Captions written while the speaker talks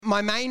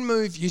my main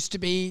move used to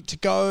be to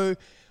go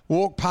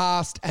walk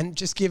past and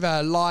just give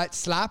a light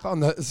slap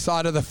on the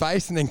side of the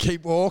face and then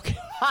keep walking.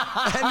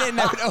 And then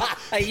they would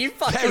Are you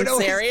fucking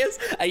serious?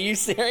 Are you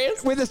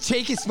serious? With a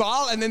cheeky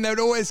smile, and then they would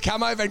always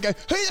come over and go,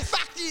 who the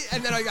fuck do you?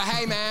 And then I go,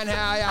 hey man,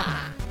 how are ya?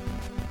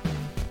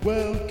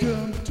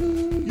 Welcome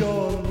to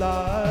your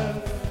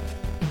life.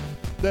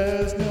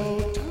 There's no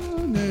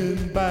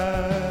turning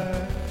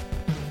back.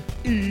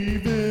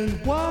 Even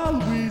while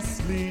we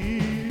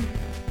sleep,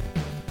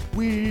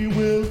 we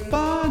will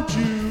find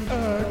you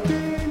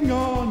acting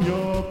on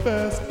your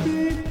best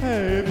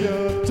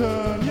behavior.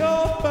 Turn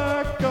your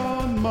back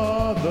on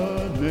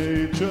Mother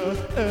Nature.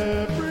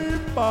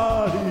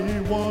 Everybody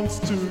wants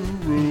to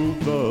rule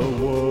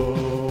the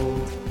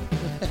world.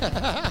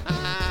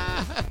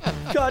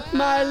 Cut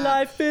my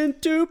life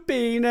into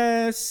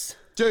penis.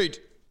 Dude,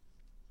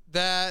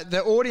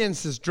 the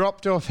audience has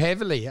dropped off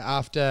heavily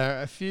after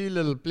a few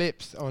little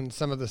blips on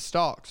some of the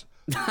stocks.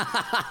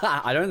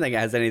 I don't think it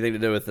has anything to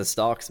do with the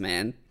stocks,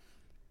 man.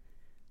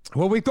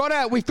 Well, we've got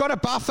a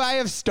buffet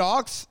of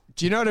stocks.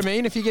 Do you know what I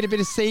mean? If you get a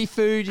bit of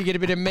seafood, you get a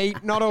bit of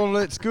meat. Not all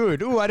of it's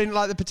good. Oh, I didn't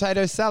like the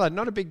potato salad.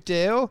 Not a big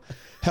deal.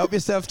 Help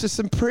yourself to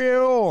some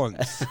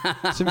prawns,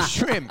 some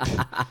shrimp.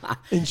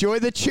 Enjoy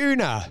the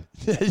tuna.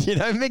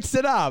 Mix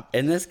it up.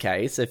 In this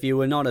case, if you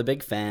were not a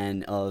big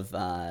fan of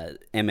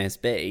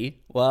MSB,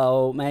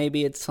 well,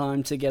 maybe it's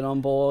time to get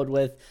on board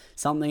with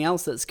something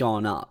else that's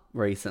gone up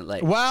recently.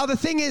 Well, the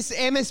thing is,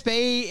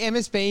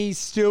 MSB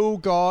still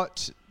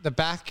got the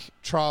back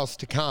trials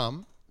to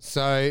come.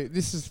 So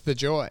this is the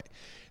joy.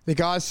 The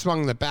guys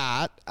swung the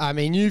bat. I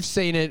mean, you've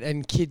seen it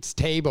in kids'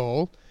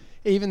 T-ball.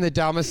 Even the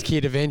dumbest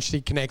kid eventually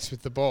connects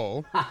with the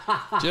ball.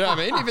 Do you know what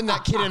I mean? Even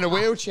that kid in a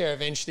wheelchair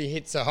eventually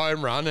hits a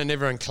home run and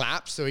everyone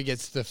claps, so he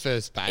gets to the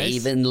first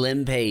base. Even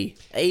Limpy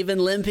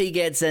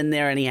gets in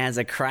there and he has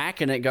a crack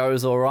and it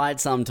goes all right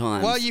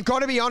sometimes. Well, you've got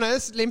to be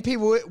honest. Limpy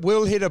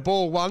will hit a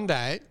ball one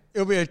day.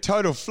 It'll be a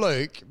total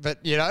fluke, but,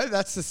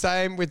 that's the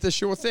same with the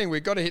sure thing.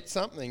 We've got to hit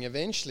something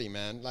eventually,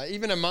 man. Like,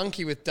 even a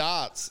monkey with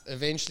darts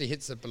eventually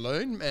hits a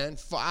balloon, man.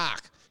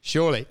 Fuck.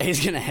 Surely. He's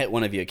going to hit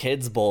one of your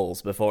kids'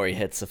 balls before he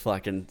hits a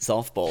fucking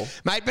softball.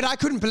 Mate, but I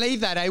couldn't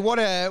believe that, eh? What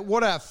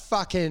a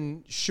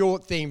fucking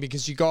short thing,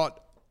 because you got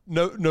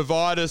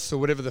Novartis, or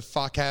whatever the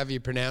fuck however you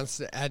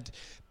pronounce it, had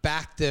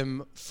backed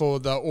them for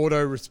the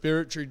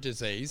auto-respiratory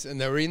disease,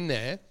 and they were in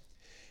there.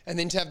 And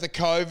then to have the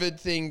COVID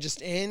thing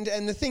just end.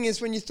 And the thing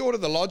is, when you thought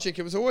of the logic,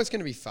 it was always going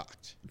to be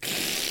fucked.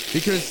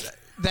 Because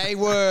they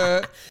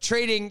were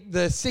treating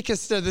the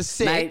sickest of the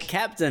sick. Mate,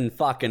 Captain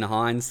fucking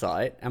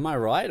hindsight. Am I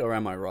right or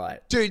am I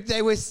right? Dude,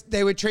 they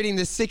were treating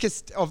the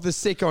sickest of the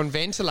sick on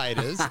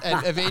ventilators.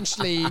 And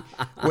eventually,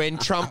 when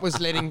Trump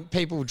was letting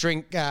people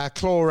drink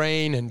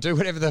chlorine and do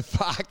whatever the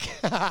fuck,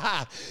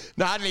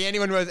 hardly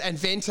anyone was. And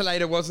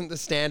ventilator wasn't the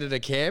standard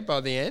of care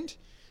by the end.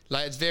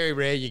 Like, it's very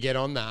rare you get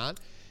on that.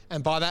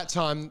 And by that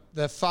time,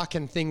 the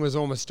fucking thing was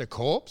almost a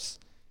corpse.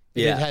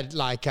 Yeah. It had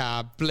like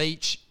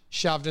bleach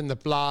shoved in the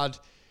blood.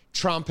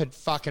 Trump had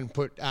fucking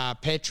put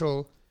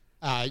petrol,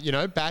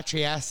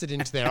 battery acid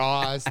into their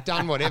eyes,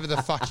 done whatever the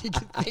fuck you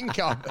could think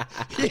of.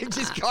 You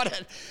just got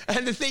it.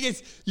 And the thing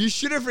is, you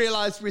should have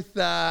realised with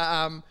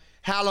how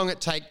long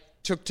it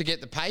took to get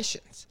the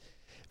patients,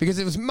 because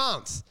it was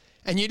months.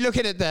 And you look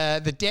at it,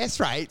 the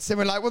death rates, and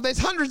we're like, well, there's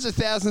hundreds of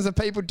thousands of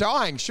people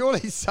dying.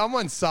 Surely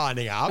someone's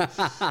signing up.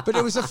 But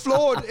it was a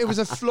flawed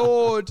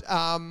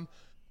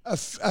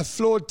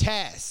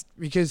test,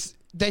 because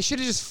they should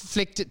have just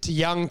flicked it to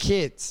young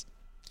kids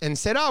and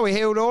said, oh, we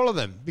healed all of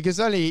them, because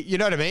only, you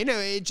know what I mean?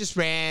 It just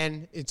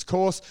ran its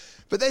course.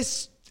 But then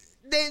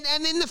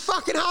the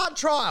fucking heart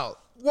trial.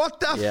 What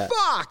the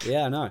fuck?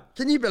 Yeah, I know.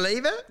 Can you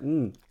believe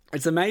it?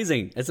 It's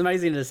amazing. It's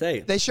amazing to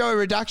see. They show a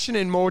reduction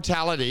in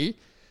mortality,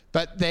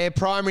 but their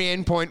primary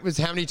endpoint was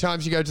how many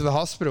times you go to the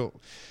hospital.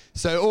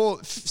 So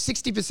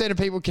 60% of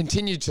people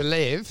continued to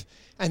live,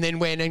 and then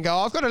went and go,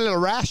 I've got a little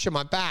rash on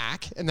my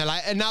back. And they're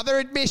like, another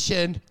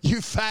admission,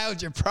 you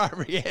failed your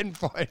primary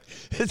endpoint.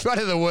 It's one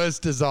of the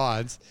worst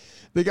designs.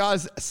 The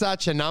guy's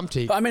such a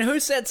numpty. I mean,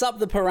 who sets up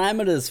the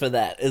parameters for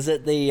that? Is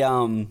it the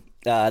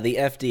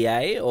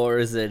FDA, or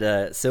is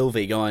it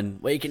Sylvie going,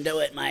 we can do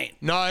it, mate?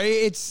 No,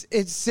 it's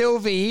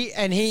Sylvie,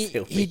 and he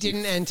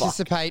didn't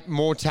anticipate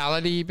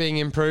mortality being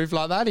improved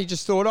like that. He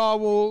just thought, oh,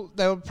 well,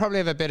 they'll probably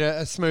have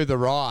a smoother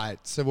ride,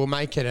 so we'll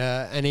make it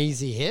an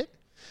easy hit.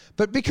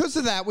 But because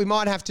of that, we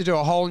might have to do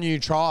a whole new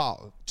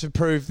trial to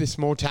prove this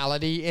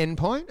mortality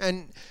endpoint,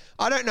 and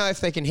I don't know if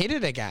they can hit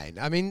it again.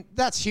 I mean,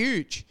 that's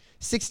huge.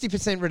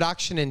 60%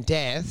 reduction in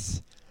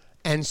deaths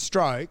and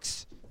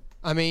strokes.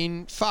 I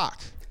mean,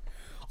 fuck.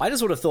 I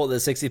just would have thought that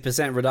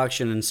 60%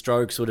 reduction in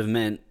strokes would have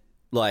meant,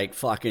 like,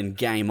 fucking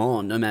game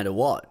on, no matter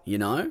what, you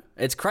know?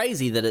 It's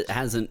crazy that it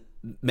hasn't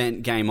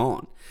meant game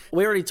on.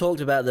 We already talked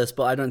about this,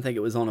 but I don't think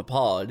it was on a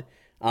pod.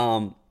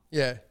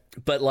 Yeah.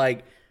 But,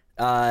 like,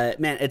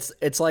 man,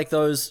 it's like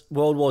those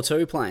World War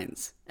II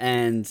planes.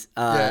 And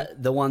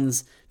the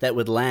ones that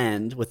would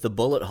land with the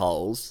bullet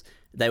holes,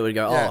 they would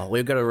go, Yeah. oh,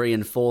 we've got to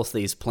reinforce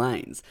these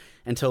planes,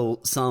 until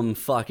some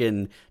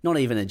fucking, not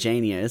even a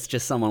genius,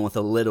 just someone with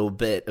a little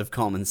bit of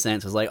common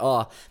sense was like,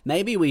 oh,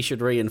 maybe we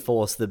should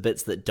reinforce the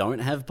bits that don't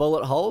have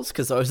bullet holes,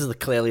 because those are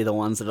clearly the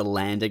ones that are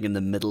landing in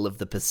the middle of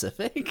the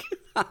Pacific.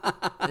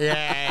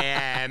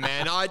 Yeah,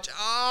 man.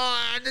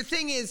 The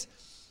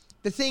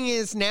thing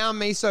is now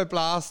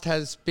Mesoblast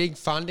has big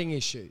funding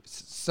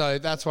issues. So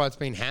that's why it's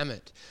been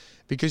hammered.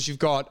 Because you've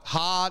got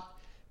heart,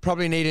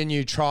 probably need a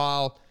new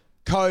trial.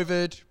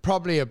 COVID,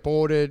 probably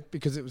aborted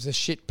because it was a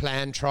shit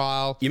planned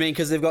trial. You mean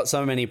because they've got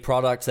so many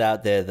products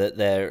out there that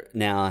they're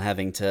now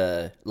having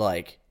to,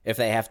 like, if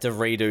they have to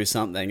redo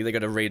something, they've got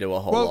to redo a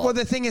whole lot. Well,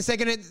 the thing is, they're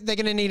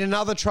gonna need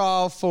another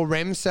trial for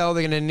Remcell.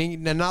 They're gonna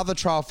need another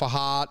trial for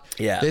heart.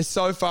 Yeah. They're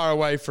so far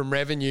away from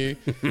revenue,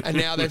 and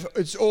now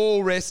it's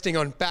all resting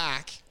on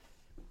back.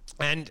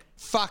 And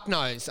fuck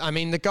knows. I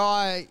mean, the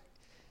guy,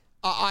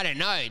 I don't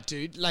know,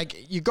 dude.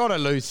 Like, you got to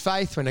lose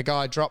faith when a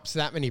guy drops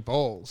that many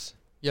balls.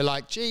 You're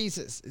like,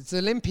 Jesus, it's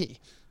Olympi.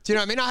 Do you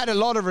know what I mean? I had a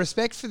lot of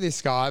respect for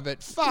this guy,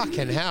 but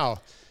fucking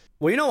hell.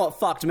 Well, you know what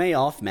fucked me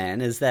off, man,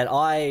 is that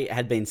I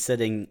had been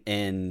sitting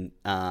in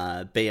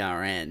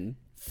BRN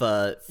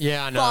for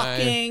Yeah, I know.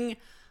 fucking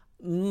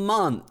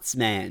months,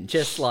 man.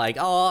 Just like,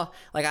 I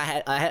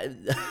had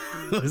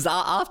it was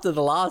after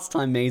the last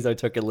time Meso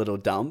took a little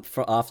dump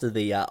after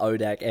the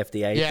ODAC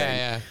FDA thing.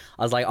 Yeah.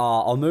 I was like,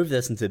 I'll move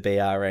this into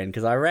BRN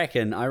because I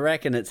reckon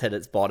it's hit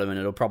its bottom and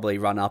it'll probably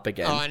run up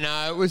again. Oh,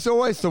 no, it was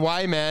always the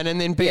way, man. And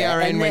then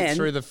BRN went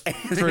through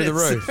the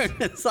roof.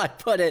 It's like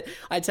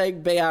I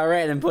take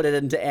BRN and put it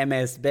into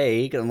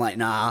MSB because I'm like,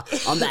 nah,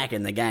 I'm back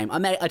in the game.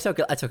 I took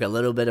a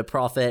little bit of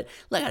profit,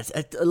 like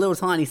a little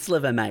tiny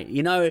sliver, mate.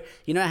 You know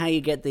how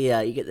you get the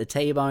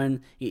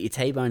T-bone, you get your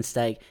T-bone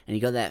steak, and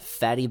you got that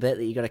fatty bit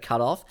that you got to cut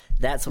off.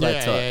 That's what I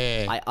took.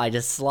 Yeah. I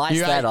just sliced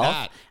You that ate off,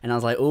 that. and I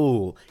was like,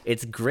 ooh,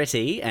 it's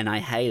gritty, and I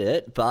hate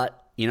it, but.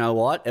 You know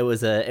what? It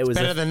was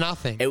better than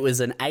nothing. It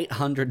was an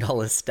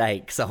 $800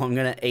 steak, so I'm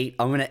gonna eat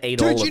all of it.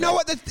 Dude, you know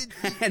what?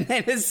 And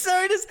then as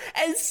soon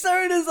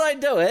as I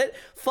do it,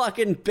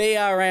 fucking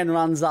BRN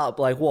runs up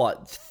like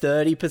what,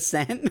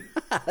 30%?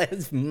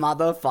 It's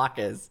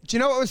motherfuckers. Do you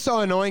know what was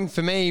so annoying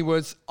for me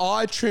was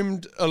I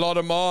trimmed a lot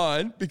of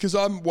mine because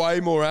I'm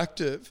way more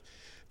active.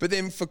 But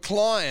then for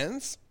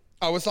clients,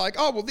 I was like,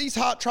 oh, well, these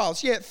heart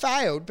trials, yeah, it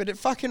failed, but it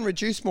fucking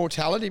reduced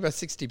mortality by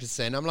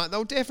 60%. I'm like,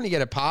 they'll definitely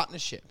get a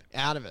partnership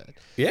out of it.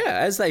 Yeah,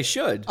 as they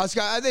should. I was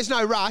going, oh, there's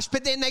no rush.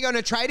 But then they go on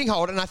a trading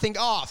hold and I think,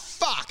 oh,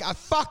 fuck, I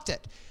fucked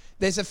it.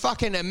 There's a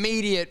fucking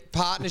immediate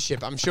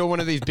partnership. I'm sure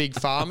one of these big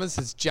farmers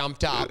has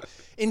jumped up.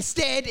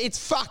 Instead, it's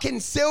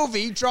fucking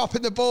Sylvie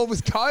dropping the ball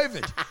with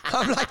COVID.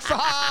 I'm like,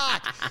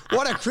 fuck,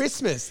 what a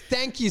Christmas.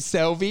 Thank you,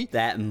 Sylvie.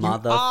 That You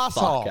motherfucker.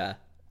 arsehole.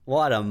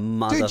 What a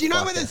motherfucker. Dude, you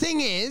know what the thing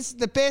is?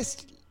 The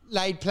best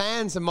laid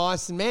plans of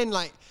mice and men.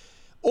 Like,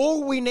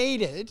 all we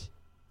needed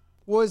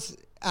was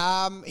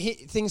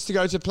things to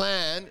go to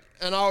plan,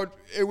 and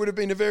it would have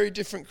been a very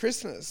different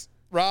Christmas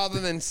rather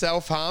than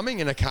self-harming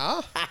in a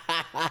car.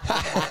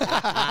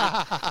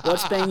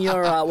 What's been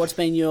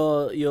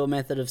your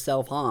method of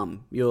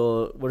self-harm?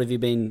 What have you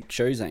been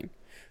choosing?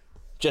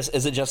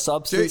 Is it just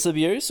substance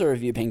abuse, or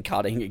have you been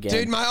cutting again?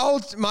 Dude, my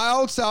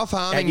old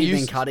self-harming. Have you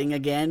been cutting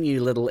again,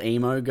 you little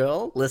emo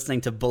girl, listening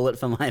to Bullet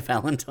for My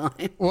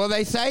Valentine? Well,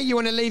 they say you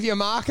want to leave your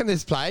mark in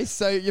this place,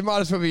 so you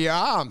might as well be your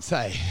arm.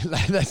 Say,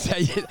 that's how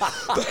you.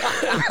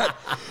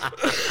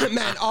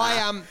 Man,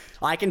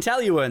 I can tell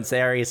you weren't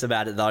serious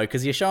about it though,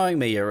 because you're showing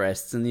me your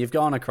wrists and you've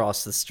gone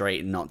across the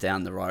street and not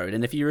down the road.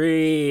 And if you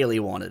really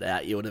wanted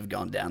out, you would have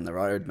gone down the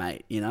road,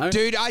 mate. You know,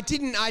 dude, I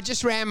didn't. I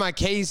just ran my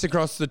keys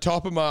across the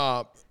top of my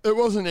arm. It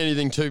wasn't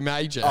anything too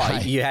major. Oh,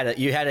 you had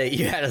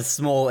a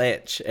small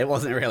itch. It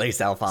wasn't really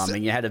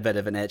self-harming. You had a bit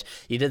of an itch.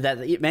 You did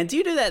that, man. Do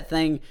you do that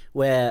thing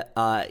where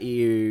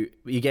you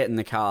get in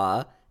the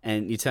car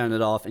and you turn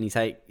it off and you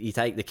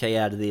take the key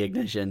out of the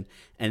ignition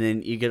and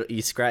then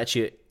you scratch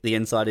the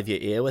inside of your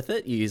ear with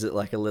it? You use it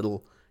like a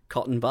little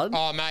cotton bud.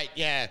 Oh, mate,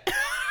 yeah,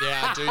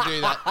 I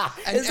do that.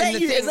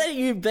 Is that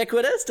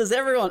ubiquitous? Does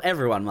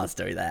everyone must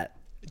do that?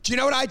 Do you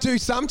know what I do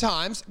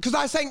sometimes? Because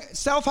I think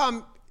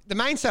self-harm. The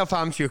main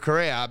self-harm's your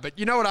career, but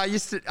you know what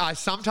I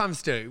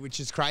sometimes do, which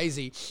is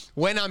crazy?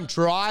 When I'm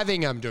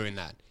driving, I'm doing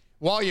that.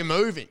 While you're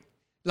moving.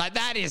 Like,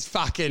 that is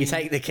fucking... You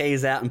take the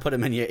keys out and put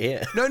them in your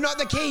ear. No, not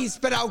the keys,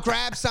 but I'll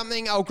grab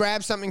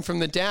something from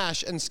the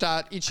dash and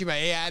start itching my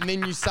ear, and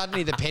then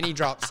suddenly the penny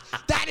drops.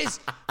 That is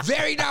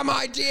very dumb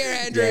idea,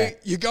 Andrew. Yeah.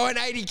 You're going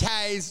 80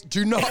 Ks.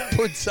 Do not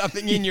put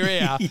something in your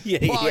ear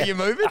while you're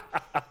moving.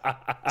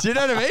 Do you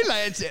know what I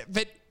mean?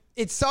 But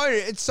it's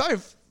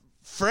so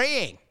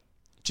freeing.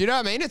 Do you know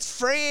what I mean? It's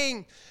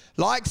freeing.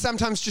 Like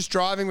sometimes just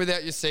driving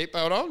without your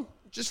seatbelt on.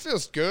 It just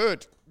feels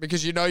good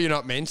because you know you're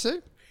not meant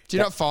to. Do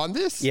you not find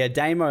this? Yeah,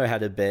 Damo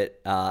had a bit,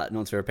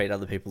 not to repeat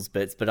other people's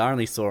bits, but I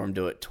only saw him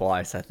do it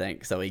twice, I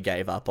think, so he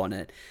gave up on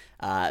it.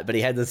 But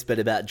he had this bit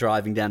about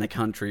driving down a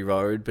country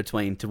road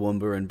between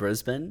Toowoomba and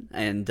Brisbane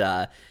and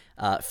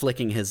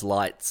flicking his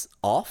lights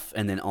off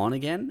and then on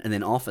again, and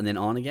then off and then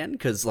on again,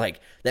 because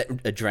like that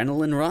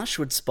adrenaline rush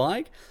would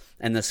spike.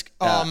 And this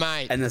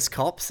mate. and this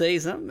cop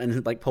sees him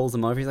and like pulls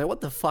him over. He's like,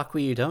 "What the fuck were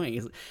you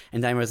doing?"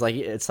 And Damo's like,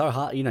 "It's so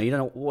hard, you don't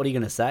know what are you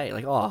gonna say?"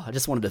 Like, "Oh, I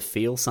just wanted to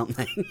feel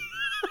something."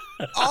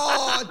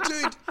 Oh,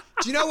 dude.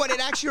 Do you know what? It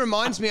actually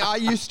reminds me, I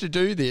used to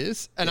do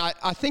this, and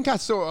I think I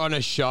saw it on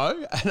a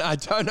show, and I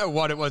don't know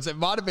what it was. It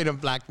might have been on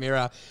Black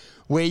Mirror,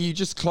 where you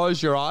just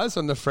close your eyes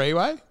on the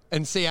freeway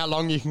and see how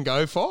long you can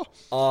go for.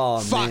 Oh,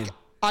 Fuck. man.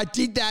 I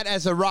did that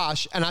as a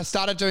rush, and I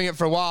started doing it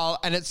for a while,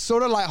 and it's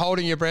sort of like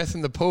holding your breath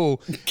in the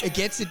pool. It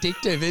gets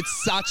addictive.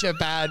 It's such a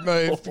bad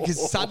move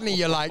because suddenly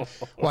you're like,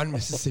 1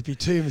 Mississippi,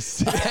 2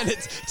 Mississippi, and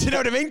do you know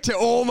what I mean? To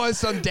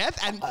almost on death.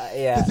 And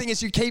yeah. the thing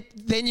is,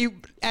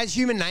 as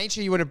human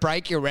nature, you want to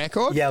break your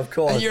record. Yeah, of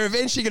course. And you're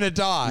eventually going to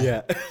die.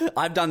 Yeah,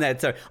 I've done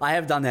that too. I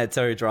have done that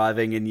too,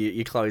 driving, and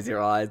you close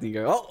your eyes and you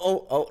go,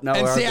 oh, no,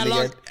 And we're see how open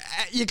long, again.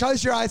 you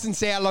close your eyes and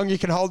see how long you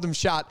can hold them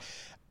shut.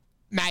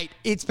 Mate,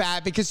 it's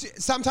bad because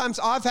sometimes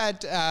I've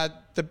had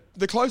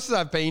the closest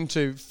I've been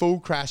to full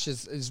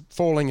crashes is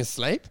falling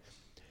asleep.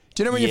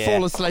 Do you know when you Yeah.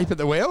 fall asleep at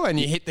the wheel and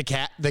you hit the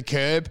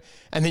curb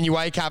and then you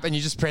wake up and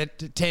you just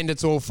pretend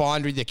it's all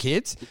fine with your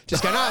kids?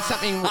 Just go, no, there's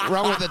something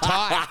wrong with the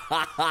tyre.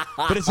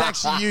 But it's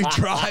actually you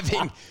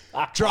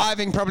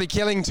driving, probably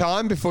killing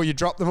time before you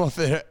drop them off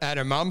at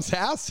a mum's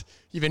house.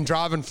 You've been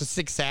driving for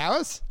 6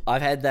 hours.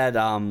 I've had that.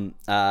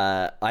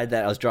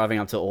 I was driving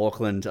up to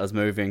Auckland. I was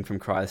moving from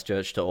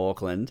Christchurch to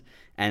Auckland,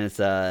 and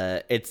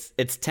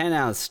it's 10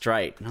 hours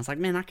straight. And I was like,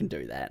 man, I can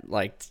do that.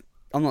 Like,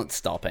 I'm not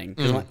stopping.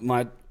 'Cause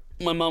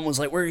my mum was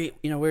like, where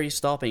are you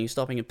stopping? Are you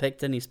stopping at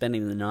Picton? Are you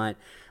spending the night?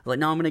 I was like,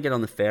 no, I'm going to get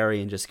on the ferry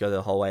and just go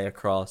the whole way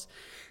across.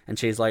 And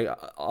she's like,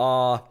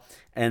 oh.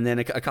 And then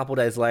a couple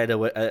days later,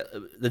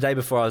 the day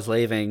before I was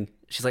leaving,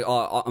 she's like,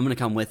 oh, I'm going to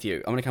come with you.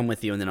 I'm going to come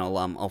with you, and then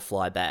I'll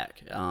fly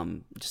back,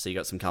 just so you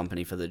got some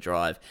company for the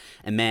drive.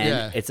 And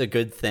man, It's a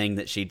good thing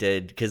that she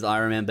did, because I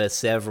remember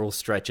several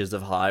stretches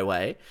of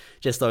highway,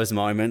 just those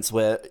moments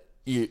where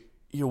you're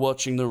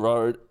watching the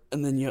road,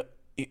 and then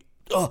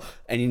and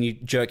then you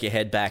jerk your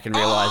head back and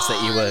realize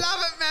that you were. I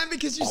love it, man,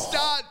 because you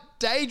start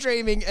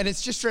daydreaming and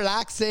it's just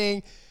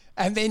relaxing.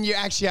 And then you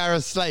actually are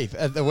asleep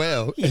at the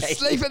wheel.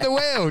 Asleep at the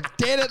wheel,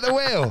 dead at the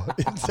wheel.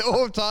 It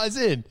all ties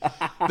in.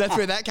 That's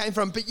where that came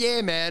from. But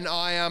yeah, man,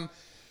 I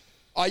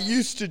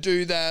used to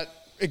do that,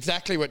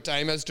 exactly what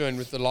Damo's doing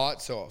with the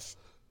lights off.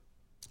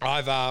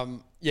 I've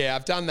done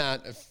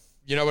that.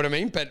 You know what I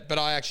mean? But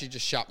I actually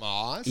just shut my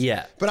eyes.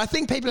 Yeah. But I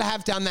think people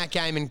have done that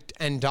game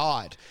and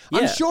died. Yeah.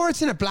 I'm sure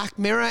it's in a Black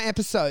Mirror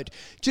episode.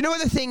 Do you know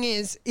what the thing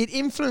is? It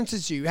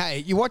influences you. Hey,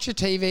 you watch a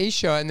TV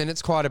show and then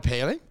it's quite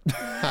appealing.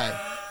 Hey.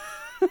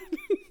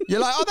 You're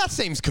like, oh, that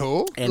seems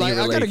cool. Any Like, I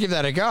got to relief. give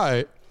that a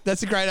go.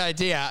 That's a great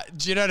idea.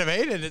 Do you know what I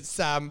mean? And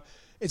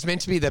it's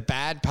meant to be the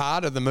bad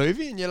part of the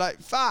movie, and you're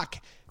like, fuck,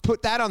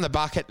 put that on the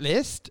bucket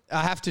list.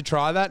 I have to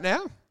try that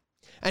now.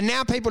 And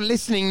now people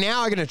listening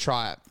now are going to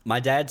try it. My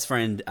dad's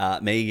friend,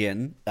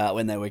 Megan,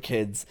 when they were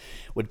kids,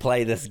 would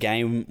play this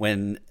game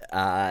when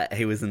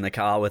he was in the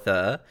car with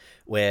her,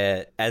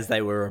 where as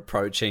they were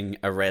approaching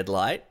a red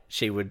light,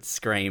 she would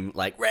scream,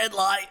 like, red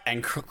light,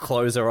 and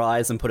close her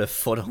eyes and put her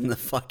foot on the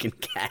fucking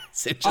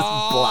gas and just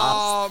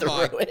blast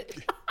through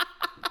it.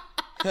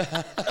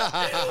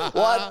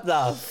 What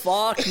the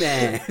fuck,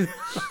 man?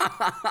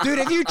 Dude,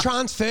 have you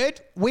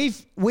transferred?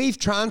 We've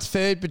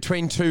transferred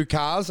between two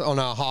cars on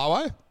a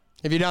highway.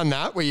 Have you done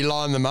that, where you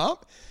line them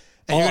up?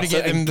 And you got to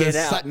get them get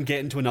out and get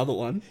into another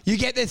one. You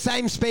get the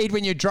same speed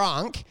when you're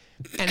drunk,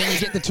 and then you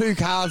get the two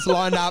cars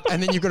lined up,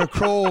 and then you've got to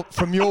crawl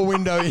from your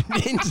window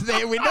into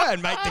their window and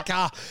make the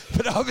car.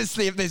 But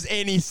obviously, if there's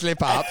any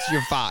slip-ups,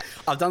 you're fucked.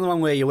 I've done the one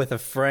where you're with a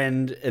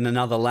friend in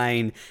another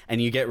lane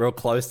and you get real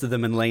close to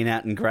them and lean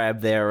out and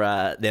grab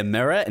their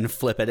mirror and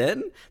flip it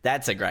in.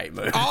 That's a great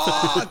move.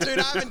 Oh, dude,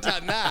 I haven't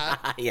done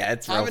that. Yeah,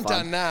 it's real I haven't fun.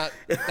 done that.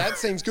 That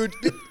seems good.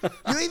 You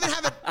even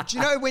have it. Do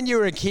you know when you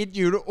were a kid,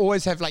 you'd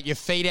always have like your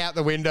feet out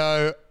the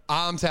window,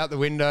 arms out the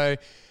window.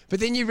 But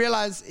then you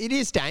realise it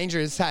is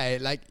dangerous, hey?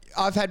 Like,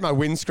 I've had my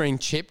windscreen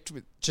chipped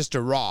with just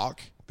a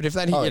rock, but if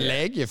that hit your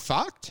leg, you're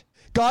fucked.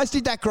 Guys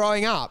did that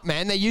growing up,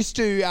 man. They used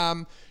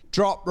to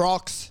drop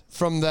rocks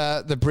from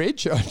the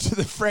bridge onto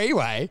the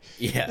freeway.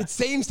 Yeah. It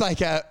seems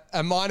like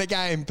a minor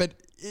game, but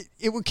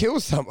it would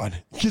kill someone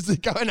because they're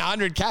going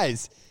 100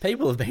 Ks.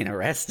 People have been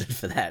arrested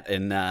for that,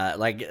 and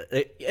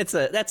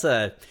that's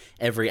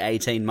every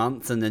 18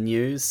 months in the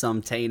news.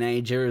 Some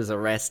teenager is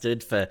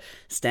arrested for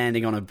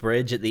standing on a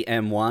bridge at the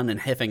M1 and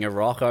hipping a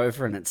rock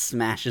over, and it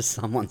smashes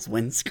someone's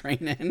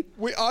windscreen in.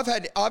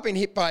 I've been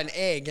hit by an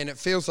egg, and it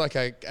feels like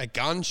a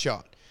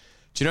gunshot.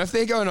 Do you know if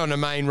they're going on a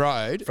main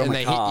road From and a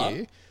they car? hit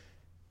you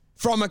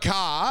from a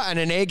car, and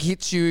an egg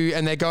hits you,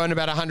 and they're going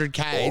about 100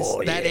 Ks,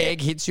 that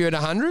egg hits you at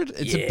 100.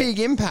 It's a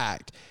big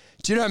impact.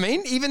 Do you know what I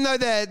mean? Even though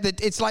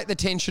it's like the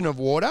tension of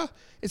water.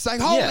 It's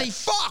like, holy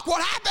fuck,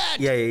 what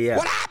happened? Yeah.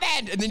 What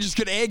happened? And then just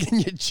got egg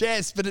in your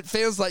chest, but it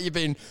feels like you've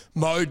been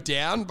mowed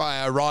down by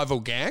a rival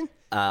gang.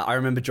 I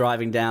remember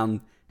driving down.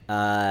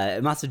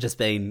 It must have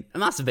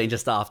been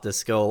just after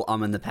school.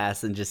 I'm in the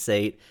passenger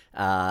seat.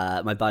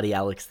 My buddy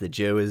Alex the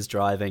Jew is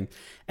driving,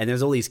 and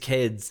there's all these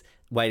kids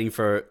waiting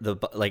for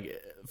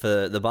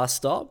for the bus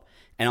stop,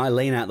 and I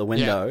lean out the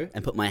window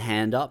and put my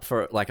hand up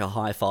for like a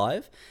high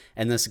five,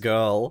 and this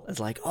girl is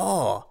like,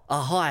 "Oh,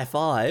 a high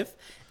five,"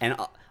 and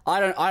I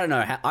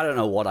don't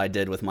know what I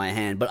did with my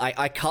hand, but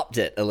I cupped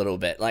it a little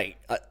bit, like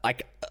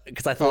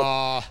because I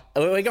thought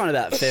we're going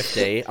about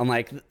 50. I'm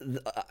like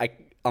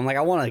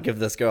I want to give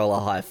this girl a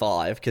high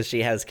five because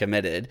she has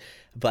committed,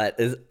 but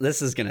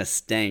this is gonna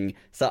sting.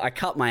 So I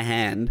cut my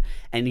hand,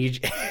 and we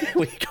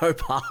go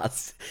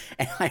past,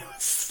 and I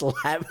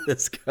slap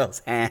this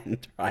girl's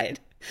hand, right?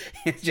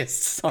 It's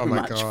just so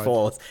much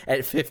force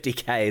at 50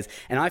 Ks,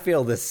 and I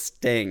feel this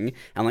sting.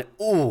 I'm like,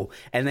 ooh,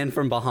 and then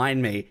from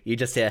behind me, you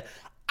just hear,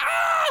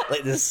 ah,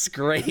 like this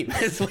scream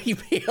as we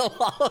peel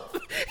off,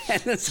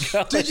 and this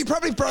girl. Dude, you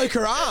probably broke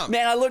her arm.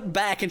 Man, I look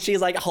back, and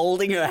she's like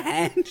holding her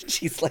hand.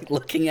 She's like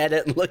looking at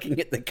it and looking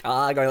at the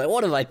car, going like,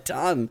 what have I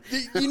done?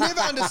 You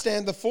never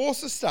understand the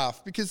force of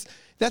stuff, because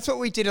that's what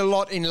we did a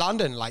lot in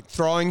London, like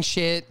throwing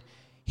shit,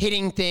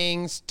 hitting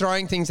things,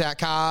 throwing things out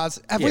cars.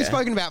 Have we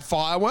spoken about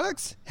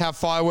fireworks? How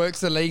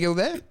fireworks are legal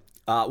there?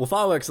 Well,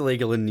 fireworks are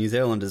legal in New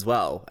Zealand as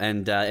well,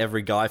 and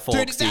every Guy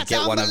Fawkes, dude, that's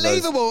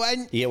unbelievable.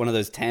 You get one of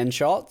those 10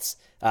 shots.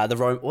 Are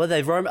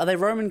they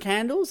Roman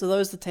candles? Are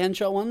those the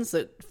 10-shot ones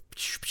that?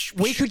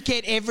 We could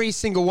get every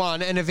single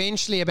one, and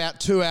eventually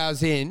about 2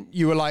 hours in,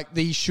 you were like,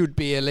 these should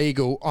be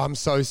illegal. I'm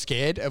so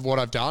scared of what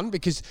I've done,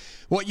 because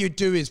what you'd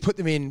do is put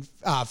them in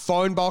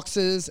phone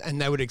boxes,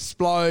 and they would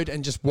explode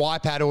and just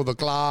wipe out all the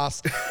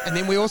glass. And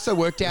then we also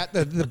worked out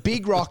the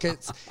big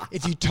rockets,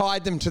 if you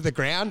tied them to the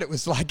ground, it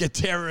was like a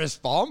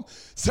terrorist bomb.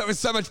 So it was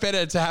so much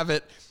better to have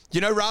it, you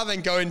know, rather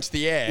than go into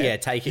the air. Yeah,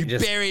 take it. You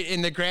bury it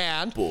in the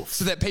ground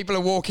so that people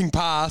are walking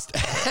past,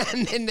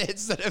 and then there's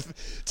sort of,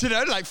 you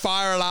know, like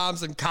fire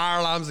alarms and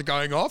car alarms are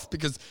going off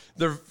because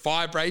the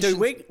vibration.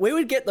 Dude, we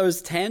would get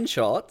those 10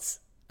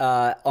 shots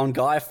on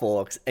Guy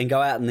Fawkes and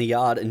go out in the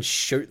yard and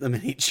shoot them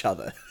at each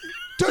other.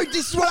 Dude,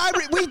 this is what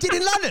we did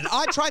in London.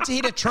 I tried to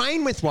hit a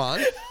train with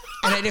one,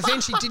 and it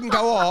eventually didn't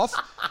go off,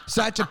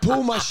 so I had to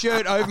pull my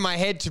shirt over my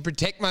head to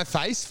protect my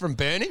face from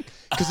burning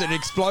because it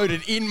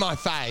exploded in my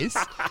face.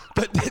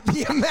 But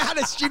the amount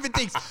of stupid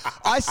things.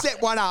 I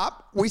set one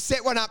up. We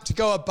set one up to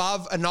go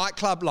above a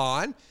nightclub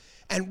line,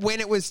 and when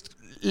it was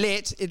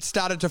lit, it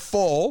started to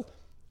fall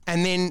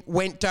and then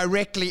went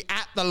directly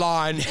at the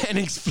line and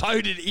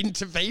exploded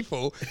into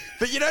people.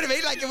 But you know what I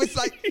mean? Like, it was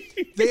like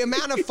the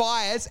amount of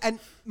fires. And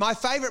my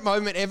favourite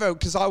moment ever,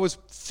 because I was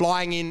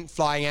flying in,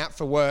 flying out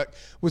for work,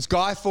 was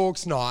Guy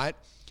Fawkes night,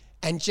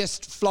 and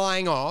just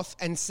flying off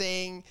and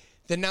seeing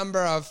the number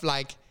of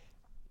like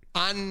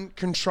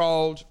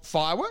uncontrolled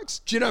fireworks.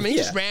 Do you know what I mean?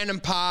 Yeah. Just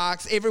random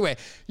parks everywhere.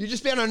 You'd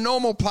just be on a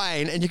normal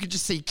plane and you could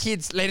just see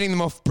kids letting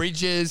them off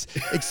bridges,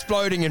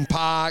 exploding in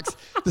parks,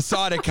 the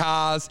side of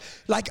cars.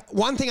 Like,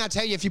 one thing I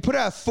tell you, if you put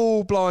a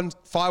full-blown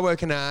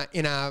firework in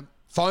a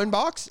phone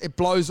box, it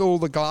blows all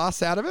the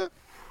glass out of it.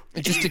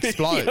 It just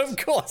explodes. Of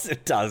course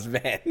it does,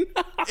 man.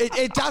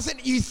 It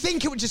doesn't. You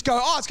think it would just go,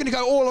 oh, it's going to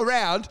go all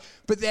around,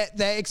 but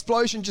the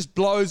explosion just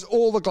blows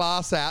all the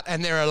glass out,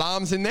 and there are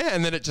alarms in there,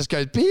 and then it just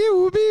goes,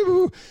 pew,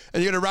 pew,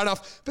 and you're going to run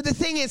off. But the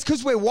thing is,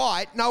 because we're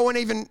white, no one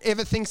even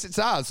ever thinks it's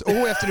us. All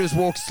we have to do is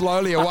walk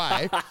slowly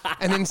away,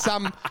 and then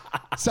some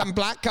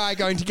black guy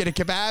going to get a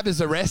kebab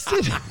is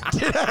arrested. Do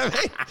you know what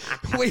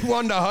I mean? We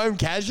wander home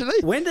casually.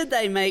 When did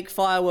they make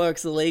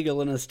fireworks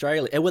illegal in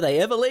Australia? Were they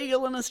ever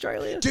legal in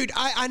Australia? Dude,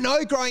 I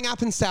know growing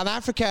up in South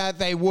Africa,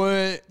 they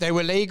were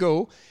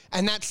legal,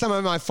 and that's some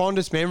of my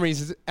fondest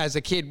memories as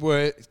a kid,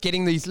 were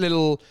getting these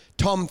little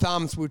Tom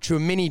Thumbs, which were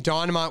mini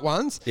dynamite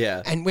ones.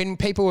 Yeah. And when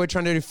people were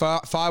trying to do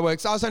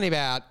fireworks, I was only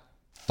about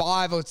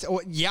 5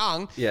 or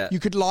young. Yeah. You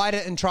could light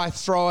it and try to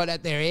throw it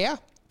at their ear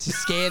to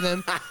scare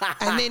them.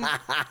 And then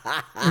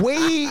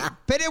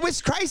but it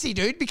was crazy,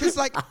 dude, because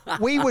like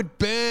we would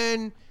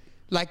burn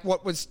like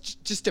what was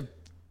just a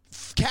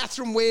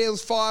Catherine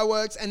Wheels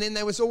fireworks, and then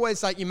there was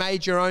always like you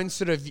made your own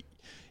sort of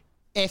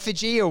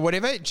effigy or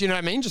whatever. Do you know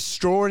what I mean? Just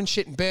straw and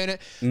shit and burn it.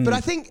 But I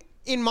think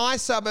in my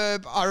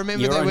suburb, I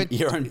remember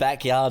your own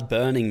backyard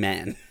Burning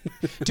Man.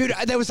 Dude,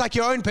 there was like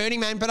your own Burning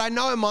Man, but I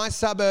know in my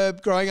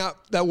suburb growing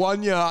up, that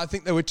one year, I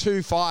think there were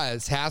 2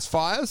 fires, house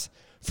fires,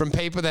 from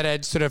people that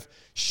had sort of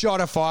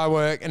shot a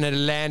firework and it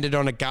had landed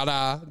on a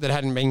gutter that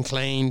hadn't been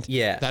cleaned.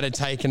 Yeah. That had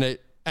taken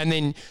it. And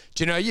then,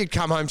 do you know, you'd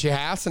come home to your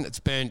house and it's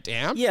burnt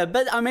down. Yeah,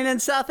 but I mean, in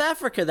South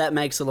Africa, that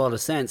makes a lot of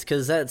sense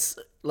because that's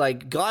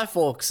like Guy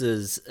Fawkes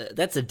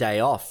that's a day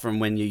off from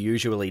when you're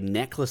usually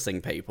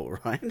necklacing people,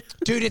 right?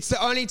 Dude, it's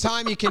the only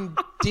time you can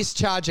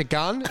discharge a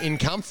gun in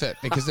comfort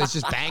because there's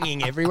just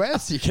banging everywhere.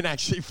 So you can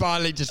actually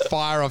finally just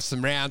fire off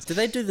some rounds. Do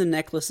they do the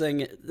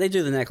necklacing? They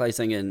do the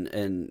necklacing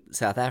in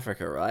South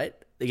Africa, right?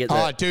 They get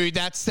that. Oh, dude,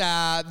 that's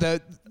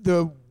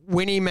the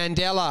Winnie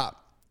Mandela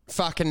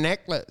fucking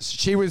necklace.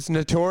 She was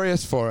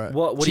notorious for it.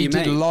 What do she you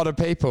did mean? a lot of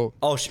people.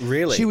 Oh,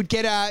 really? She would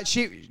get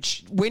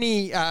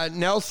Winnie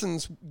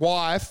Nelson's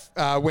wife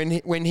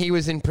when he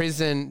was in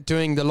prison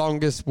doing the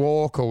longest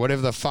walk or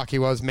whatever the fuck he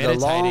was the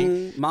meditating.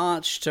 long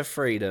march to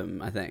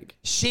freedom, I think.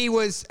 She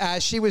was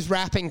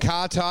wrapping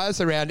car tires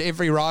around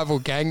every rival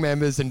gang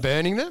members and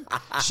burning them.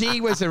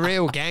 She was a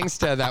real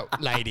gangster, that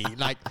lady.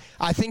 Like,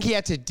 I think he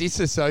had to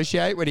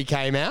disassociate when he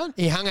came out.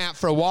 He hung out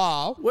for a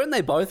while. Weren't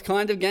they both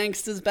kind of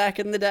gangsters back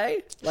in the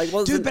day? Like,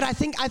 wasn't Dude, but I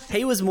think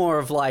he was more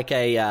of like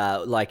a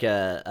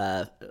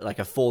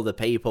for the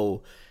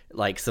people,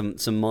 like some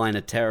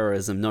minor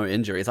terrorism, no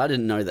injuries. I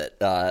didn't know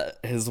that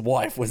his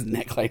wife was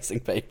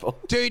necklacing people.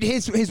 Dude,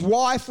 his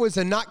wife was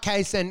a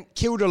nutcase and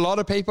killed a lot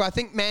of people. I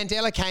think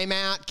Mandela came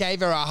out,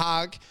 gave her a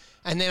hug,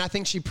 and then I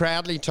think she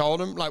proudly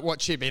told him like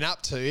what she'd been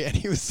up to, and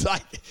he was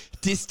like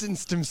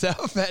distanced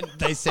himself, and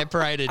they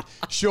separated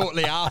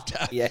shortly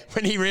after. Yeah.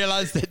 When he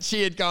realised that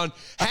she had gone,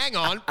 hang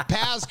on,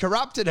 power's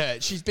corrupted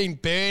her. She's been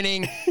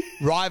burning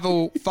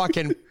rival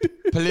fucking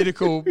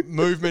political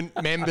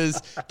movement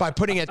members by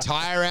putting a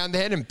tie around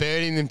their head and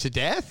burning them to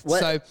death.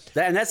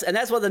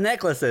 That's what the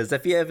necklace is.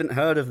 If you haven't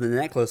heard of the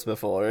necklace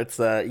before, it's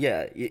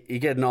you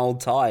get an old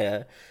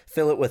tire,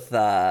 fill it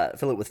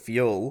with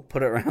fuel,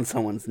 put it around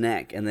someone's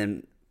neck, and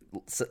then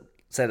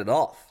set it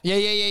off. Yeah.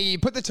 You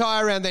put the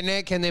tie around their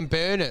neck and then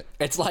burn it.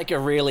 It's like a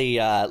really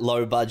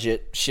low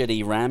budget,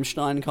 shitty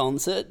Rammstein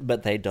concert,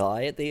 but they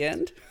die at the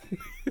end.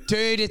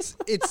 Dude, it's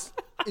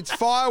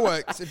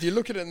fireworks. If you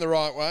look at it in the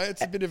right way,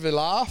 it's a bit of a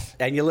laugh.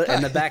 And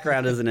and the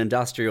background is an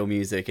industrial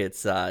music.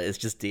 It's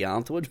just the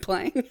Antwoord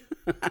playing.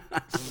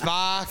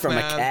 Fuck, from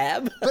man. a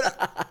cab.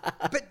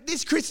 But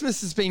this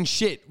Christmas has been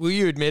shit. Will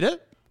you admit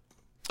it?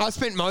 I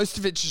spent most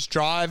of it just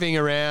driving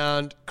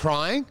around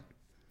crying.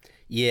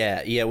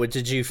 Yeah. Well,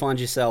 did you find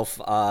yourself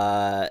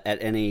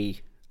at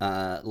any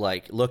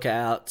like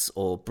lookouts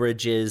or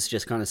bridges,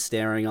 just kind of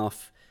staring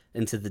off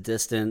into the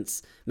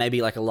distance?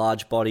 Maybe like a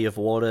large body of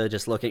water,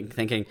 just looking,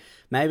 thinking,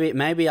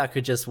 maybe I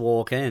could just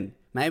walk in.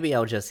 Maybe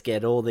I'll just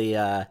get all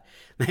the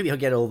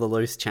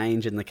loose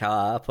change in the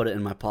car, put it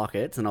in my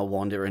pockets, and I'll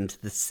wander into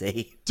the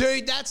sea.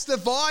 Dude, that's the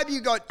vibe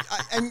you got.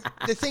 And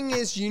the thing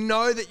is, you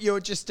know that you're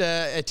just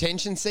a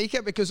attention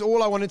seeker, because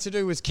all I wanted to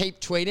do was keep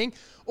tweeting.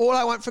 All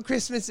I want for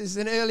Christmas is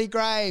an early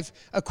grave,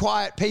 a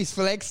quiet,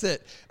 peaceful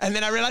exit. And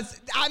then I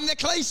realized I'm the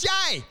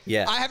cliche.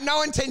 Yeah. I have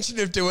no intention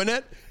of doing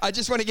it. I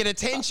just want to get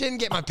attention,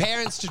 get my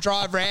parents to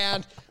drive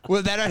around.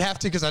 Well, they don't have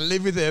to because I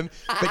live with them,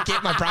 but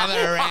get my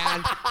brother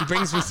around. He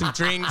brings me some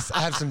drinks. I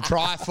have some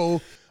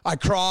trifle. I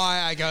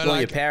cry. I go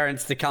your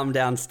parents to come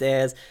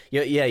downstairs.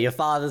 Your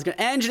father's going,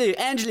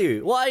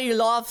 Andrew, why are you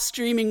live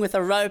streaming with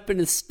a rope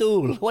and a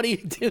stool? What are you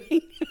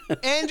doing?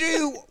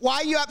 Andrew, why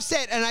are you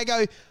upset? And I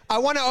go, I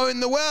want to own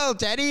the world,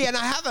 Daddy, and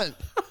I haven't.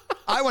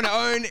 I want to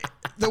own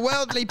the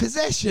worldly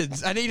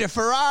possessions. I need a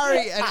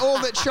Ferrari and all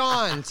that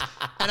shines,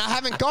 and I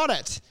haven't got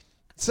it.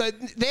 So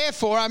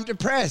therefore, I'm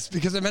depressed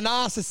because I'm a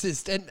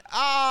narcissist, and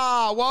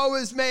woe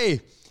is me.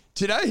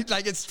 Do you know?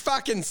 Like, it's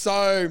fucking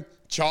so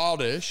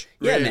childish.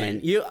 Really. Yeah, man.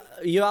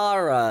 You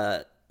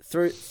are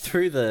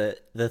through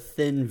the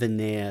thin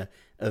veneer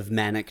of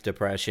manic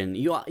depression.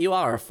 You are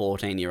a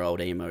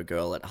 14-year-old emo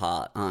girl at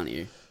heart, aren't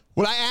you?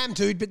 Well, I am,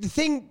 dude. But the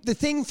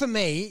thing for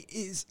me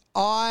is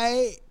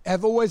I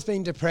have always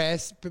been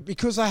depressed, but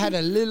because I had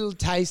a little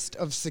taste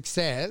of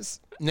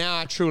success, now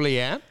I truly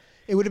am.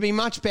 It would have been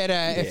much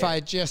better if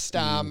I just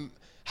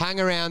hung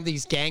around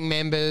these gang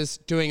members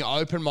doing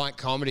open mic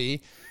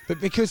comedy. But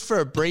because for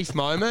a brief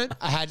moment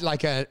I had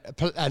like a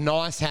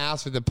nice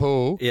house with a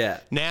pool,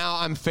 now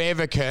I'm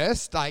forever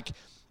cursed. Like,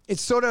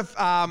 it's sort of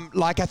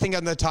like I think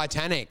on the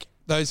Titanic,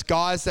 those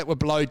guys that were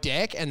below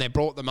deck and they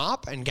brought them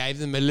up and gave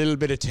them a little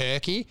bit of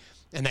turkey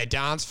and they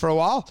danced for a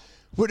while,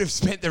 would have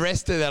spent the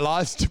rest of their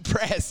lives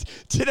depressed.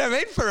 Do you know what I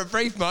mean? For a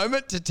brief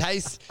moment to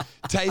taste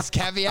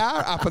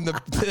caviar up on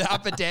the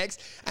upper decks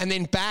and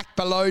then back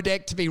below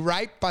deck to be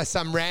raped by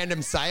some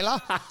random sailor.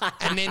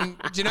 And then,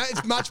 you know,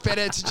 it's much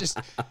better to just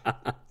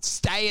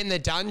stay in the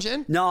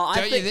dungeon.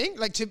 Don't you think?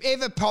 Like, to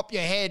ever pop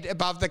your head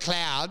above the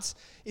clouds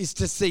is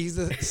to see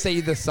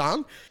the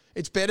sun.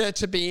 It's better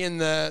to be in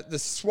the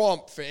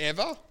swamp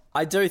forever.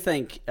 I do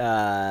think,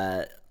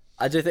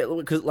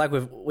 because like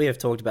we have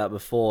talked about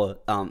before,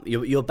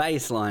 your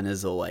baseline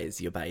is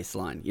always your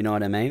baseline. You know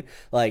what I mean?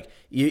 Like,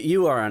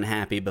 you were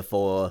unhappy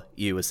before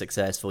you were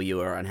successful. You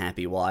were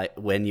unhappy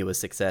when you were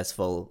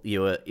successful.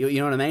 You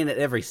know what I mean? At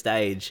every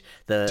stage.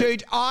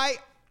 Dude, I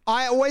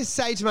always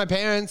say to my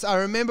parents, I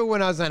remember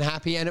when I was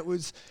unhappy and it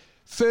was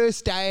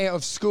first day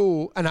of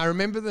school, and I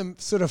remember them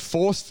sort of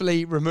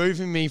forcefully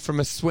removing me from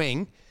a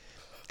swing.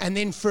 And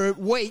then for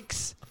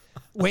weeks,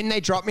 when they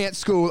dropped me at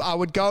school, I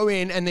would go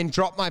in and then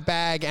drop my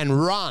bag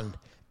and run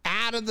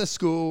out of the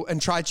school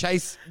and try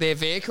chase their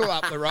vehicle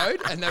up the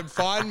road, and they'd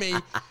find me.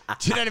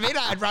 Do you know what I mean?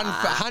 I'd run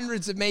for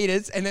hundreds of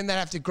meters and then they'd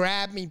have to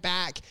grab me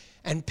back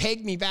and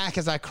peg me back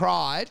as I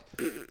cried.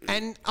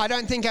 And I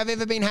don't think I've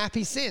ever been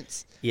happy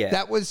since. Yeah.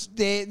 That was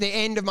the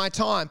end of my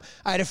time.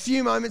 I had a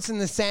few moments in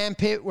the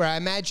sandpit where I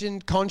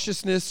imagined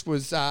consciousness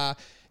was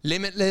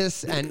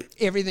limitless and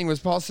everything was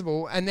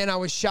possible. And then I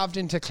was shoved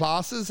into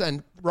classes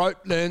and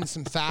learned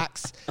some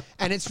facts.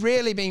 And it's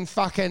really been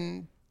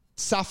fucking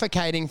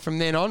suffocating from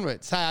then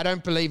onwards. Hey, I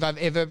don't believe I've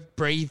ever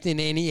breathed in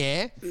any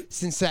air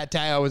since that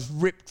day I was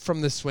ripped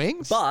from the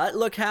swings. But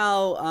look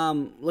how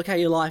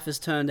your life has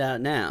turned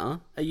out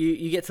now.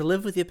 You get to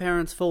live with your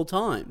parents full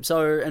time.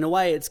 So in a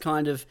way, it's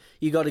kind of,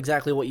 you got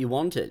exactly what you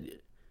wanted.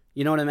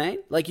 You know what I mean?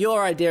 Like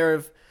your idea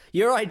of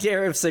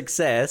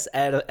success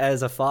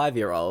as a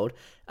 5-year-old,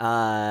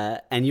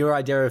 and your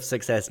idea of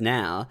success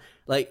now,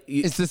 like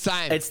it's the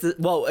same. It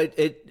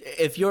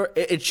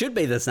should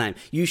be the same.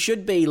 You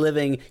should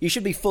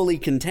be fully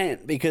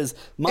content because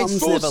mum's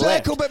full never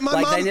circle, left. but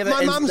my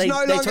mum's no They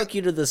longer- took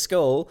you to the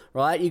school,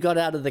 right? You got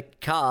out of the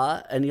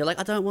car and you're like,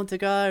 I don't want to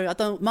go. I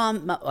don't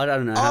know.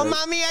 Oh,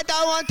 mummy, I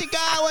don't want to go.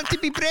 I want to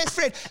be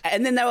breastfed.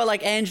 And then they were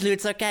like, Angela,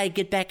 it's okay.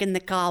 Get back in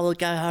the car. We'll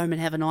go home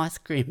and have an ice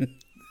cream.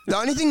 The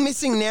only thing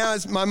missing now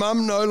is my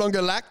mum no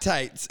longer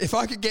lactates. If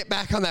I could get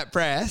back on that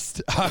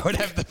breast, I would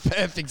have the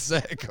perfect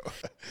circle.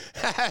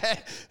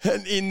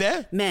 And in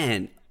there?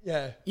 Man,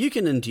 Yeah. you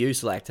can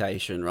induce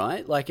lactation,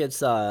 right? Like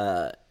it's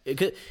I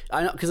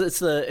know because it's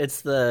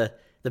the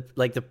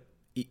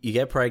you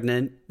get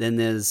pregnant, then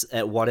there's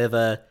at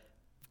whatever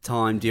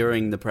time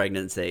during the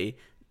pregnancy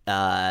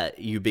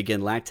you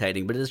begin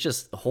lactating, but it's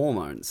just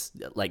hormones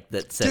like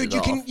that set Dude, it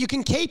off. you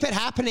can keep it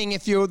happening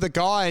if you're the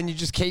guy and you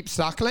just keep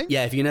suckling.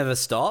 Yeah, if you never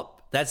stop.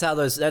 That's how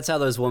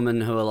those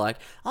women who are like,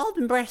 I've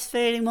been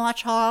breastfeeding my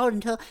child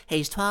until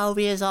he's 12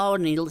 years old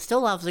and he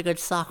still loves a good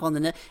suck on the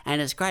nip. And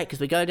it's great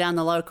because we go down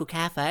the local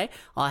cafe.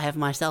 I have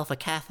myself a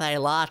cafe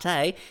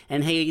latte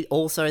and he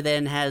also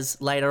then has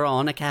later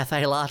on a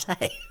cafe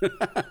latte.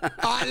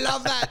 I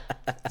love that.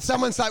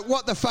 Someone's like,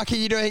 what the fuck are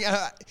you doing?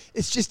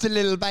 It's just a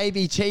little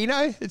baby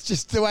chino. It's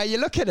just the way you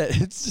look at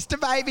it. It's just a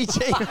baby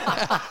chino.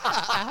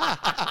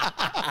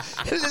 A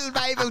little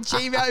baby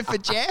chino for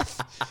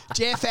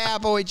Jeff, our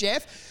boy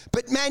Jeff.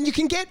 But man, you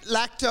can get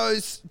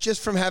lactose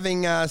just from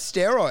having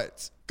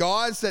steroids.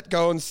 Guys that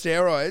go on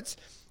steroids,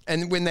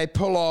 and when they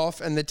pull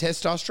off and the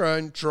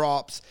testosterone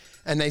drops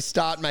and they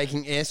start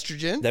making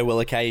estrogen, They will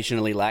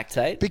occasionally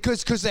lactate.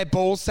 because their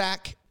ball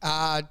sack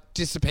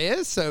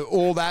disappears, so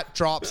all that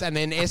drops, and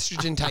then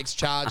estrogen takes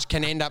charge,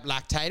 can end up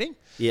lactating.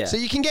 Yeah. So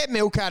you can get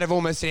milk out of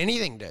almost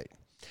anything, dude.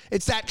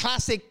 It's that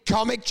classic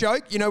comic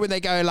joke, you know, when they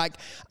go like,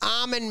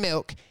 almond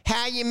milk,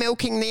 how are you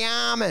milking the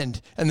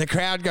almond? And the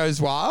crowd goes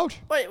wild.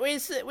 Wait,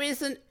 where's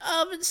the, I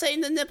haven't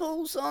seen the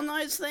nipples on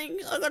those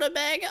things. I got a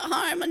bag at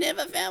home. I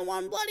never found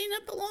one bloody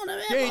nipple on it,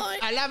 have Dude, I?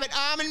 I love it.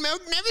 Almond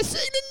milk, never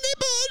seen a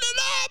nipple on an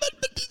almond,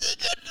 but the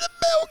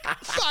milk.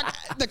 Fuck.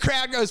 The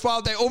crowd goes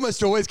wild. They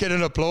almost always get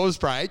an applause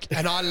break,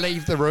 and I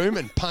leave the room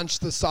and punch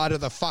the side of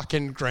the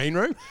fucking green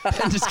room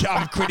and just go,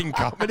 I'm quitting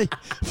comedy.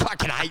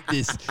 Fucking hate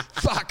this.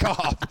 Fuck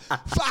off.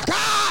 Fuck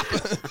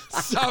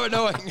off. So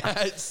annoying.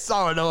 It's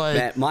so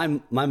annoying.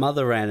 Man, my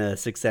mother ran a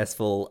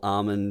successful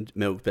almond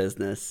milk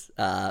business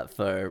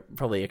for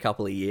probably a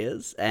couple of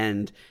years,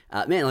 and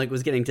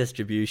was getting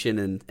distribution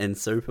in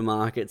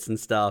supermarkets and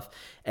stuff.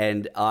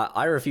 And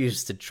I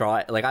refused to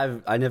try. Like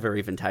I never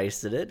even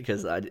tasted it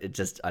because I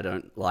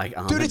don't like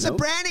almond Dude, it's milk. a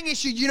branding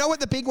issue. You know what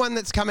the big one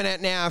that's coming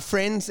out now? Our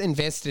friends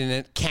invested in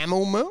it,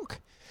 camel milk.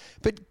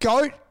 But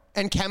goat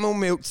and camel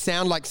milk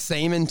sound like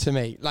semen to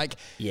me. Like,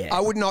 Yeah.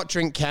 I would not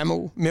drink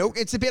camel milk.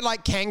 It's a bit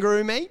like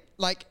kangaroo meat.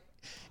 Like,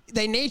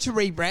 they need to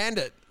rebrand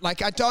it.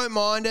 Like, I don't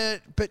mind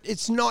it, but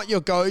it's not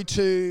your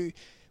go-to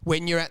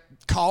when you're at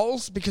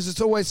Coles because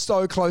it's always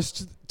so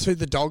close to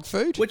the dog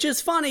food. Which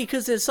is funny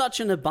because there's such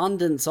an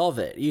abundance of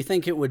it. You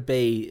think it would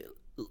be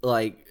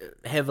like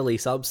heavily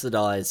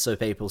subsidized so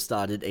people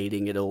started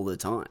eating it all the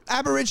time.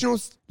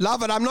 Aboriginals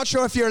love it. I'm not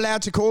sure if you're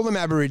allowed to call them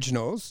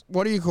Aboriginals.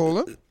 What do you call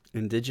them?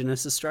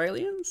 Indigenous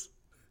Australians?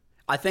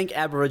 I think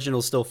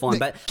Aboriginals still fine,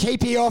 but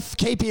Keepy off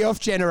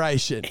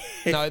generation.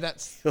 No,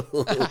 that's...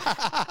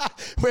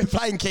 We're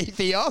playing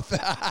keepy off.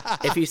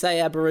 if you say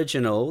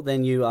Aboriginal,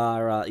 then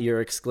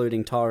you're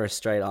excluding Torres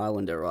Strait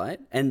Islander, right?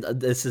 And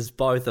this is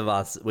both of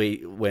us.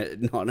 We're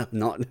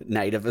not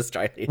Native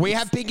Australians. We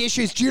have big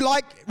issues. Do you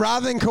like,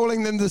 rather than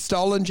calling them the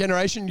stolen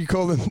generation, you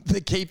call them the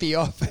keepy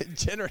off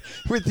generation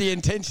with the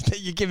intention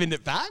that you're giving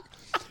it back?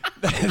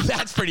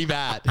 That's pretty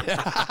bad.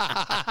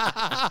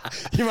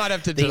 You might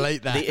have to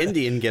delete that. The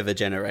Indian giver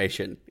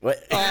generation.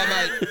 What?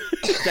 Oh, mate.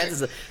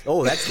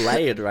 That's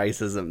layered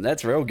racism.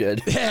 That's real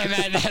good. Yeah,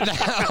 man.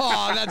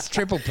 That's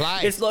triple play.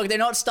 It's look, they're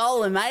not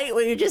stolen, mate.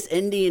 We're just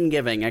Indian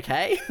giving,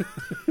 okay?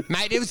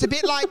 Mate, it was a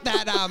bit like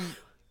that.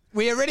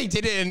 We already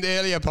did it in the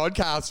earlier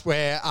podcast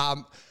where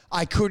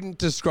I couldn't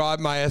describe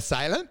my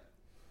assailant.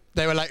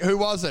 They were like, who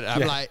was it?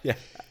 I'm like,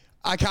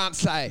 I can't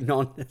say.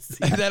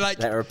 They're like,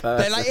 they're a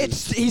person.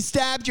 he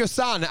stabbed your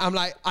son. I'm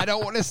like, I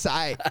don't want to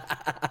say.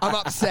 I'm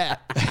upset.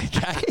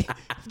 Okay,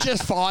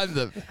 just find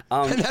them.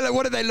 And they're like,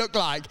 what do they look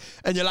like?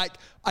 And you're like,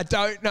 I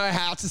don't know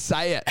how to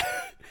say it.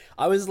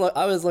 I was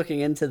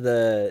looking into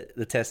the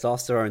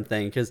testosterone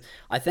thing because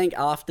I think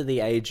after the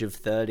age of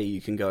 30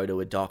 you can go to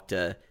a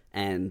doctor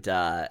and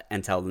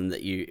tell them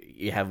that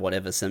you have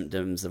whatever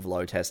symptoms of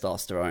low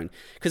testosterone.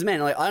 Because,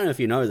 man, like, I don't know if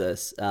you know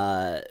this,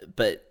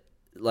 but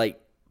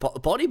like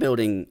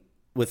bodybuilding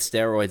with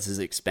steroids is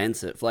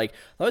expensive. Like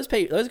those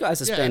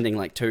guys are spending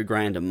like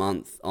 $2,000 a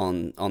month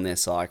on their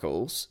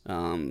cycles.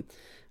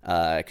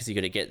 Because you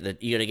gotta get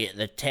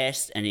the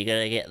test, and you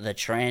gotta get the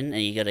trend,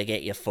 and you gotta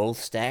get your full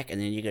stack,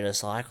 and then you gotta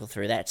cycle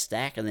through that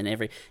stack, and then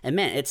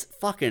man,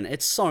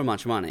 it's so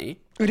much money.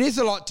 It is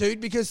a lot,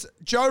 dude, because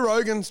Joe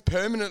Rogan's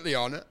permanently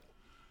on it.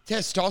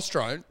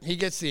 Testosterone, he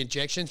gets the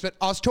injections. But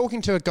I was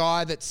talking to a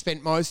guy that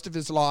spent most of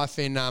his life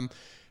in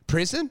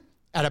prison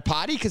at a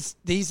party, because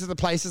these are the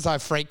places I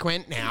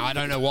frequent now. I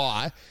don't know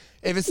why.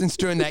 Ever since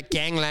doing that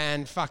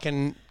Gangland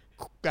fucking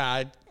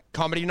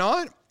comedy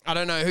night. I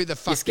don't know who the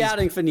fuck. You're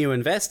scouting for new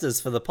investors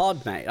for the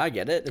pod, mate. I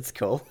get it. It's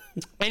cool.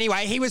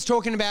 Anyway, he was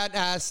talking about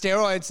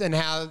steroids and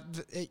how,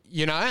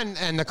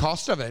 and the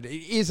cost of it.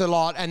 It is a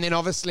lot. And then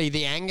obviously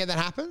the anger that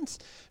happens.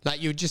 Like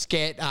you just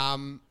get, do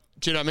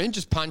you know what I mean?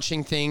 Just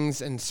punching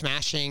things and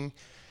smashing.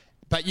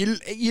 But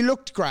you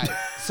looked great.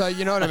 So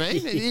you know what I mean?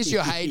 It is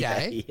your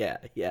heyday.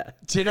 Yeah.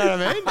 Do you know what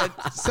I mean?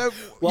 So,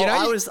 well,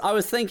 I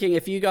was thinking,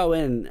 if you go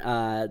in,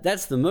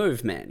 that's the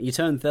move, man. You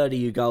turn 30,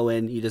 you go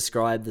in, you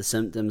describe the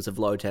symptoms of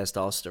low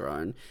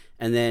testosterone,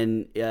 and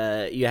then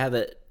you have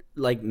it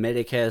like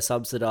Medicare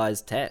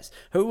subsidized test.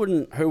 Who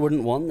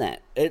wouldn't want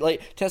that?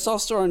 Like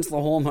testosterone's the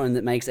hormone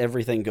that makes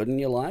everything good in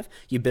your life.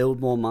 You build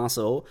more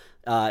muscle,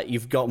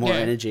 you've got more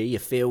energy, you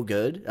feel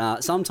good.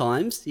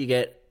 Sometimes you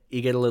get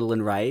a little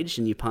enraged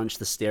and you punch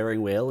the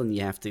steering wheel, and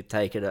you have to you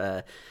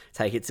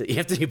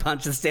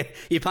punch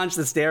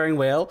the steering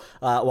wheel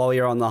while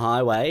you're on the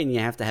highway, and you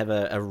have to have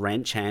a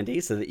wrench handy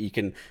so that you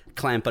can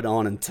clamp it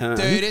on and turn.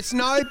 Dude, it's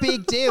no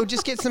big deal.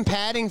 Just get some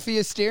padding for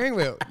your steering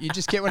wheel. You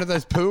just get one of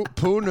those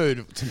pool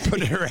noodles and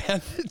put it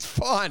around. It's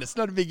fine. It's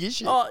not a big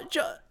issue. Oh,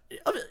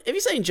 have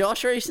you seen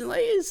Josh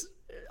recently?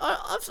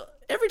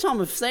 Every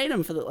time I've seen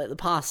him for the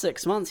past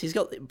 6 months, he's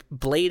got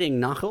bleeding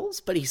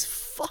knuckles, but he's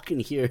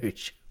fucking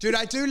huge. Dude,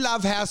 I do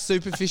love how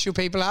superficial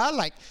people are.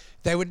 Like,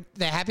 they're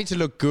happy to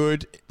look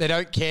good. They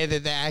don't care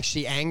that they're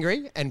actually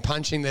angry and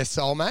punching their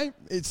soulmate.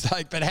 It's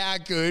like, but how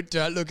good do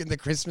I look in the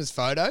Christmas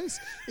photos?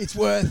 It's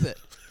worth it.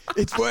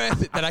 It's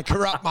worth it that I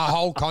corrupt my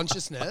whole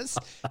consciousness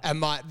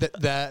and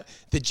the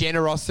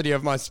generosity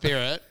of my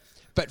spirit.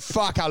 But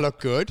fuck, I look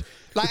good.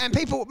 Like, and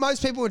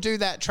most people would do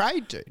that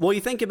trade, dude. Well,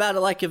 you think about it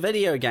like a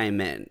video game,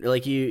 man.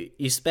 Like you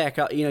spec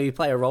up, you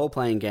play a role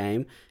playing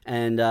game,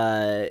 and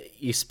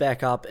you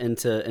spec up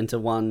into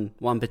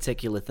one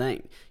particular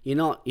thing. You're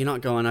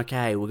not going,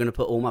 okay, we're gonna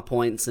put all my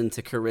points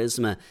into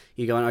charisma.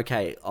 You're going,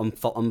 okay,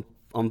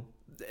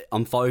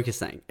 I'm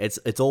focusing.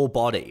 It's all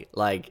body.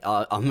 Like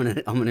I'm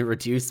gonna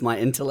reduce my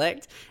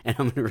intellect, and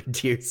I'm gonna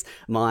reduce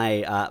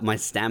my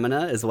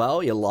stamina as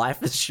well. Your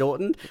life is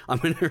shortened. I'm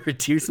gonna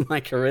reduce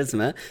my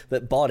charisma,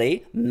 but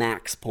body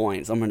max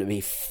points. I'm gonna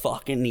be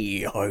fucking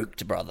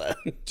yoked, brother.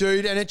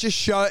 Dude, and it just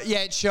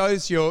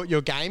shows your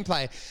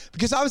gameplay.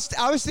 Because I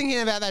was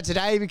thinking about that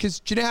today, because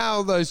do you know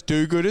how those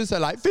do-gooders are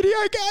like, video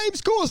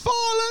games cause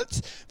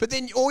violence? But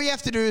then all you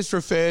have to do is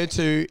refer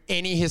to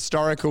any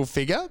historical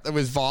figure that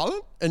was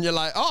violent, and you're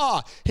like,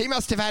 oh, he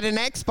must have had an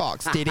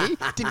Xbox, did he?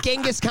 Did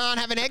Genghis Khan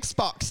have an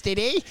Xbox, did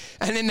he?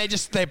 And then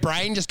their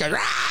brain just goes,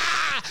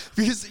 ah!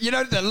 Because,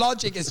 the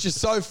logic is just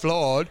so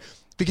flawed,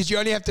 because you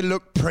only have to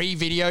look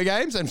pre-video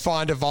games and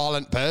find a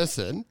violent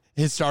person,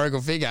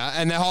 historical figure,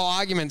 and the whole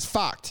argument's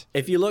fucked.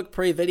 If you look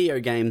pre-video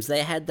games,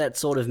 they had that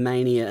sort of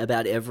mania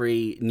about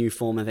every new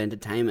form of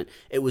entertainment.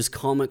 It was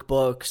comic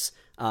books,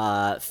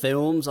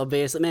 films,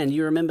 obviously. Man,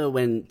 you remember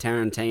when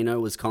Tarantino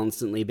was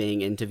constantly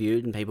being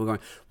interviewed and people going,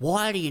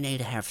 why do you need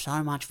to have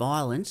so much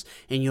violence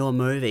in your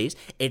movies?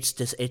 It's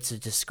a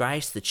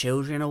disgrace. The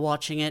children are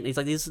watching it. And he's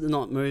like, these are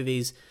not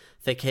movies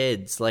for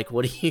kids. Like,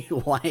 why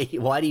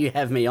do you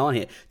have me on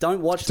here?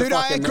 Don't watch the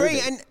fucking movie. Dude, I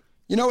agree. And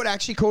you know what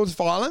actually causes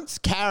violence?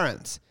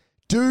 Karens.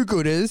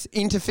 Do-gooders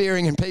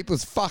interfering in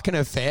people's fucking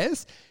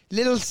affairs.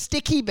 Little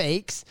sticky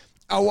beaks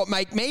are what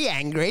make me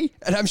angry,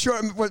 and I'm sure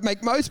it would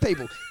make most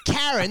people.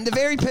 Karen, the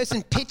very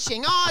person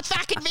pitching, oh, it's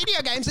fucking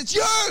video games, it's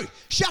you!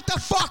 Shut the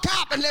fuck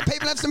up and let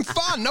people have some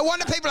fun. No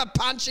wonder people are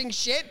punching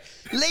shit.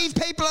 Leave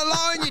people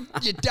alone,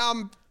 you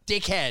dumb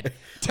dickhead.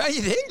 Don't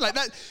you think? Like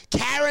that,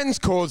 Karens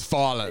cause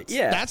violence.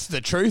 Yeah. That's the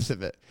truth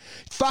of it.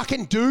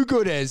 Fucking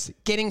do-gooders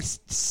getting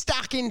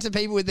stuck into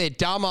people with their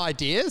dumb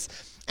ideas,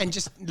 and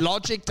just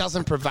logic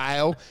doesn't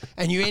prevail,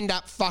 and you end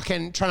up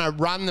fucking trying to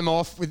run them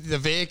off with the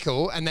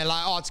vehicle, and they're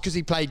like, oh, it's because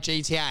he played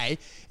GTA.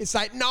 It's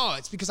like, no,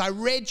 it's because I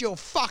read your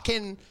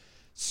fucking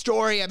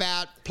story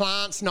about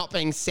plants not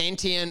being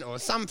sentient or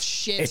some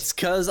shit. It's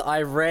because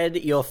I read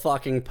your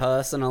fucking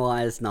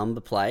personalized number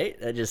plate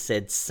that just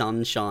said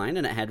sunshine,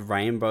 and it had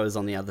rainbows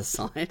on the other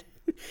side.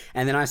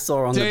 And then I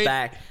saw on the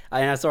back,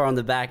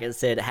 it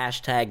said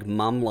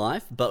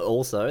 #mumlife, but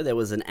also there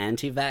was an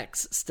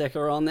anti-vax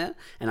sticker on there,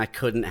 and I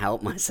couldn't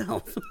help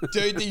myself.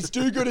 Dude, these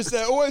do-gooders,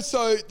 they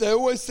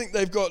always think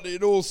they've got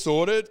it all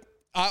sorted.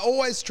 I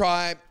always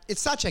try,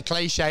 it's such a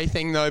cliche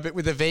thing though, but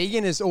with a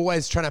vegan is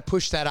always trying to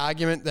push that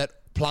argument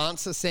that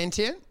plants are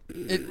sentient.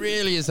 It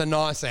really is a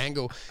nice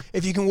angle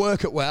if you can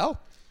work it well.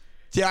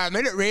 Do you know what I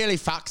mean? It really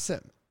fucks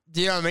them.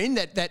 Do you know what I mean?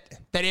 That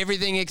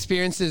everything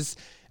experiences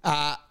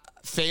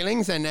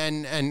feelings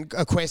and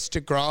a quest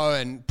to grow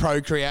and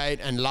procreate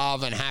and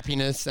love and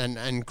happiness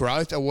and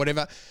growth or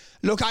whatever.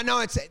 Look, I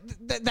know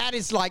that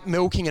is like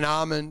milking an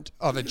almond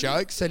of a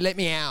joke, so let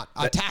me out.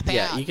 I tap out.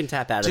 Yeah, you can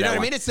tap out. Do you know what I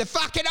one. mean? It's the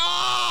fucking,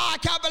 I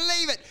can't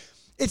believe it.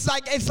 It's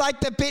like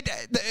the bit,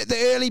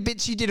 the early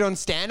bits you did on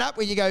stand-up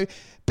where you go,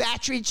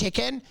 battery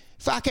chicken,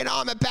 fucking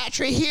I'm a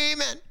battery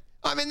human.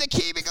 I'm in the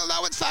cubicle,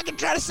 no one's fucking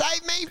trying to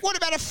save me. What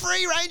about a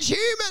free-range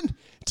human?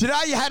 Do you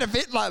know you had a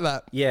bit like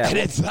that? Yeah. And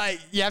it's like,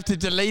 you have to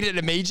delete it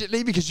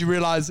immediately because you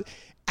realise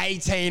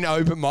 18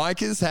 open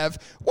micers have,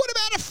 what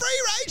about a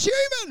free-range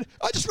human?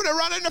 I just want to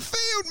run in the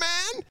field,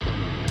 man.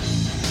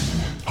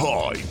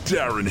 Hi,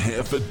 Darren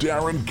here for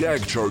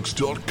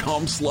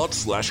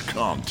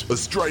DarrenGagJokes.com/cunt,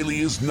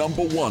 Australia's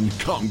 #1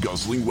 cum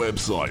guzzling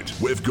website.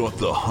 We've got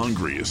the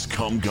hungriest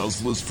cum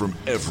guzzlers from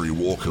every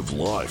walk of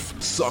life.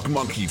 Suck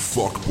monkey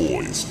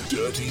fuckboys,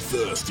 dirty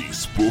thirsty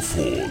spoof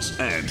whores,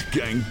 and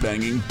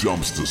gang-banging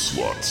dumpster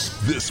sluts.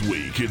 This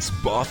week it's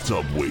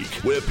bathtub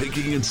week. We're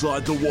peeking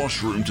inside the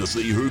washroom to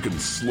see who can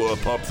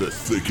slurp up the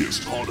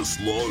thickest,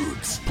 hottest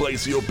loads.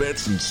 Place your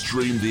bets and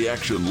stream the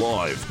action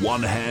live,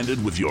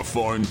 one-handed with your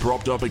phone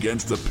propped up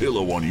against the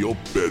pillow on your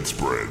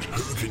bedspread.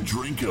 Who can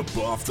drink a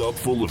bathtub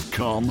full of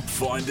cum?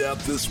 Find out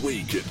this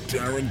week at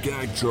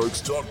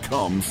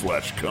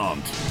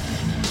DarrenGagJokes.com/cunt.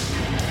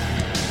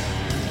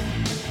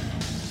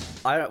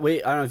 I don't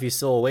know if you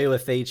saw, we were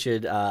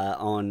featured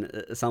on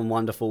some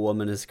wonderful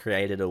woman has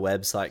created a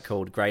website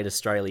called Great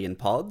Australian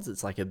Pods.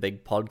 It's like a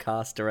big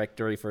podcast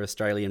directory for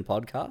Australian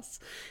podcasts,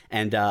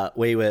 and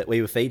we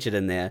were featured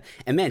in there.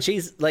 And man,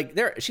 she's got like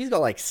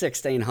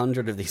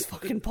 1,600 of these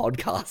fucking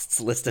podcasts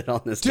listed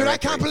on this. Dude,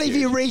 directory. I can't believe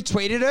you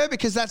retweeted her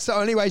because that's the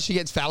only way she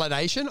gets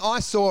validation. I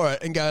saw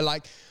it and go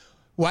like,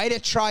 way to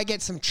try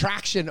get some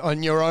traction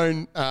on your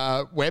own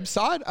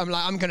website. I'm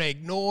like, I'm going to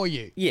ignore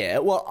you. Yeah,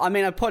 well, I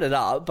mean, I put it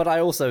up, but I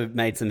also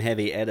made some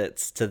heavy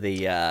edits to the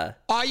yeah.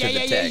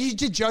 You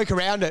did joke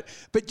around it.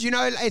 But, you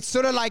know, it's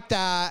sort of like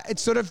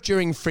it's sort of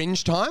during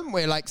Fringe time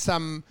where like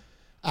some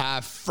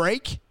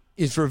freak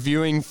is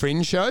reviewing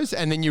Fringe shows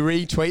and then you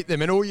retweet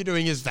them and all you're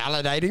doing is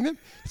validating them.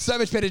 It's so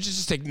much better to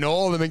just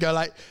ignore them and go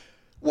like,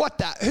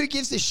 who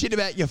gives a shit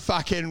about your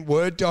fucking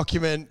Word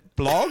document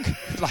blog?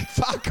 Like,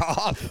 fuck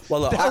off. Well,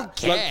 look,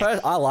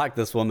 care. I like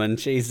this woman.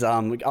 She's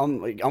I'm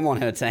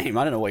on her team.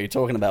 I don't know what you're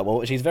talking about.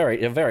 Well, she's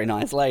a very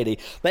nice lady.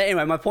 But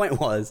anyway, my point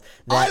was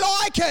that I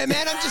like her,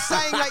 man. I'm just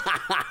saying, like,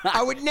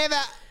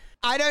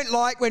 I don't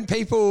like when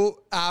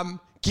people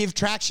give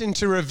traction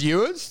to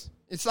reviewers.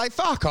 It's like,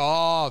 fuck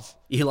off.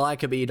 you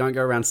like her, but you don't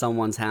go around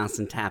someone's house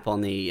and tap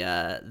on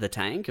the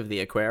tank of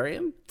the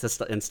aquarium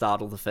and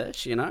startle the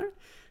fish. You know.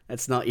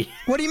 It's not.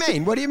 What do you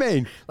mean? What do you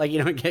mean? Like you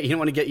don't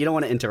want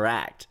to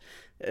interact.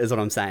 Is what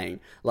I'm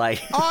saying.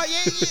 Like. Oh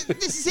yeah,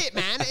 this is it,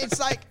 man. It's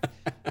like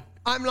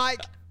I'm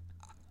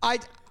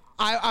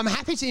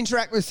happy to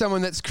interact with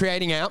someone that's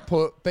creating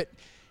output, but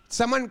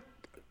someone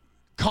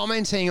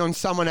commenting on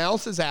someone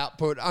else's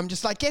output, I'm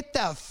just like, get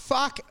the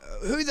fuck.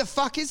 Who the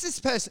fuck is this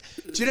person?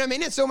 Do you know what I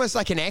mean? It's almost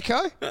like an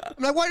echo. I'm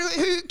like,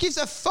 who gives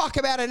a fuck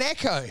about an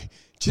echo?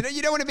 Do you know?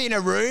 You don't want to be in a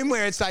room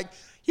where it's like.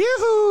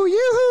 Yoo-hoo,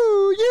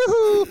 yoo-hoo,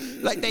 yoo-hoo.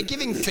 Like they're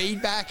giving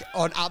feedback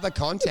on other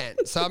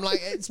content. So I'm like,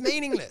 it's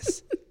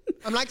meaningless.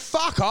 I'm like,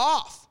 fuck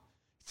off.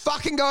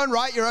 Fucking go and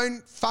write your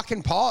own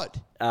fucking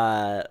pod.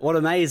 What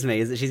amazed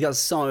me is that she's got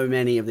so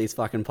many of these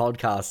fucking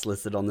podcasts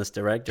listed on this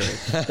directory.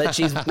 But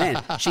she's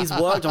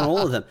worked on all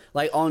of them.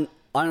 Like I don't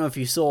know if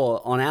you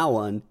saw on our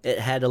one, it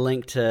had a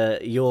link to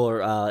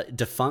your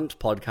defunct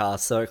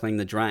podcast, Circling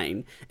the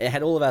Drain. It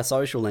had all of our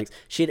social links.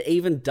 She had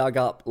even dug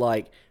up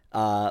like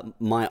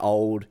my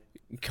old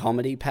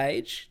comedy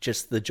page,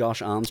 just the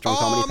Josh Armstrong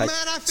comedy page.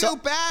 Oh man, I feel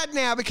bad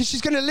now because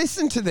she's going to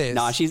listen to this.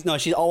 I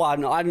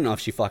don't know if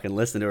she fucking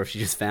listened or if she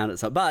just found it.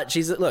 So, but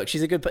she's a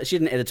good. She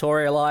didn't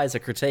editorialize or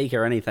critique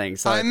or anything.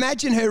 So I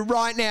imagine her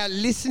right now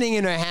listening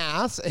in her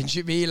house, and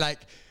she'd be like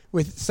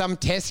with some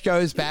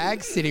Tesco's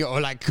bag sitting,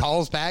 or like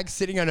Coles bag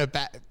sitting on her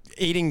back,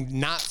 eating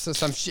nuts or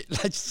some shit.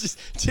 Like, just,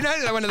 do you know,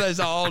 like one of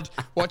those old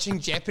watching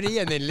Jeopardy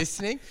and then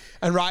listening?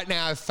 And right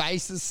now her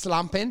face is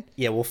slumping.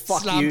 Yeah, well,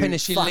 fuck slumping you.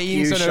 as she Fuck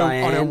leans you,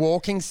 on her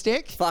walking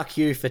stick. Fuck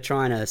you for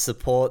trying to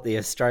support the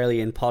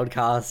Australian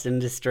podcast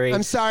industry.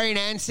 I'm sorry,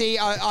 Nancy.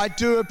 I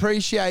do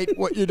appreciate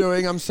what you're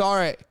doing. I'm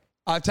sorry.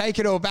 I take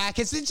it all back.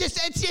 It's just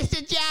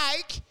a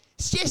joke.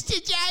 It's just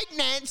a joke,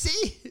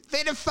 Nancy.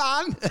 Bit of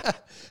fun.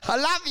 I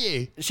love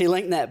you. She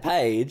linked that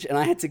page, and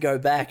I had to go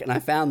back, and I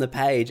found the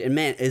page, and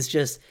man, it's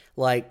just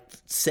like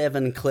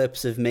 7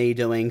 clips of me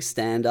doing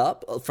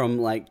stand-up from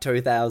like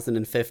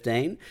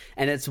 2015,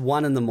 and it's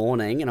 1 a.m,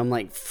 and I'm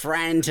like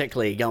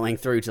frantically going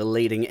through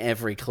deleting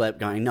every clip,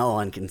 going, no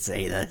one can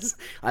see this.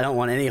 I don't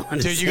want anyone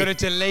to see. Dude, you got to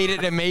delete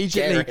it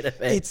immediately. Get rid of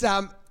it.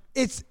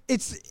 It's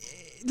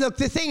look,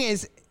 the thing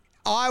is,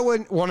 I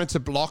wanted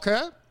to block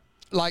her.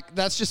 like,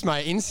 that's just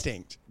my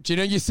instinct. Do you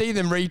know, you see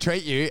them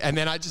retweet you, and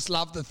then I just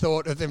love the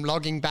thought of them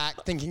logging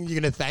back thinking you're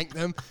going to thank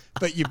them,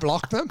 but you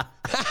block them.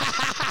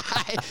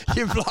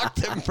 You blocked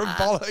them from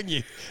following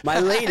you. My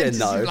lead-in, Just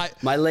though,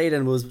 like- my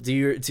lead-in was, do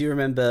you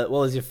remember, what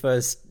was your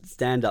first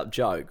stand-up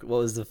joke? What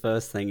was the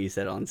first thing you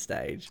said on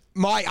stage?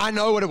 I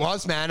know what it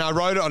was, man. I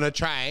wrote it on a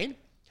train,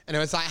 and it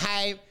was like,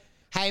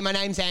 hey, my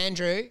name's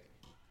Andrew.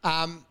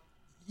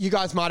 You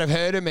guys might have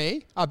heard of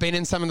me. I've been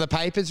in some of the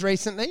papers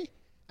recently.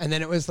 And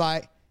then it was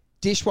like,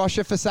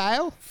 dishwasher for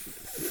sale?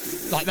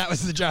 Like, that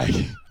was the joke.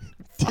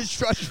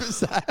 Dishwasher for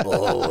sale.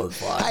 Oh,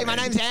 Hey, my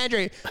name's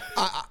Andrew.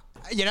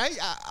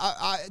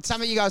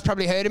 Some of you guys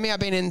probably heard of me. I've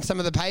been in some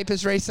of the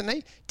papers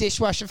recently.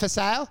 Dishwasher for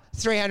sale,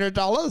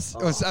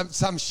 $300 or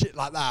some shit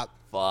like that.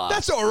 Fuck.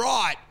 That's all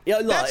right. Yeah,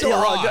 look, That's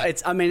all right.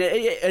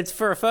 It's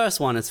for a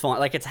first one. It's fine.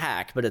 Like, it's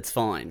hack, but it's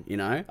fine. You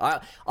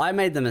know, I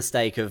made the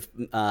mistake of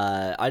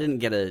I didn't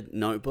get a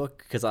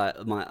notebook because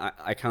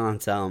I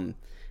can't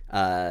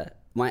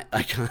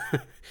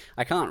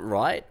I can't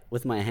write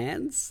with my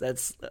hands.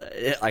 That's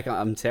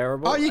I'm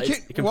terrible. Oh, you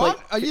can, what?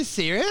 Are you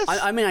serious?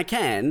 I mean, I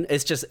can.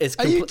 It's just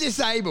Are you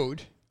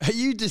disabled? Are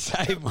you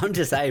disabled? I'm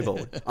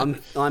disabled.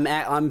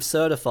 I'm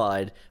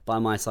certified by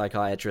my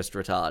psychiatrist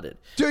retarded.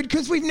 Dude,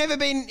 because we've never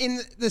been in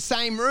the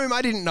same room.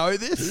 I didn't know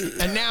this.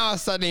 And now I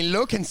suddenly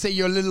look and see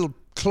your little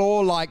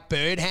claw-like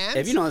bird hands.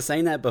 Have you not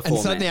seen that before, And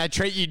suddenly man? I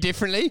treat you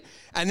differently.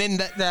 And then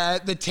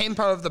the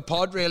tempo of the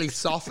pod really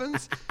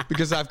softens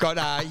because I've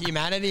got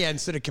humanity and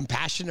sort of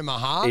compassion in my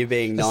heart. You're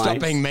being I nice. Stop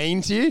being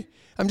mean to you.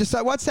 I'm just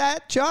like, what's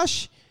that,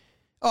 Josh?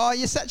 Oh,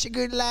 you're such a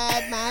good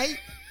lad, mate.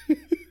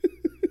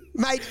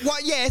 Mate,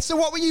 what? Yeah. So,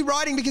 what were you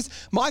writing? Because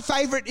my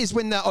favourite is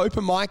when the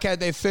open micer,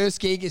 their first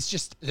gig, is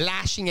just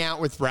lashing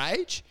out with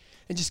rage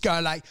and just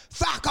go like,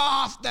 "Fuck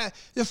off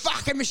the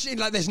fucking machine!"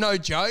 Like, there's no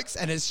jokes,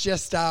 and it's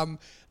just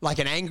like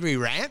an angry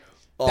rant.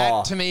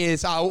 That to me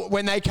is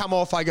when they come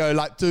off, I go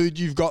like, "Dude,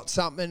 you've got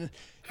something."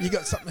 You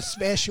got something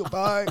special,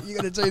 bro. You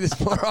got to do this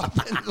more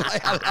often.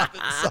 Like, I love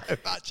it so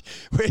much.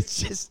 Where it's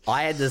just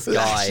I had this guy.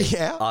 lashing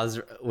out. I was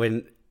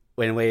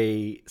when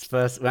I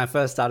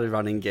first started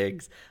running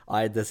gigs,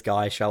 I had this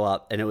guy show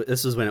up, and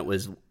this was when it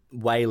was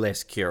way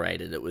less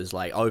curated. It was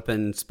like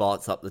open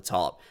spots up the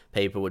top.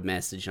 People would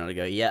message and I'd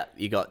go, "Yep,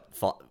 you got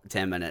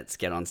 10 minutes.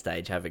 Get on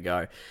stage, have a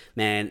go."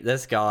 Man,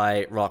 this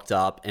guy rocked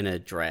up in a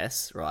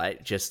dress,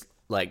 right? Just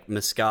like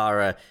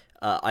mascara,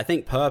 I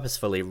think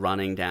purposefully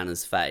running down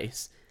his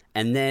face,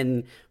 and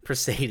then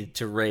proceeded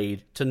to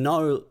read to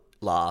no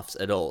laughs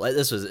at all. Like,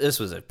 this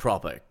was a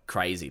proper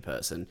crazy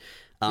person.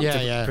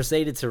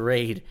 Proceeded to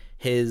read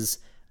his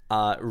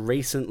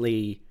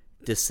recently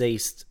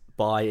deceased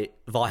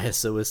via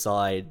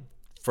suicide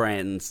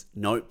friend's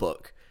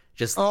notebook.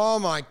 Just oh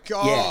my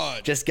God.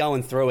 yeah, just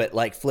going through it,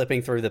 like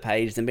flipping through the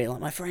pages and being like,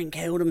 "My friend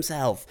killed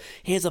himself.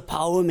 Here's a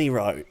poem he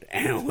wrote,"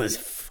 and it was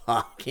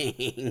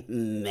fucking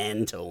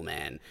mental,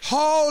 man.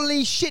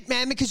 Holy shit,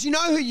 man. Because you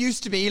know who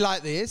used to be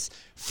like this?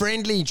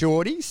 Friendly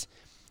Geordies.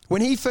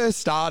 When he first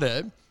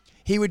started,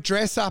 he would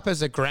dress up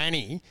as a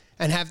granny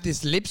and have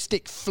this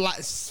lipstick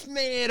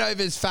smeared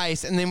over his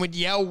face and then would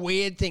yell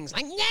weird things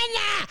like,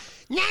 "Nana!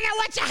 Nana,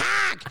 what's a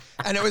hack?"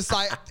 And it was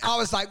like, I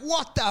was like,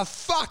 what the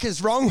fuck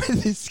is wrong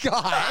with this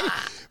guy?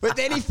 But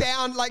then he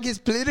found like his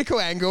political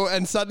angle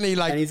and suddenly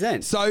like And he's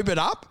in. sobered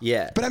up.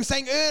 Yeah. But I'm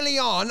saying early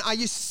on, I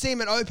used to see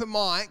him at open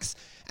mics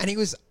and he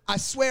was, I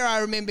swear I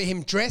remember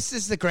him dressed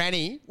as the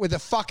granny with a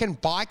fucking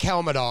bike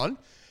helmet on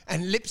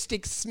and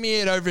lipstick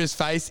smeared over his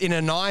face in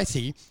a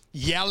 90,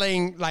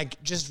 yelling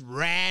like just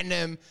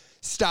random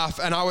stuff.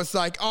 And I was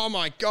like, oh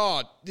my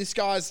God, this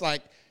guy's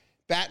like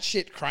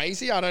batshit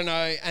crazy. I don't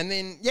know. And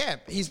then, yeah,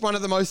 he's one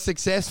of the most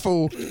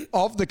successful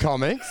of the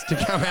comics to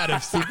come out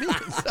of Sydney.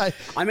 So,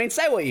 I mean,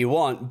 say what you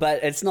want,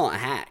 but it's not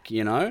hack,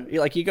 you know?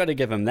 Like, you got to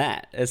give him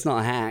that. It's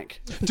not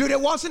hack. dude,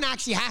 it wasn't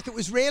actually hack. It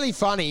was really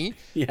funny.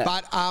 Yeah.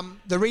 But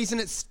the reason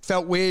it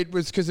felt weird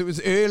was because it was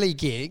early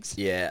gigs.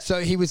 Yeah. So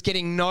he was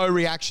getting no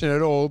reaction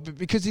at all. But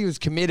because he was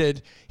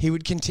committed, he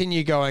would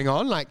continue going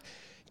on. Like,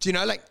 do you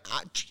know, like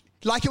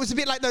it was a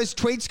bit like those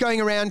tweets going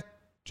around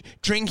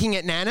drinking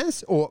at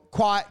Nana's or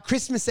quiet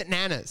Christmas at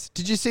Nana's.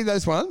 Did you see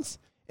those ones?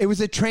 It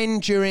was a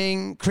trend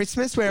during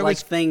Christmas where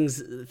Like it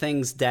was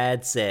things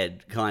Dad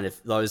said, kind of,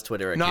 those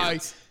Twitter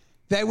accounts.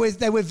 There were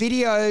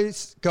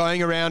videos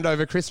going around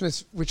over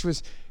Christmas, which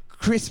was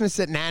Christmas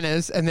at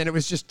Nana's, and then it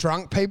was just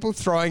drunk people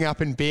throwing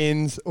up in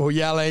bins or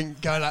yelling,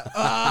 going like,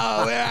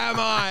 "Oh, where am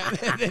I?"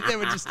 And then they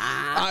were just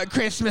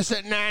Christmas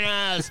at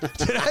Nana's.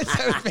 You know,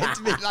 so it was meant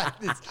to be like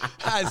this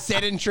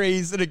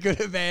sedentaries at a good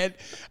event.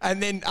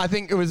 And then I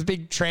think it was a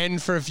big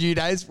trend for a few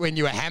days when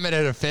you were hammered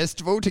at a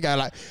festival to go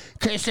like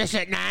Christmas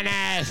at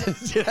Nana's.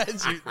 Do you know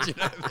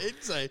what I mean?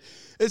 So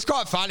it's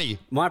quite funny.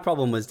 My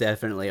problem was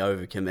definitely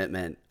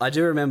overcommitment. I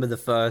do remember the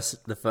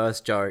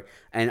first joke,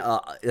 and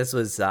this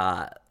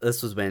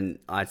was when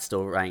I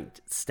still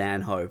ranked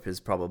Stanhope as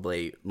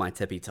probably my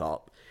tippy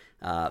top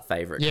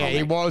favorite. Yeah, comic.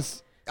 he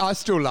was. I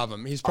still love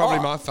him. He's probably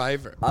my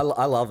favourite. I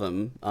love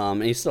him.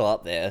 He's still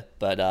up there,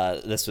 but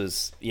this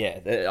was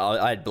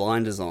I had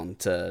blinders on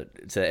to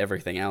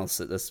everything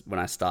else at this when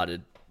I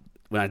started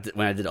when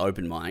I did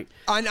open mic.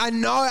 I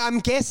know. I'm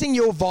guessing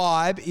your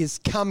vibe is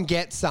come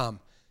get some.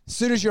 As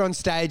soon as you're on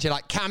stage, you're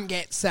like, come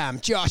get some.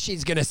 Josh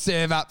is going to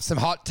serve up some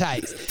hot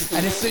takes.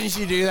 And as soon as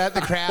you do that,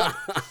 the crowd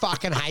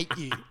fucking hate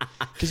you.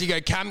 Because you go,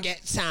 come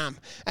get some.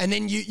 And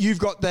then you've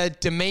got the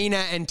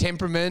demeanour and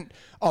temperament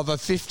of a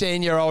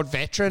 15-year-old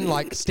veteran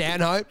like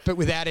Stanhope, but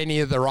without any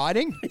of the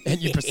writing. And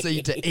you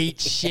proceed to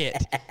eat shit.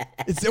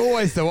 It's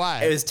always the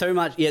way. It was too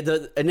much. Yeah,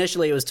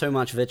 initially it was too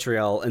much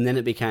vitriol. And then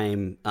it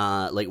became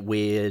like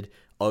weird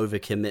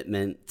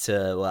overcommitment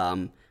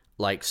to...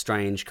 like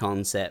strange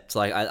concepts.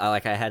 Like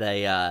I had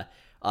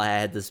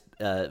this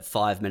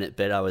 5-minute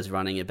bit I was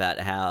running about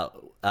how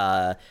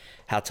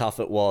tough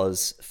it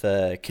was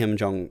for Kim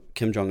Jong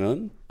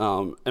Un,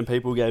 and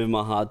people gave him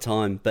a hard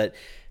time. But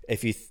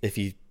if you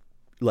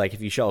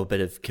show a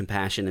bit of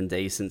compassion and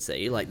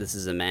decency, like this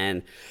is a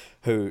man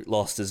who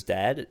lost his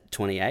dad at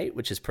 28,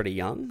 which is pretty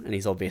young, and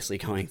he's obviously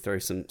going through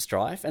some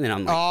strife. And then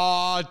I'm like,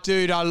 oh,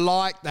 dude, I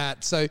like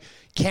that. So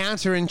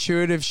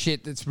counterintuitive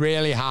shit that's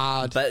really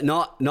hard. but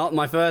not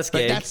my first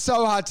gig. But that's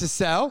so hard to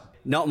sell.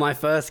 Not my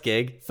first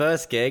gig.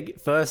 First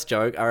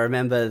joke. I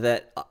remember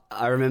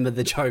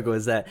the joke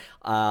was that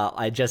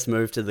I just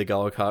moved to the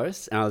Gold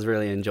Coast and I was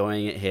really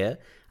enjoying it here.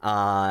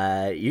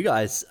 You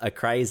guys are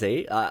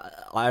crazy. I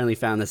only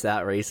found this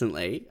out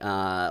recently. One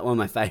of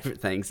my favorite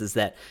things is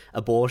that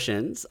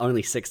abortion's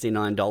only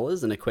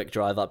 $69 and a quick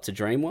drive up to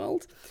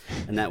Dreamworld,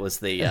 and that was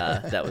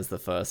the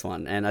first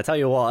one. And I tell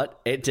you what,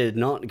 it did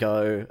not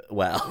go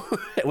well.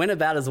 It went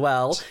about as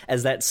well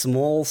as that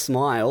small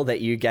smile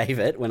that you gave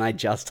it when I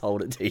just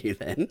told it to you.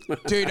 Then,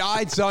 dude,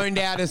 I zoned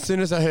out as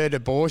soon as I heard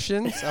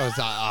abortions. I was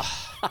like,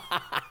 oh.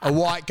 A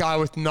white guy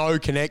with no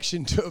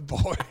connection to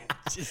abortion,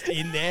 just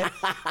in there,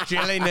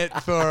 drilling it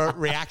for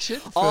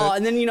reaction.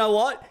 And then you know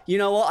what?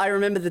 I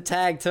remember the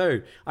tag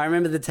too. I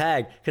remember the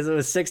tag because it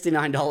was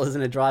 $69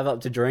 in a drive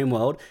up to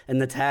Dreamworld,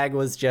 and the tag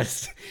was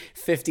just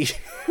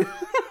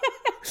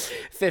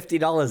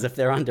 $50 if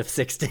they're under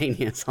 16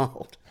 years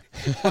old.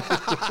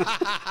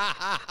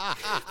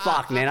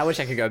 Fuck, man, I wish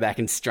I could go back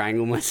and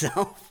strangle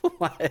myself.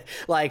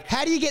 Like,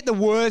 how do you get the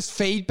worst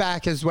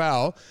feedback as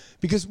well?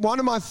 Because one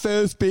of my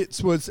first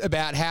bits was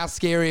about how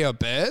scary are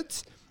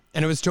birds,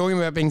 and it was talking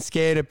about being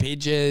scared of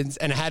pigeons,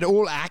 and it had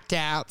all act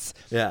outs.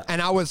 Yeah.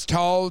 And I was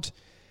told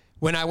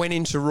when I went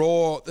into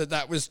Raw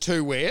that was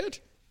too weird.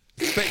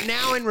 But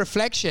now in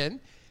reflection,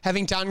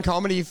 having done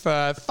comedy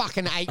for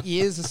fucking 8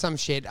 years or some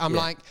shit, I'm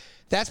like,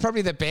 that's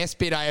probably the best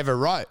bit I ever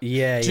wrote.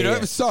 Yeah, Do you know,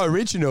 it was so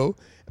original.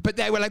 But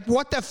they were like,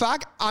 what the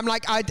fuck? I'm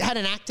like, I had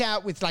an act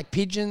out with like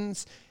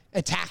pigeons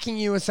attacking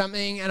you or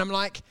something. And I'm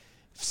like,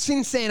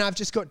 since then, I've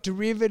just got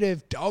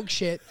derivative dog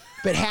shit.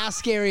 But how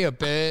scary are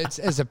birds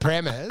as a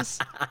premise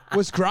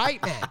was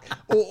great, man.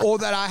 Or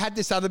that I had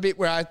this other bit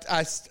where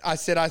I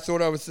said I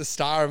thought I was the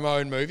star of my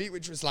own movie,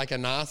 which was like a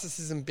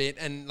narcissism bit.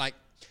 And like,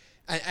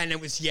 and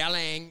it was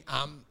yelling,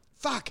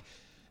 fuck.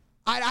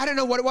 I don't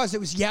know what it was. It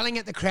was yelling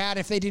at the crowd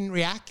if they didn't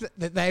react,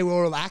 that they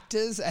were all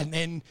actors. And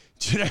then,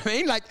 do you know what I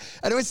mean? Like,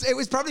 and it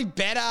was probably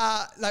better.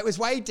 Like, it was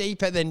way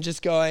deeper than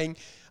just going,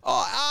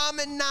 oh,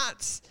 almond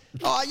nuts.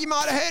 Oh, you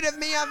might have heard of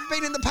me. I've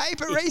been in the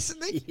paper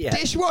recently. Yeah.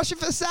 Dishwasher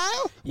for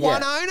sale. Yeah.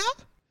 One owner.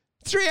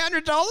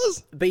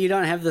 $300. But you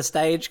don't have the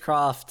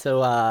stagecraft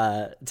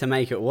to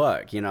make it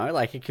work, you know?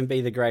 Like, it can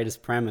be the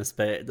greatest premise,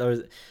 but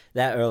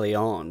that early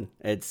on,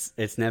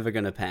 it's never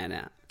going to pan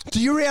out. Do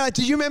you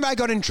remember I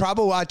got in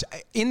trouble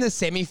in the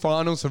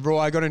semi-finals of Raw?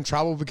 I got in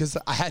trouble because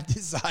I had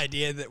this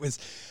idea that was,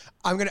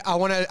 I'm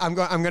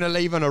gonna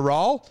leave on a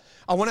roll.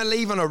 I want to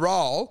leave on a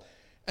roll,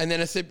 and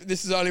then I said,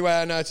 this is the only way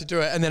I know to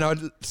do it. And then I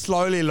would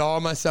slowly lower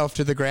myself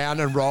to the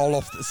ground and roll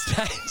off the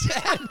stage.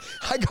 And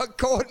I got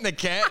caught in the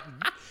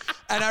curtain.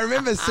 And I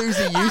remember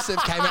Susie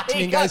Youssef came up to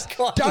me and goes,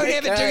 don't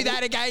ever do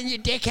that again, you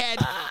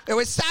dickhead. It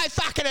was so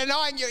fucking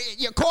annoying.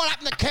 You caught up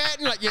in the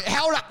curtain, like you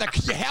held up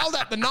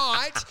the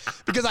night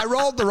because I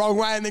rolled the wrong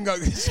way and then got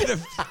sort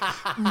of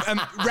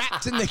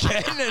wrapped in the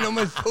curtain and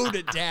almost pulled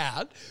it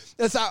down.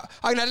 So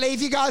I'm going to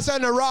leave you guys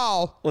on a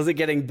roll. Was it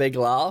getting big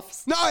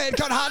laughs? No, it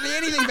got hardly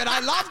anything, but I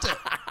loved it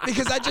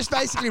because I just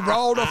basically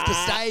rolled off the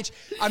stage.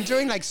 I'm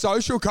doing like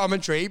social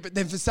commentary, but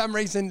then for some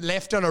reason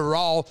left on a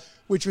roll,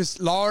 which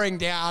was lowering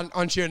down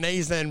onto your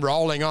knees and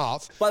rolling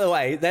off. By the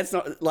way, that's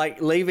not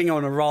like leaving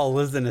on a roll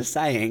isn't a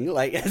saying.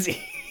 Like, as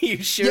you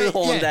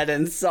shoehorned that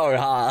in so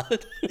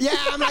hard. Yeah,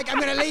 I'm like, I'm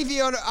going to leave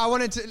you on.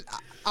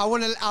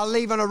 I'll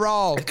leave on a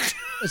roll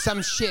or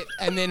some shit,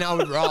 and then I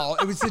would roll.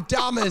 It was the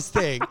dumbest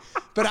thing.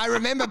 But I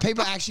remember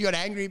people actually got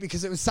angry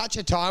because it was such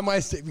a time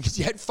waster because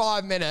you had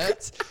 5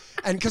 minutes,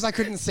 and because I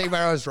couldn't see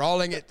where I was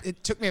rolling,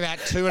 it took me about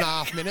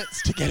 2.5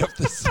 minutes to get off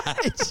the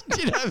stage.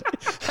 You know?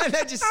 And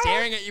they're just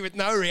staring at you with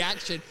no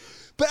reaction.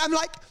 But I'm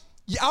like,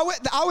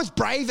 I was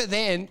braver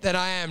then than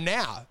I am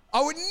now.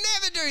 I would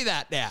never do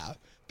that now.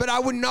 But I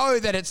would know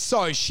that it's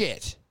so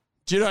shit.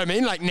 Do you know what I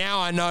mean? Like, now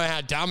I know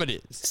how dumb it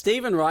is.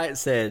 Stephen Wright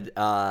said,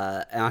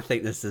 and I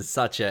think this is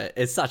such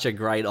a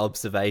great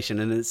observation,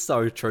 and it's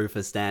so true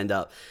for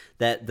stand-up,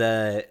 that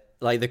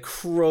the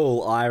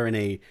cruel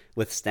irony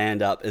with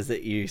stand-up is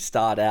that you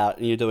start out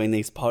and you're doing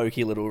these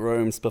pokey little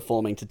rooms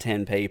performing to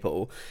 10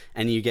 people,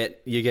 and you're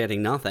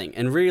getting nothing.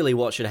 And really,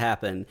 what should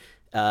happen?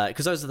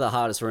 Because those are the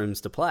hardest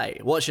rooms to play.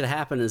 What should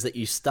happen is that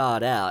you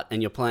start out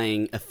and you're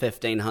playing a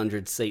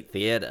 1,500 seat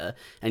theatre,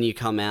 and you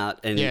come out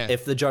and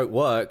if the joke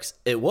works,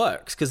 it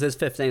works because there's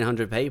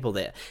 1,500 people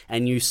there,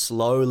 and you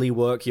slowly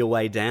work your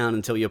way down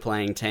until you're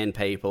playing 10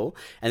 people,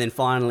 and then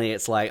finally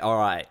it's like, all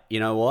right, you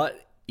know what?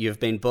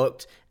 You've been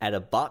booked at a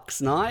Bucks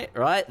night,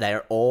 right?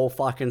 They're all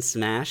fucking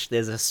smashed.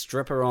 There's a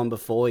stripper on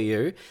before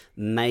you.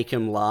 Make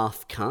them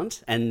laugh,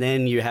 cunt, and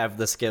then you have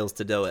the skills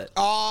to do it.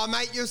 Oh,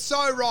 mate, you're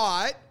so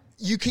right.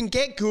 You can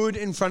get good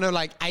in front of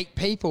like 8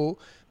 people,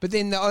 but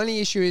then the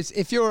only issue is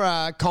if you're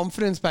a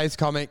confidence-based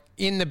comic,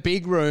 in the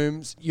big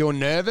rooms, you're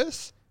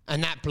nervous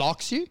and that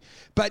blocks you.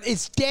 But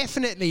it's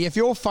definitely, if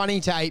you're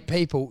funny to 8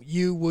 people,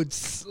 you would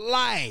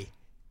slay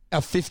a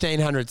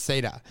 1,500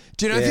 seater.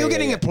 Do you know, if you're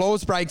getting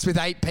applause breaks with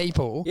 8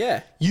 people,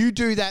 you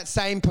do that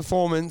same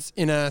performance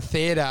in a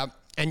theatre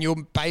and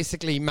you'll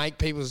basically make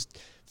people's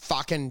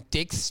fucking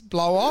dicks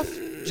blow off.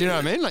 Do you know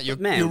what I mean? Like,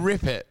 you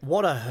rip it.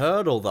 What a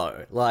hurdle,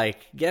 though.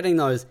 Like, getting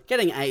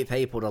 8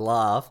 people to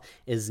laugh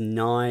is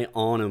nigh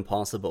on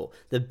impossible.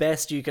 The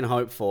best you can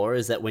hope for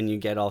is that when you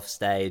get off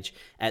stage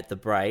at the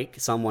break,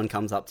 someone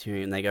comes up to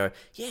you and they go,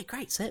 yeah,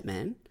 great set,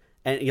 man.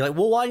 And you're like,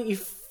 well, why don't you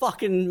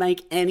fucking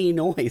make any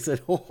noise at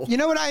all? You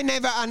know what I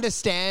never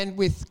understand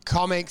with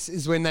comics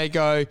is when they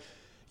go,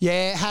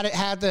 yeah,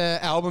 how'd the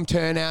album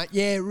turn out?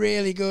 Yeah,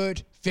 really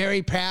good.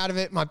 Very proud of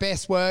it. My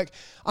best work.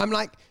 I'm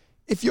like,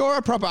 if you're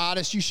a proper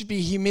artist, you should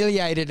be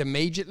humiliated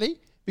immediately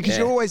because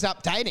you're always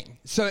updating.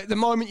 So at the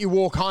moment you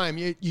walk home,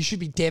 you should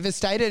be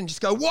devastated and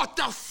just go, what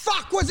the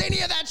fuck was any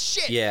of that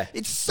shit? Yeah.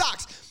 It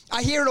sucks.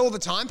 I hear it all the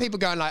time. People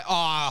going like,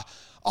 oh,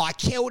 I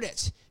killed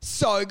it.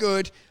 So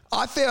good.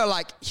 I feel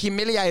like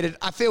humiliated.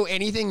 I feel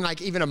anything like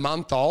even a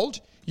month old,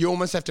 you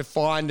almost have to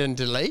find and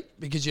delete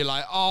because you're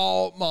like,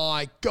 oh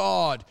my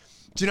God.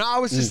 Do you know, I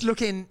was just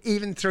looking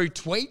even through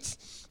tweets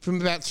from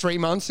about 3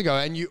 months ago,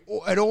 and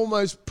it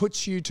almost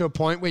puts you to a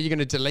point where you're going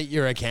to delete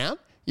your account.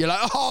 You're like,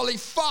 holy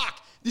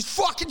fuck, this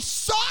fucking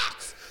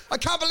sucks. I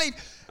can't believe,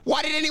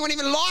 why did anyone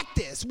even like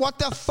this? What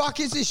the fuck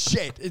is this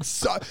shit? It's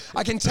so,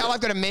 I can tell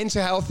I've got a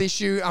mental health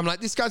issue. I'm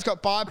like, this guy's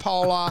got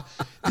bipolar.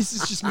 This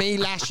is just me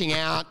lashing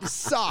out. This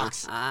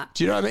sucks.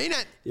 Do you know what I mean?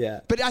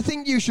 Yeah. But I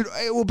think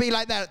it will be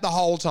like that the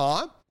whole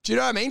time. Do you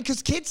know what I mean?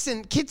 Because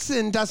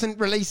Kitson doesn't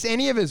release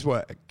any of his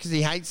work because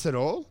he hates it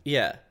all.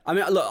 Yeah. I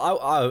mean, look,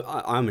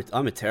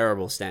 I'm a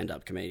terrible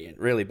stand-up comedian,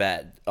 really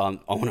bad. I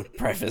want to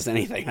preface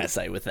anything I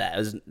say with that.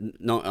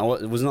 I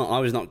was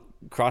not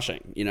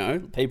crushing. You know,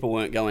 people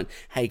weren't going,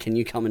 "Hey, can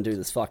you come and do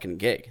this fucking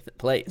gig,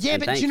 please?" Yeah,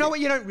 but do you know what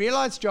you don't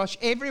realize, Josh?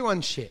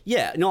 Everyone's shit.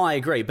 Yeah, no, I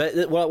agree. But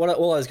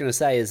all I was going to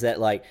say is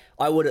that, like,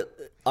 I would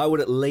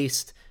at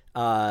least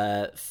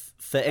for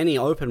any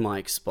open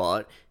mic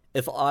spot,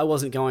 if I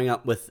wasn't going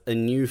up with a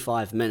new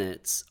 5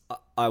 minutes,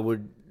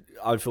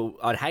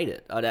 I'd hate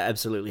it. I'd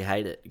absolutely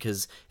hate it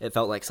because it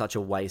felt like such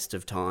a waste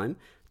of time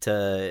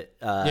to,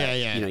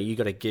 you know, you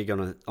got a gig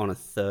on a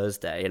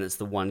Thursday and it's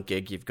the one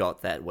gig you've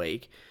got that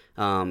week.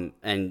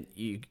 And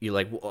you're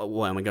like,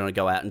 well, am I going to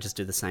go out and just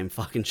do the same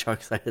fucking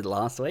jokes I did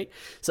last week?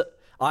 So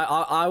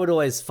I would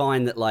always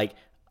find that, like,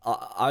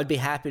 I'd be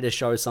happy to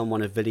show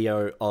someone a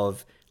video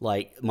of,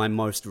 like, my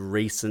most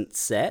recent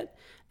set.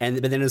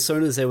 But then as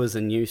soon as there was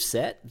a new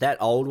set, that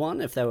old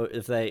one,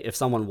 if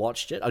someone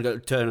watched it, I'd go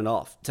turn it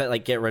off,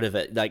 get rid of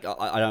it. Like,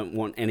 I don't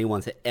want anyone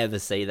to ever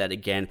see that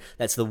again.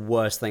 That's the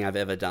worst thing I've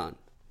ever done.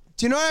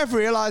 Do you know what I've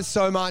realised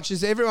so much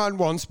is everyone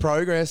wants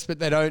progress, but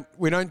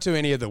we don't do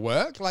any of the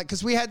work. Like,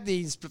 because we had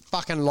these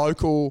fucking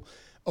local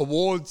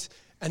awards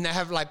and they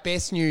have like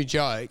best new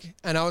joke.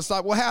 And I was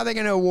like, well, how are they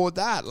going to award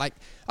that? Like,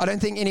 I don't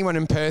think anyone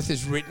in Perth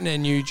has written a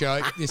new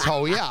joke this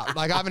whole year.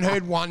 Like, I haven't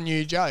heard one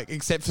new joke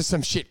except for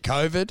some shit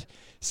COVID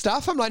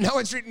stuff. I'm like, no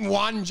one's written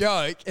one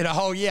joke in a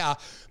whole year.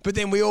 But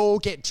then we all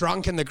get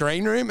drunk in the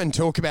green room and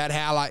talk about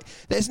how, like,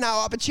 there's no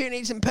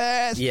opportunities in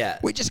Perth. Yeah.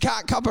 We just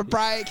can't cop a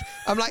break.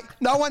 I'm like,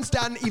 no one's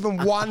done even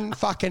one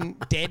fucking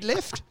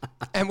deadlift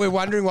and we're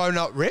wondering why we're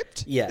not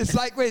ripped. Yeah. It's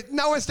like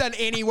no one's done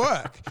any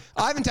work.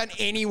 I haven't done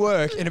any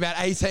work in about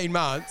 18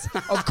 months.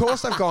 Of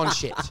course I've gone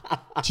shit.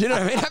 Do you know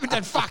what I mean? I haven't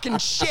done fucking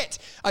shit.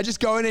 I just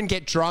go in and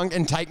get drunk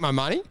and take my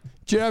money.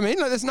 Do you know what I mean?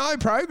 Like, there's no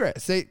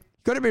progress. See,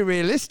 got to be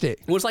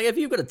realistic. Well, it's like if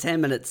you've got a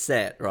 10-minute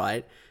set,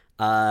 right?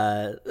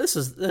 This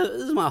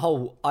is my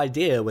whole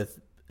idea with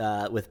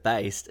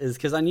Based, is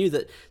because I knew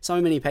that so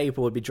many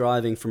people would be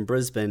driving from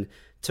Brisbane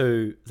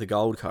to the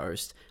Gold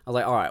Coast. I was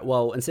like, all right,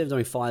 well, instead of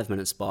doing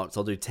 5-minute spots,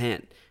 I'll do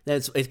 10.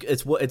 It's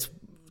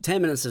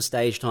 10 minutes of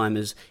stage time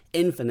is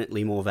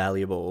infinitely more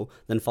valuable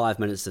than 5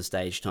 minutes of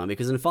stage time,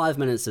 because in 5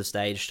 minutes of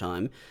stage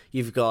time,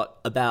 you've got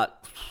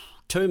about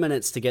 2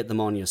 minutes to get them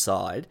on your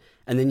side,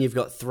 and then you've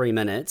got 3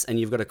 minutes, and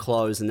you've got to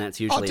close, and that's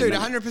usually dude, a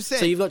minute. 100%.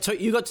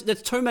 So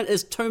there's 2 minutes.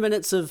 There's 2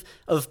 minutes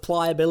of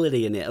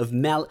pliability in there, of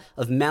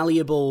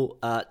malleable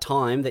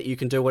time that you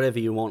can do whatever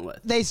you want with.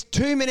 There's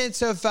 2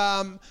 minutes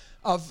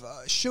of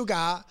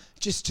sugar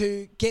just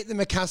to get them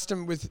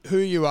accustomed with who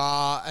you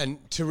are and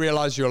to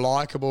realise you're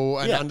likeable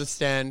and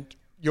understand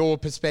your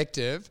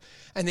perspective.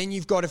 And then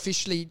you've got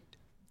officially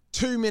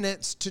 2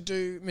 minutes to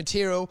do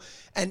material,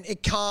 and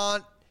it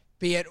can't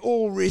be at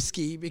all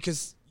risky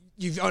because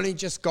you've only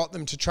just got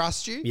them to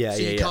trust you. So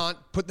you can't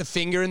put the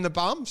finger in the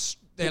bumps.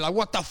 They're like,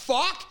 what the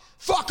fuck?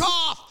 Fuck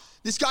off!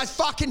 This guy's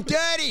fucking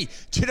dirty.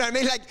 Do you know what I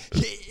mean? Like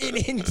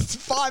in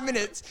 5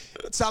 minutes,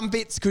 some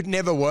bits could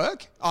never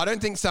work. I don't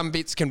think some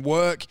bits can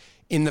work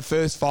in the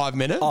first 5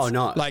 minutes. Oh,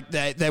 no. Like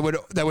they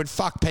would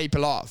fuck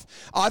people off.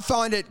 I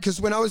find it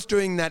because when I was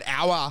doing that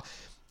hour,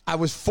 I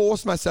was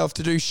forced myself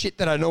to do shit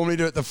that I normally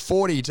do at the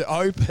 40 to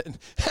open.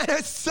 And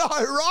it's so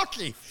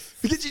rocky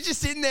because you're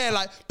just in there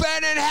like,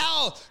 burn in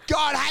hell,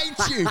 God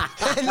hates you.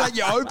 And like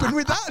you open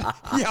with that.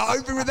 You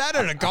open with that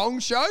at a gong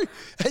show.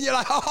 And you're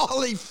like,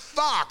 holy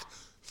fuck,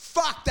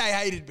 they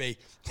hated me.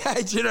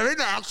 Do you know what I mean?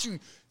 They're actually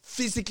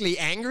physically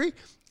angry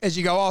as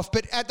you go off.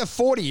 But at the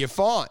 40, you're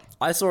fine.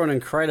 I saw an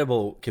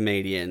incredible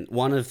comedian,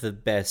 one of the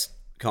best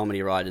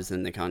comedy writers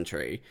in the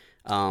country.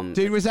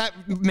 Dude, was that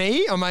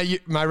me on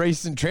my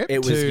recent trip?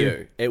 It was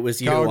you. It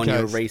was you Gold on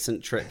your Coast.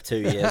 recent trip 2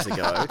 years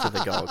ago to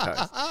the Gold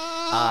Coast.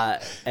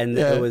 And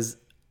it was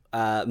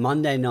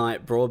Monday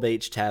night,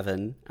 Broadbeach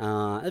Tavern.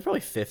 There's probably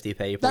 50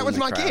 people. That was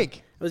in the my crowd. gig.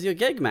 It was your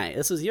gig, mate.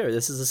 This was you.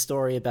 This is a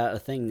story about a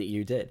thing that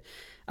you did.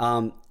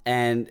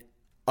 And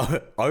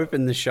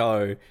open the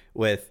show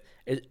with...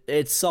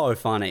 It's so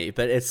funny,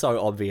 but it's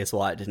so obvious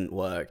why it didn't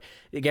work.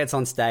 It gets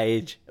on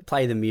stage,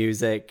 play the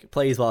music,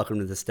 please welcome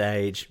to the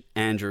stage.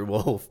 Andrew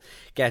Wolf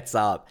gets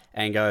up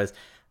and goes,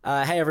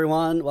 hey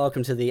everyone,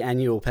 welcome to the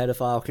annual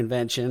pedophile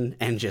convention,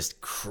 and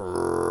just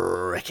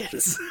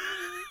crickets.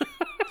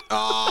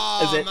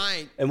 Oh,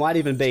 mate. It might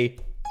even be,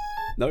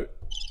 no.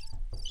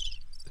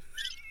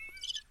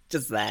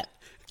 Just that.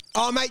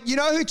 Oh, mate, you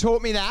know who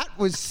taught me that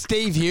was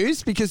Steve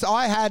Hughes, because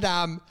I had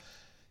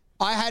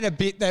a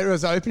bit that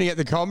was opening at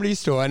the Comedy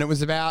Store, and it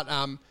was about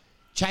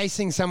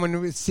chasing someone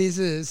with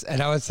scissors,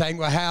 and I was saying,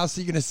 well, how else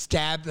are you going to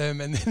stab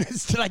them? And then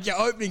it's like your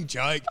opening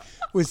joke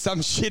was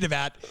some shit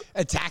about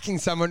attacking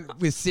someone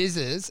with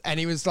scissors, and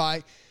he was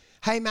like,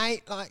 hey,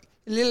 mate, like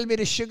a little bit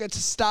of sugar to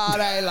start,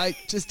 like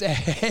just a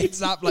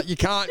heads up, like you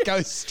can't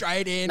go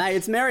straight in. Mate,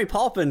 it's Mary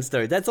Poppins,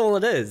 dude. That's all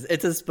it is.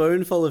 It's a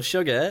spoonful of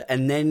sugar,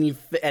 and then you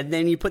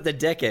put the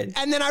dick in.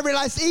 And then I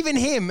realised even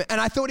him, and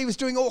I thought he was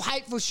doing all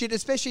hateful shit,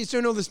 especially he's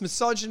doing all this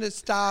misogynist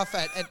stuff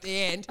at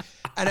the end.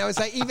 And I was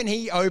like, even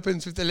he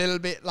opens with a little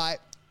bit like,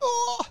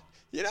 oh,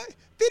 you know,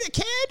 bit of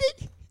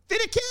candy.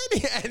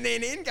 And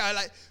then in go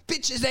like,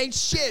 bitches ain't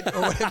shit,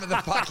 or whatever the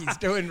fuck he's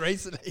doing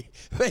recently.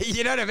 But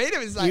you know what I mean? It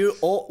was like...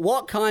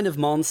 what kind of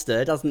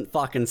monster doesn't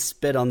fucking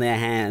spit on their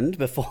hand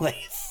before they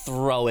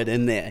throw it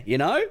in there, you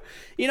know?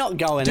 You're not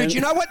going in... Dude,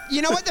 you know what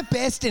the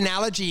best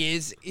analogy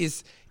is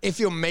if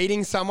you're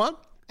meeting someone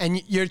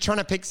and you're trying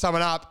to pick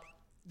someone up,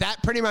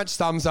 that pretty much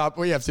sums up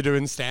what you have to do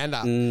in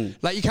stand-up.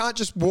 Like, you can't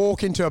just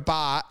walk into a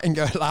bar and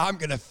go, like, I'm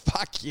going to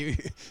fuck you.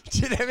 Do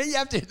you know what I mean? You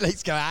have to at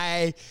least go,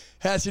 hey,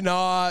 how's your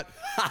night?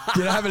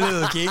 You know, have a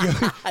little giggle.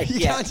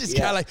 You can't just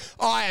go like,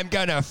 I am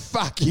going to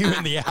fuck you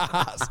in the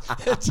ass.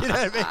 Do you know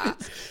what I mean?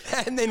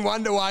 And then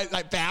wonder why,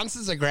 like,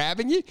 bouncers are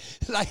grabbing you.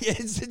 Like,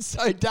 it's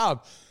so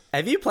dumb.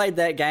 Have you played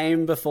that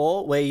game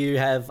before where you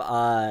have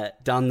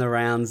done the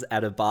rounds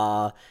at a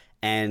bar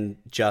and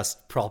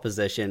just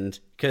propositioned?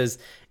 Because...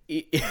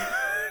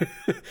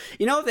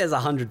 you know, if there's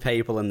 100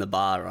 people in the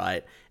bar,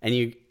 right,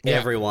 and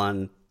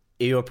everyone,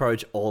 you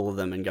approach all of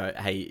them and go,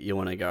 hey, you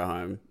want to go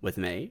home with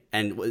me?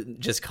 And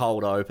just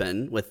cold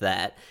open with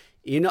that,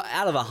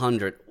 out of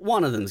 100,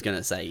 one of them's going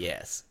to say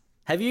yes.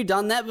 Have you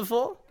done that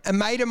before? A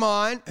mate of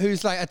mine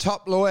who's like a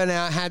top lawyer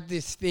now had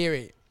this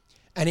theory,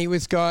 and he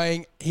would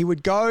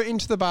go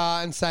into the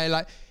bar and say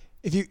like,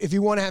 if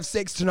you want to have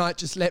sex tonight,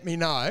 just let me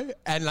know.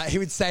 And like he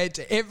would say it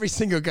to every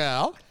single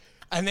girl.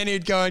 And then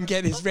he'd go and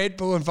get his Red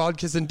Bull and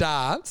vodkas and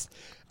dance.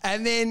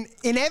 And then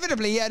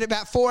inevitably, at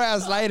about 4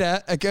 hours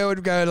later, a girl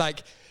would go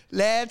like,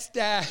 let's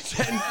dance.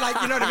 And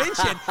like, you know what I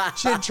mean?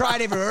 She'd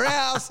tried everywhere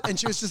else. And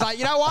she was just like,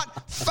 you know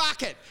what?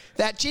 Fuck it.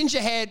 That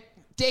gingerhead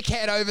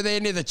dickhead over there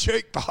near the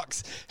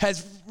jukebox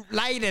has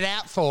laid it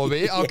out for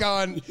me. I'll go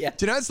and, do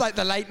you know, it's like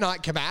the late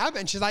night kebab.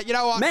 And she's like, you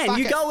know what? Man,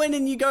 you go in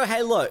and you go,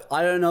 hey, look,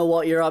 I don't know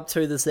what you're up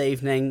to this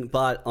evening,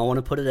 but I want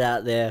to put it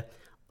out there.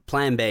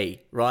 Plan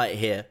B, right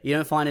here. You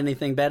don't find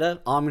anything better?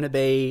 I'm going to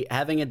be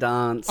having a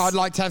dance. I'd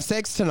like to have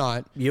sex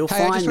tonight. You'll I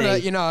find just me. want to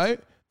let you know,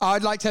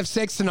 I'd like to have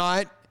sex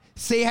tonight.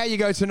 See how you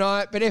go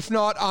tonight. But if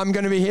not, I'm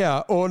going to be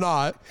here all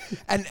night.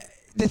 And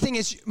the thing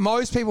is,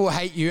 most people will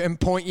hate you and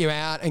point you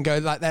out and go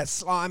like, that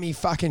slimy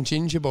fucking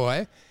ginger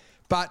boy.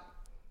 But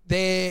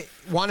they're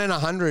 1 in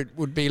 100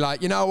 would be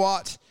like, you know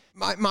what?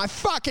 my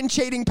fucking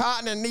cheating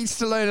partner needs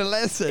to learn a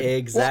lesson.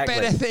 Exactly.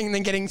 What better thing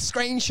than getting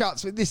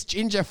screenshots with this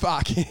ginger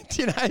fuck,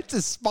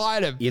 to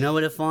spite him. You know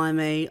where to find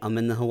me. I'm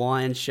in the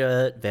Hawaiian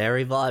shirt,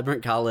 very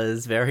vibrant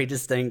colours, very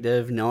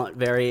distinctive, not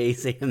very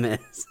easy to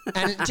miss.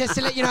 And just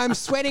to let you know, I'm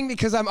sweating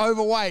because I'm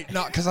overweight,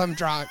 not because I'm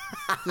drunk.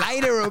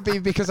 Later it'll be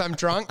because I'm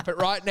drunk, but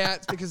right now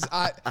it's because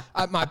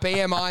my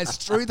BMI is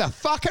through the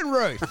fucking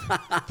roof.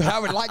 But I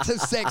would like to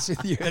have sex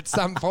with you at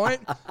some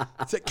point.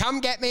 So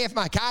come get me if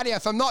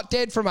I'm not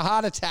dead from a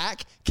heart attack,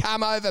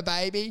 come over,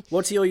 baby.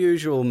 What's your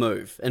usual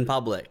move in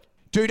public?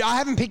 Dude, I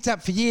haven't picked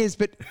up for years,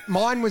 but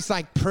mine was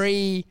like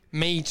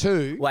pre-Me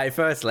Too. Wait,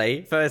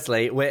 firstly,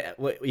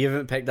 you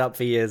haven't picked up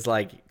for years,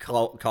 like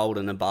cold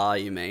in a bar,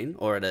 you mean?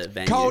 Or at a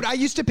venue? Cold. I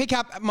used to pick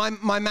up,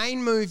 my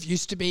main move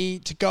used to be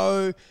to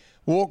go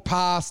walk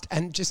past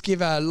and just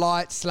give a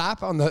light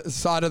slap on the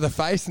side of the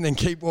face and then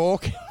keep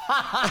walking.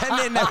 And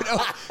then they would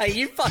Are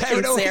you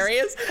fucking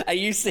serious? Are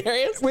you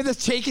serious? With a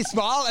cheeky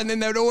smile, and then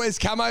they would always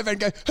come over and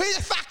go, "Who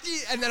the fuck do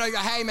you?" And then I go,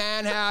 "Hey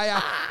man, how are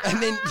you?"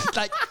 And then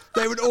like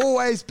they would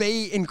always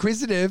be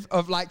inquisitive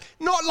of like,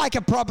 not like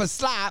a proper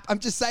slap. I'm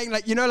just saying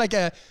like,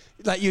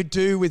 like you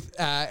do with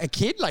a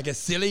kid, like a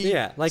silly,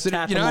 like sort of,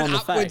 tap them on an the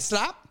upward face.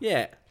 slap.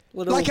 Yeah.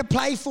 Like a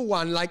playful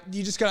one, like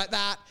you just go like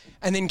that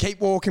and then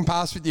keep walking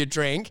past with your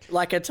drink.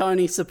 Like a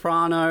Tony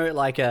Soprano,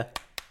 like a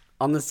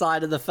on the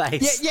side of the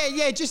face.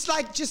 Yeah. Just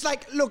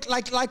like look,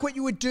 like what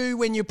you would do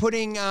when you're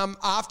putting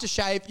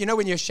aftershave. You know,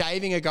 when you're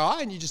shaving a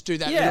guy and you just do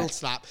that little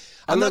slap.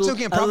 I'm not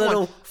talking a proper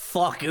one.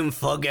 Fucking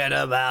forget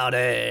about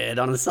it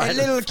on the side. A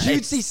little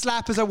cutesy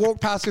slap as I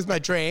walk past with my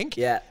drink.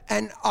 Yeah.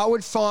 And I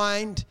would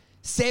find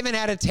 7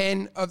 out of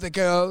 10 of the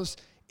girls,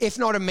 if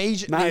not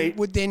immediately, Mate,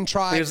 would then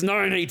try. There's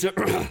no need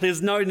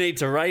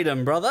to rate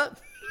him, brother.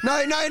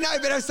 No,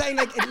 but I was saying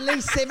like at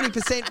least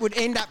 70% would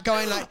end up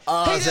going like,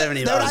 Oh,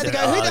 70. They would either go,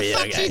 who the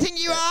fuck do you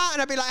think you are?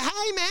 And I'd be like,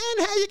 hey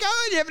man, how you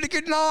going? You having a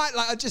good night?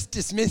 Like I'd just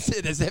dismiss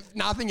it as if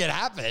nothing had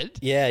happened.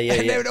 Yeah.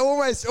 And they would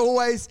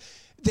always,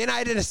 then I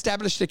had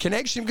established a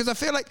connection because I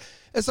feel like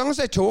as long as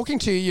they're talking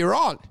to you, you're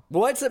on.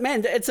 Well, it's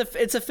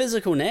a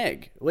physical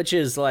neg, which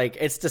is like,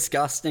 it's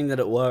disgusting that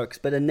it works,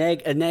 but a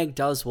neg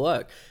does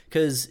work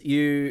because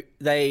you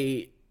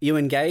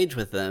engage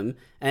with them,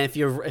 and if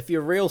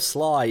you're real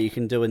sly, you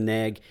can do a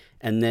neg,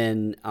 and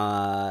then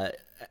have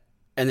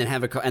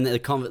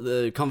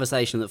the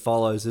conversation that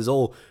follows is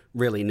all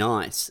really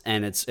nice,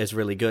 and it's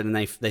really good, and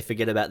they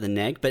forget about the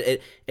neg, but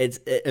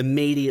it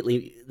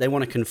immediately they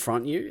want to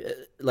confront you,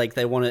 like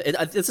they want to.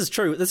 This is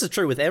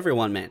true with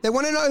everyone, man. They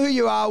want to know who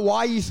you are,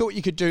 why you thought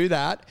you could do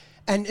that.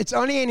 And it's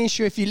only an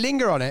issue if you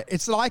linger on it.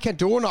 It's like a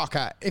door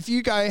knocker. If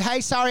you go,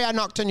 hey, sorry, I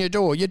knocked on your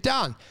door, you're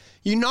done.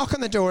 You knock on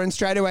the door and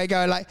straight away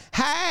go like,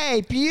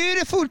 hey,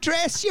 beautiful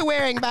dress you're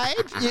wearing, babe.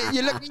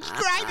 You look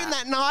great in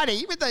that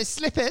nightie with those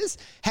slippers.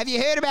 Have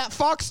you heard about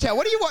Foxtel?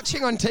 What are you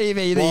watching on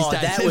TV these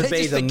days? That would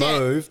be the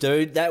move,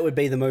 dude. That would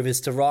be the move,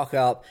 is to rock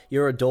up.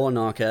 You're a door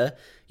knocker.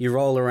 You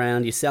roll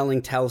around. You're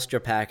selling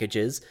Telstra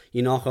packages.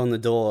 You knock on the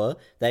door.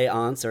 They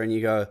answer and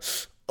you go,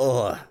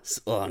 oh,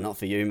 not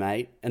for you,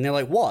 mate. And they're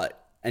like, what?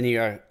 And you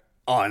go,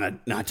 oh,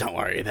 no, don't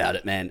worry about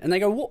it, man. And they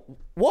go,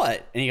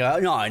 what? And you go,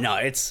 no,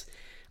 it's...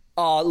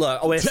 Oh,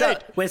 look, I'm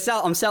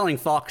selling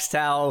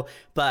Foxtel,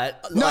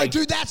 but... No,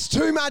 dude, that's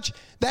too much.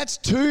 That's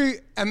too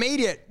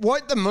immediate.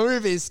 What the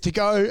move is to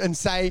go and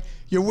say,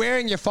 you're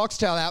wearing your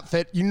Foxtel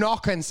outfit, you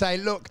knock and say,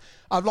 look,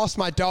 I've lost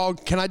my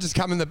dog. Can I just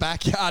come in the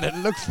backyard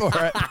and look for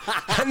it?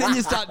 And then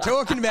you start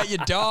talking about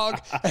your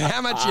dog and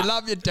how much you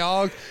love your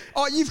dog.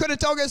 Oh, you've got a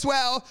dog as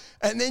well.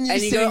 And then you're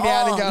sitting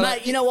down and go...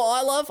 Mate, you know what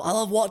I love? I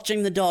love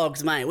watching the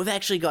dogs, mate. We've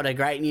actually got a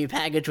great new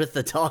package with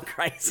the dog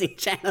racing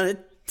channel.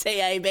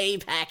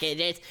 TAB package.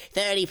 It's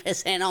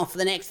 30% off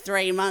the next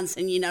 3 months,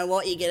 and you know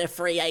what? You get a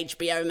free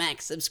HBO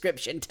Max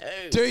subscription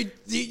too. Dude,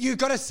 you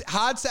got a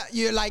hard...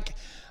 You're like,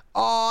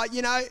 oh,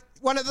 you know,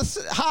 one of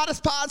the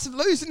hardest parts of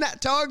losing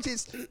that dog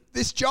is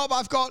this job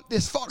I've got,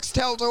 this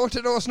Foxtel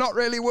door-to-door is not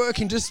really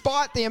working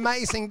despite the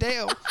amazing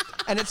deal.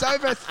 And it's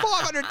over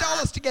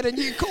 $500 to get a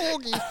new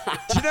corgi.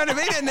 Do you know what I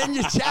mean? And then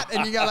you chat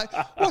and you go like,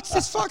 what's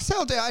this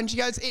Foxtel deal? And she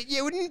goes,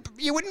 you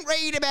wouldn't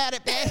read about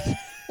it, Beth.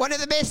 One of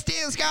the best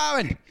deals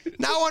going.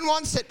 No one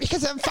wants it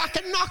because I'm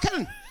fucking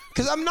knocking.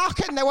 Because I'm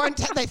knocking.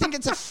 They think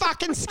it's a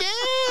fucking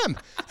scam.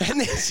 And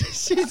then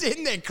she's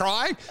in there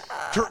crying.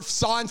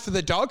 Signs for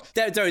the dog.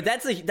 Dude,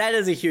 that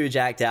is a huge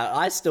act out.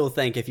 I still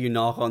think if you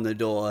knock on the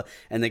door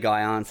and the guy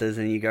answers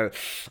and you go,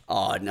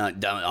 oh no,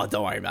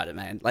 don't worry about it,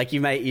 man. Like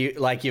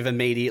you've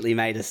immediately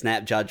made a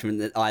snap judgment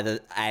that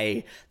either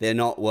A, they're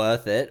not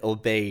worth it, or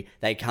B,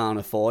 they can't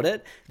afford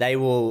it. You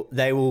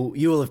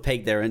will have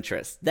piqued their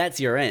interest. That's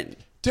your end.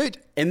 Dude,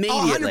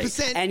 immediately.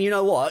 100%. And you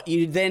know what?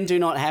 You then do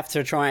not have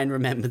to try and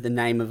remember the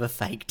name of a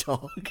fake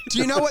dog. Do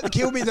you know what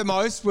killed me the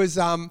most was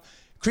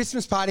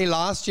Christmas party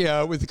last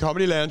year with the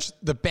Comedy Lounge.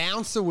 The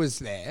bouncer was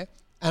there,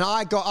 and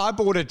I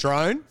bought a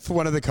drone for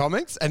one of the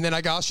comics, and then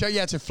I go, I'll show you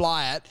how to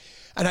fly it.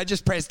 And I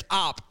just pressed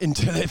up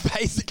until it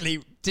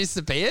basically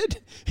disappeared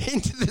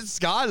into the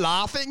sky,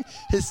 laughing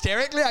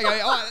hysterically. I go,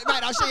 oh,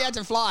 mate, I'll show you how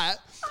to fly it.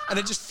 And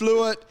it just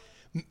flew it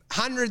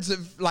hundreds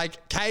of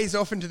like Ks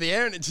off into the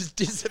air and it just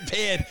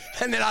disappeared.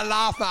 And then I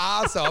laughed my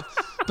ass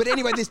off. But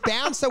anyway, this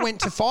bouncer went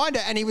to find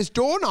it and he was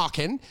door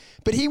knocking,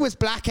 but he was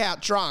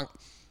blackout drunk.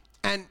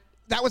 And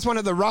that was one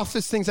of the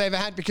roughest things I ever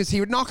had because he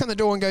would knock on the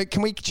door and go,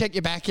 can we check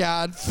your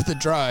backyard for the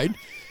drone?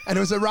 And it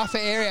was a rougher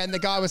area and the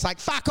guy was like,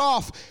 fuck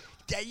off.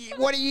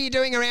 What are you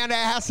doing around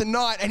our house at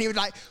night? And he was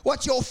like,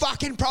 what's your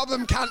fucking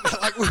problem,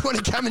 cunt? Like, we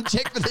want to come and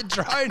check for the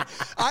drone.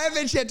 I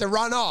eventually had to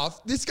run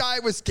off. This guy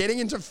was getting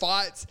into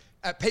fights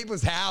at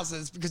people's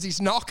houses because he's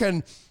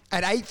knocking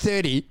at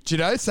 8:30, do you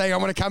know, saying, I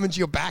want to come into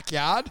your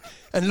backyard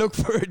and look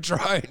for a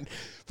drone.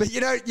 But,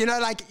 you know,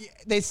 like,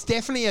 there's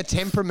definitely a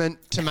temperament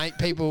to make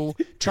people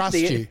trust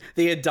you.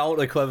 The adult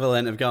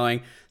equivalent of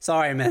going,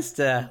 sorry,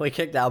 mister, we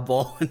kicked our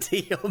ball into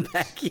your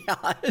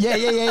backyard.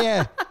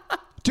 Yeah.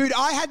 Dude,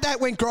 I had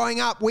that when growing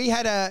up. We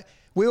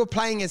were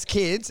playing as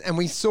kids and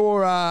we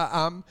saw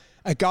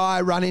a guy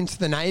run into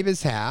the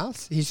neighbour's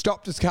house. He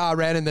stopped his car,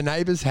 ran in the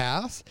neighbour's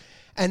house.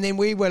 And then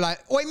we were like,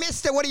 oi,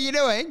 mister, what are you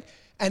doing?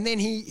 And then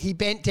he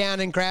bent down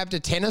and grabbed a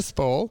tennis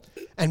ball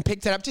and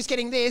picked it up, just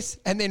getting this,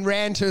 and then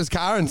ran to his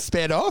car and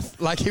sped off.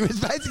 Like he was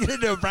basically going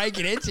to do a break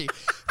and entry.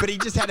 But he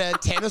just had a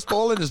tennis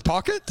ball in his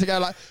pocket to go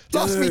like,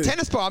 lost me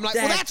tennis ball. I'm like,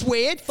 well, that's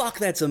weird. Fuck,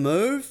 that's a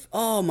move.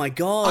 Oh, my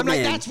God, I'm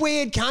like, that's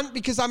weird, cunt,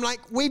 because I'm like,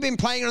 we've been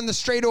playing it on the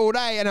street all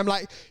day, and I'm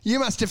like, you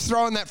must have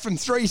thrown that from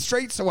 3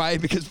 streets away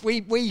because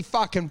we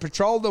fucking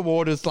patrol the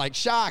waters like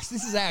sharks.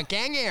 This is our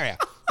gang area.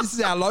 This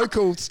is our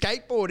local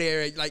skateboard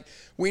area. Like,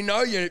 we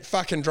know you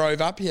fucking drove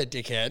up here,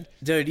 dickhead.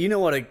 Dude, you know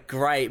what a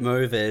great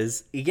move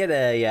is? You get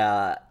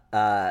a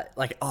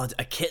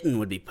kitten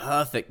would be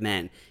perfect,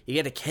 man. You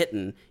get a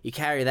kitten, you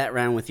carry that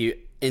around with you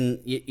in,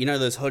 you know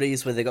those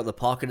hoodies where they got the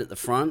pocket at the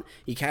front?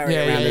 You carry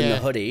it around in the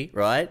hoodie,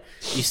 right?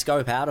 You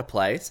scope out a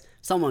place,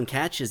 someone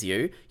catches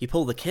you, you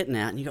pull the kitten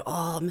out and you go,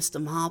 oh,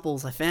 Mr.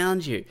 Marbles, I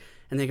found you.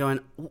 And they're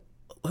going,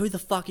 who the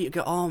fuck are you?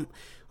 Go, oh,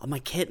 my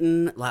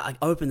kitten, like, I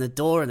opened the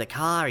door of the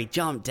car, he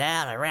jumped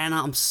out, I ran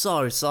up, I'm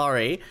so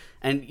sorry.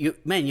 And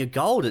you're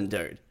golden,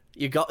 dude.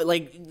 You got,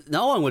 like,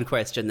 no one would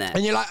question that.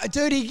 And you're like,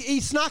 dude, he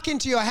snuck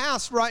into your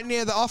house right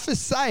near the office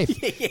safe.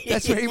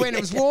 That's where he went. It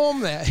was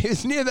warm there. He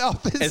was near the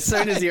office As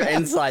soon as you're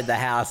inside the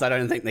house, I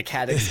don't think the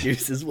cat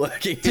excuse is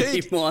working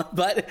anymore.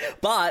 But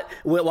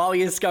while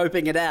you're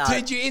scoping it out.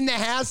 Dude, you're in the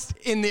house,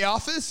 in the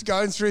office,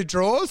 going through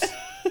drawers.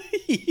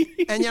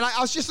 And you're like,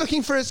 I was just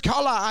looking for his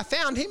collar. I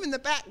found him in the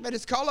back, but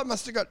his collar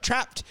must have got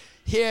trapped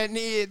here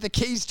near the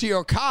keys to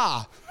your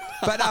car.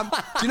 But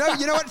do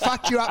you know what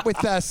fucked you up with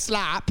the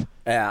slap?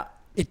 Yeah.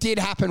 It did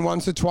happen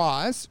once or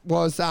twice.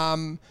 Was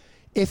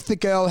if the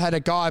girl had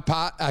a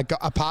partner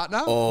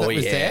that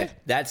was there.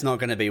 That's not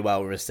going to be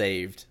well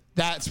received.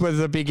 That was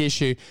a big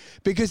issue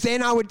because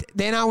then I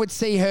would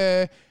see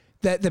her.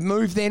 That the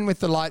move then with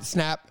the light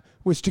snap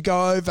was to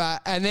go over,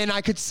 and then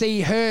I could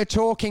see her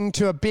talking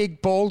to a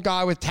big bald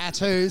guy with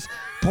tattoos,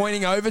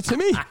 pointing over to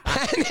me,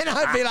 and then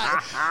I'd be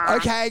like,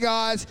 "Okay,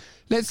 guys,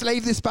 let's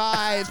leave this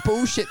bar. It's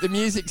bullshit. The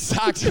music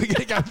sucks. We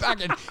gotta go.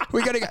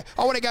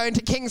 I want to go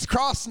into King's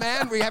Cross,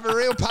 man. We have a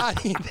real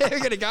party there. We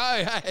gotta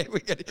go. Hey,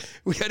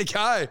 we gotta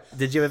go."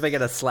 Did you ever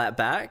get a slap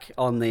back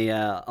on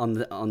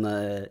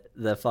the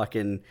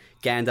fucking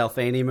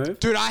Gandalfini move?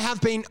 Dude, I have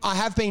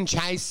been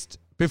chased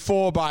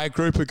before by a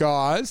group of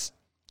guys,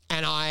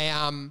 and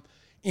I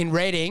in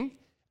Reading,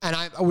 and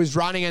I was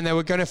running, and they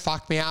were going to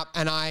fuck me up,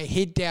 and I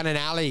hid down an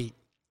alley.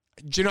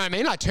 Do you know what I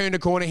mean? I turned a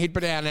corner, hid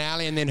down an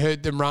alley, and then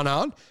heard them run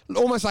on,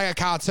 almost like a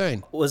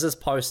cartoon. Was this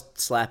post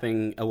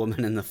slapping a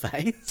woman in the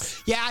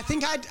face? Yeah, I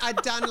think I'd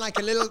done like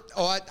a little,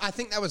 or I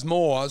think that was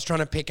more. I was trying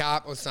to pick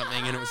up or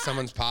something, and it was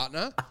someone's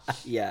partner.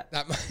 Yeah.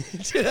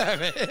 Do you know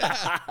what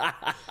I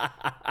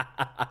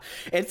mean?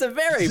 It's a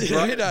very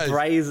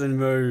brazen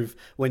move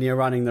when you're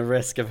running the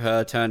risk of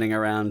her turning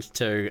around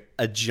to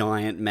a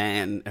giant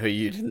man who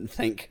you didn't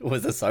think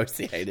was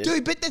associated.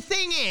 Dude, but the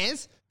thing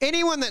is,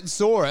 anyone that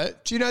saw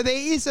it, do you know, there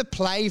is a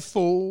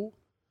playful,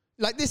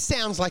 like this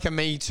sounds like a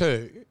Me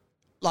Too,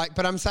 like,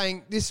 but I'm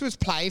saying this was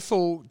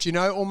playful, do you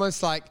know,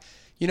 almost like,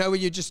 you know, where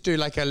you just do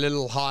like a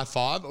little high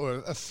five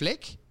or a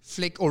flick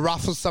or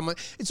ruffle someone.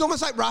 It's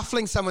almost like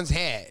ruffling someoe's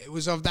hair. It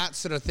was of that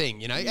sort of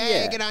thing, you know,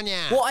 hey, get on ya.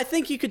 Well, I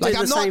think you could do like,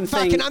 the same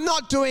thing. I'm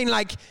not doing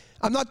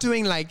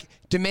like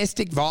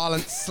domestic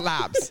violence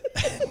slaps.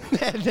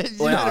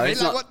 Well,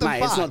 it's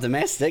not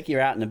domestic. You're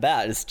out and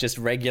about. It's just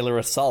regular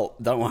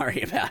assault. Don't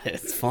worry about it.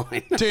 It's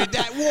fine. Dude,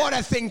 what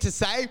a thing to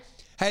say.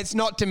 Hey, it's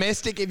not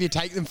domestic if you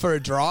take them for a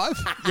drive.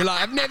 You're like,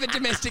 I've never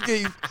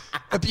domestically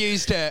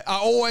abused her. I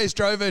always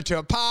drove her to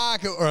a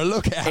park or a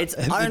lookout. It's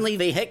only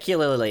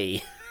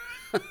vehicularly.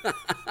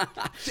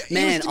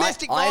 Man,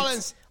 domestic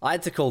violence. I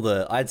had to call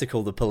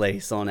the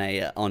police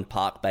on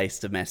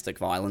park-based domestic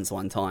violence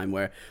one time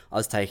where I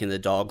was taking the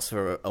dogs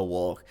for a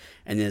walk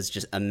and there's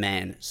just a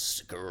man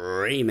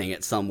screaming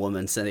at some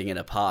woman sitting at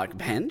a park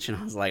bench, and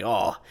I was like,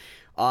 oh,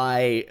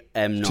 I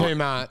am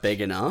not big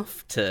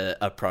enough to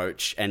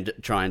approach and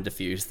try and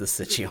diffuse the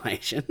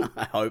situation.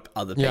 I hope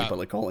other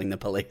people are calling the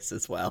police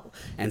as well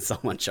and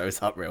someone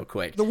shows up real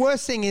quick. The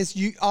worst thing is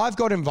I've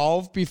got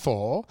involved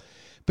before,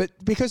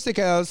 But because the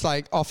girl's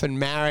like often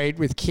married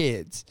with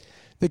kids,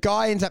 the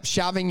guy ends up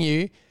shoving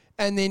you,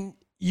 and then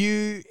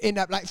you end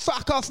up like,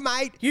 fuck off,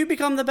 mate. You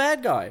become the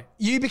bad guy.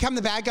 You become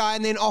the bad guy,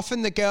 and then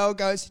often the girl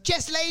goes,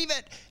 just leave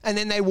it. And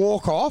then they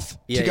walk off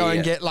to go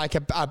and get like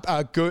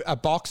a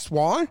boxed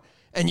wine.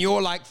 And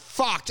you're like,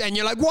 fucked. And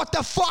you're like, what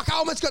the fuck? I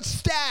almost got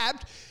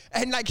stabbed.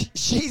 And like,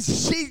 she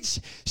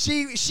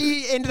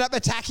ended up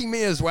attacking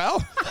me as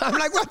well. I'm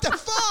like, what the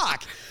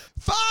fuck?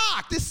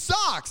 Fuck, this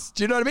sucks.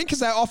 Do you know what I mean? Because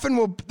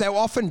they'll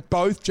often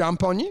both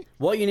jump on you.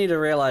 What you need to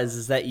realize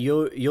is that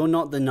you're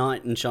not the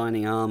knight in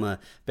shining armor,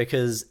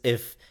 because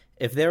if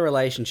their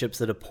relationship's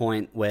at a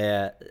point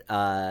where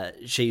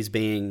she's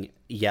being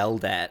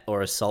yelled at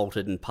or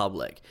assaulted in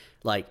public,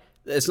 like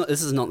this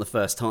is not the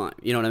first time.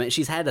 You know what I mean?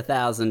 She's had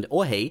 1,000,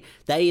 or they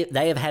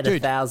have had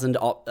 1,000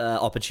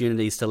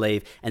 opportunities to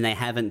leave, and they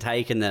haven't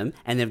taken them,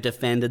 and they've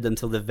defended them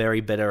till the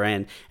very bitter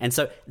end. And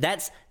so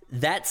that's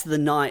the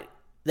night.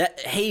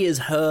 That he is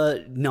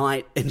her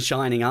knight in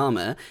shining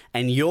armor,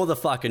 and you're the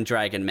fucking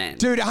dragon man.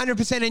 Dude,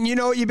 100%. And you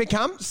know what you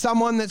become?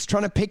 Someone that's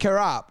trying to pick her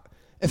up.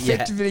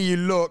 Effectively, you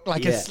look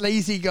like a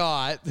sleazy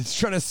guy that's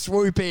trying to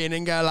swoop in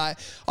and go like,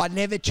 I'd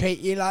never treat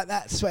you like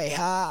that,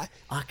 sweetheart.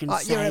 I can You're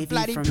a save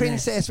bloody you from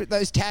princess with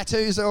those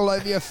tattoos all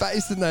over your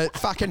face and the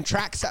fucking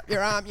tracks up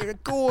your arm. You're a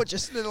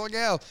gorgeous little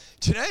girl.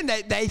 Do you know? And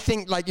they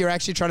think like you're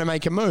actually trying to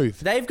make a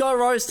move. They've got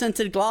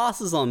rose-tinted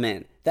glasses on,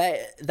 man.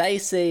 They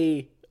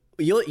see...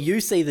 You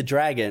see the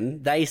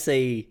dragon, they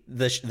see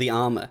the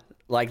armor.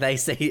 Like they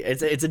see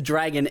it's a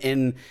dragon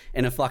in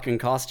a fucking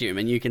costume,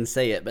 and you can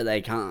see it, but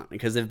they can't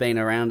because they've been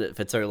around it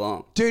for too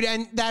long. Dude,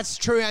 and that's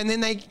true. And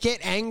then they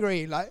get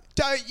angry, like,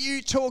 don't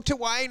you talk to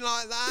Wayne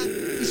like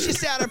that? He's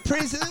just out of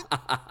prison.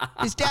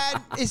 His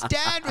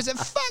dad was a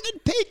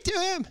fucking pig to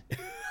him.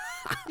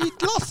 He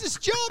lost his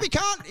job.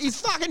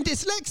 He's fucking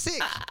dyslexic.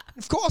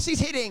 Of course he's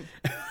hitting.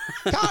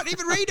 Can't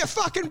even read a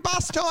fucking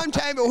bus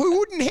timetable. Who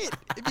wouldn't hit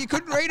if you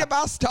couldn't read a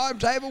bus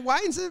timetable?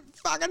 Wayne's a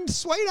fucking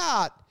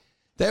sweetheart.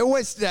 They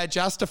always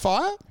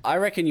justify it. I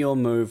reckon your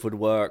move would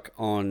work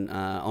on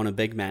a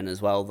big man as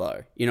well,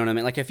 though. You know what I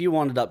mean? Like if you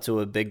wandered up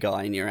to a big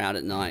guy and you're out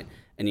at night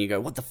and you go,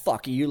 what the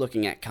fuck are you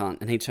looking at, cunt?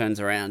 And he turns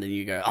around and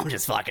you go, I'm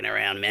just fucking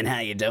around, man. How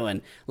you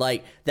doing?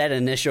 Like that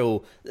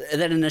initial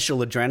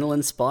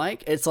adrenaline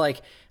spike. It's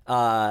like...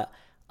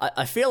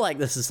 I feel like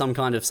this is some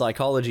kind of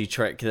psychology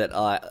trick that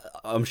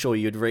I'm sure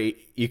you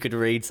could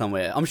read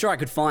somewhere. I'm sure I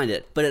could find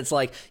it, but it's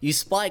like you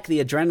spike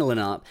the adrenaline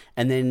up,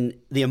 and then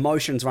the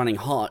emotion's running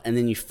hot, and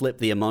then you flip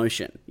the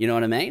emotion. You know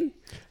what I mean?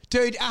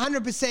 Dude,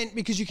 100%,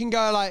 because you can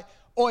go like,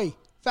 oi,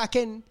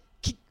 fucking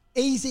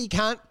easy,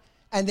 cunt.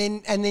 And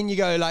then you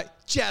go like,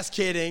 just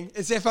kidding.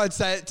 As if I'd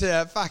say it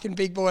to a fucking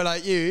big boy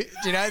like you,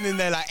 do you know? And then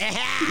they're like,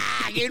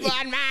 good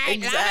one, mate.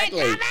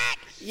 Exactly. Love it.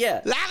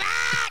 Yeah. Love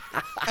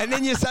it. And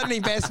then you're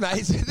suddenly best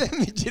mates with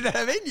them. Do you know what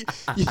I mean?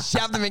 You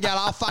shove them and go,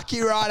 I'll fuck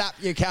you right up,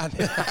 you cunt.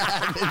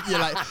 And then you're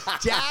like,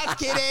 just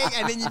kidding.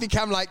 And then you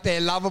become like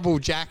their lovable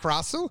Jack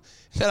Russell.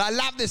 That I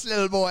love this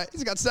little boy.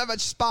 He's got so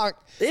much spunk.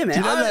 Yeah, man. Do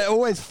you know they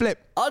always flip?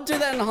 I'd do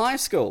that in high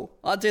school.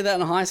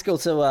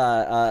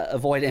 To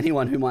avoid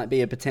anyone who might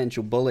be a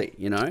potential bully,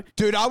 you know?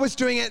 Dude, I was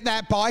doing it at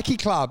that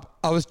bikie club.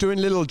 I was doing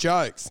little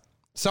jokes.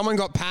 Someone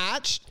got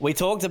patched. We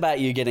talked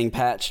about you getting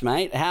patched,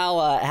 mate.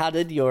 How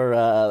did your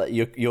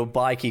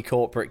bikie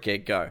corporate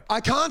gig go? I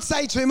can't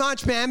say too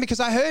much, man, because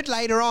I heard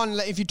later on,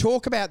 if you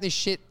talk about this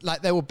shit,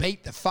 like they will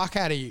beat the fuck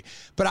out of you.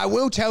 But I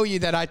will tell you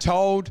that I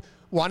told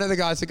one of the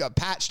guys that got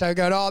patched, I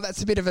go, oh,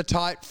 that's a bit of a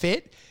tight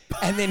fit.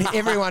 And then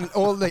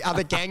all the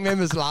other gang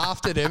members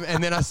laughed at him.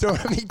 And then I saw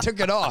him, he took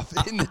it off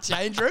in the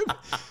change room,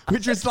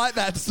 which was like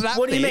that slap.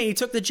 What do you mean? He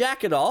took the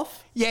jacket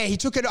off? Yeah, he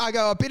took it. I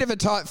go, a bit of a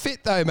tight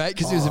fit though, mate,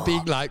 because he was a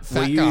big, like,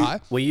 fat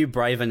guy. Were you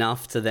brave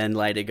enough to then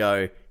later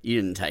go,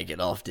 you didn't take it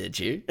off, did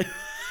you?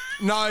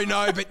 No,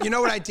 but you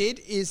know what I did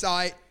is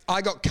I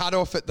got cut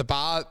off at the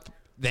bar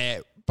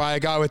there by a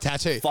guy with a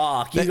tattoo.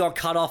 Fuck, you got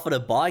cut off at a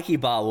bikie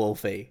bar,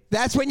 Wolfie.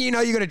 That's when you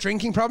know you got a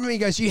drinking problem. He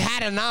goes, you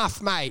had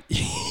enough, mate.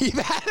 You've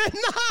had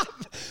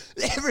enough.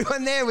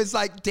 Everyone there was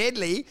like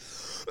deadly.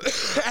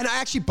 And I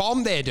actually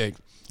bombed there, dude.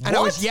 And I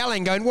was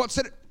yelling, going, what's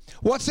it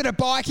a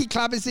bikie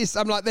club is this?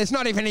 I'm like, there's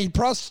not even any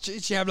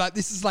prostitutes. I'm like,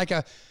 this is like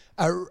a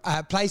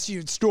place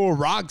you'd store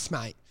rugs,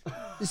 mate.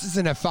 This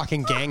isn't a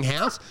fucking gang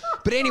house.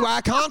 But anyway,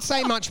 I can't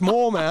say much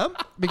more, man,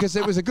 because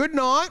it was a good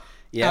night.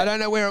 Yeah. I don't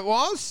know where it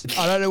was.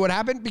 I don't know what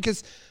happened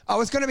because I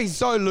was going to be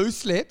so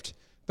loose-lipped,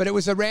 but it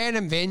was a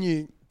random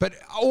venue. But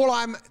all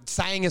I'm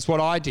saying is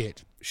what I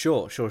did.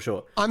 Sure.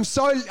 I'm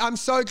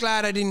so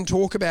glad I didn't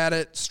talk about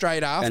it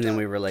straight after. And then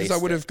we released it. Because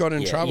I would have got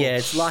in trouble. Yeah,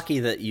 it's lucky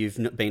that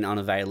you've been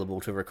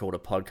unavailable to record a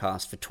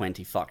podcast for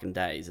 20 fucking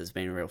days. It's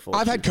been real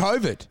fortunate. I've had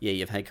COVID. Yeah,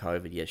 you've had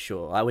COVID. Yeah,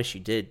 sure. I wish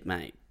you did,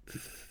 mate.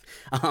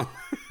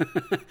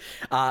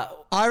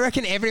 I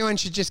reckon everyone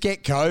should just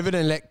get COVID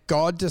and let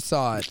God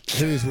decide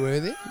who's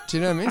worthy. Do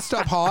you know what I mean?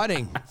 Stop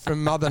hiding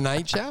from Mother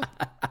Nature.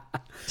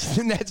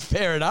 That's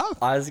fair enough.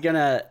 I was going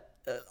to...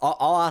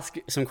 I'll ask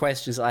some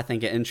questions I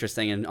think are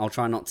interesting, and I'll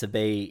try not to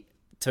be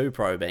too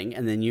probing,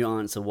 and then you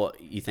answer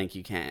what you think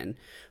you can.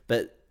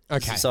 But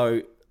okay.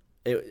 So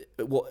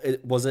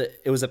it was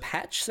a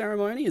patch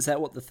ceremony. Is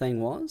that what the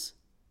thing was?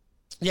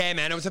 Yeah,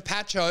 man, it was a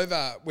patch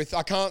over with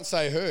I can't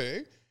say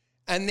who.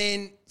 And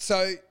then,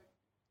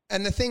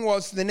 and the thing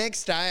was, the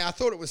next day, I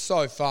thought it was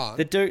so fun.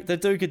 The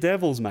Duke of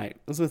Devils, mate.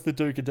 It was with the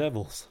Duke of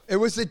Devils. It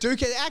was the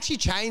Duke. It actually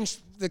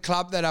changed the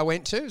club that I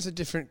went to. It was a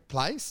different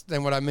place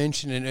than what I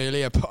mentioned in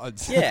earlier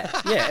pods. Yeah,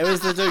 it was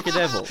the Duke of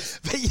Devils.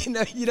 But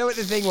you know what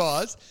the thing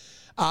was?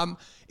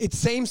 It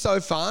seemed so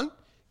fun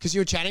because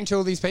you were chatting to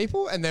all these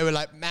people and they were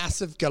like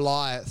massive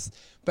Goliaths.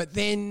 But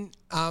then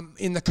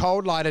in the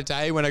cold light of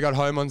day, when I got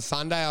home on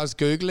Sunday, I was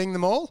Googling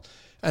them all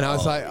and I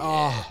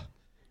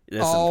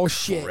was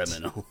shit.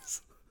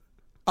 Criminals.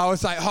 I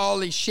was like,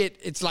 holy shit,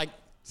 it's like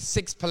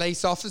 6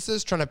 police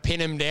officers trying to pin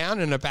him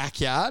down in a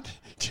backyard.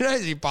 Do you know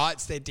he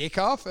bites their dick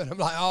off? And I'm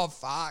like, oh,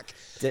 fuck.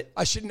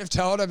 I shouldn't have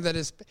told him that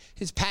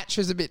his patch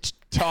was a bit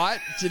tight,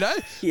 do you know?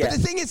 Yeah. But the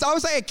thing is, I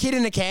was like a kid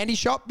in a candy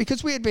shop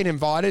because we had been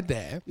invited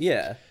there.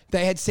 Yeah.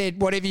 They had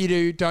said, whatever you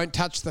do, don't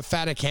touch the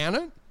fat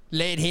accountant.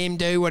 Let him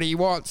do what he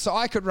wants. So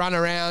I could run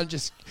around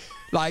just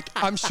like,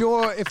 I'm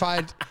sure if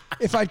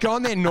I'd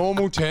gone their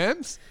normal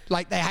terms,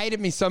 like they hated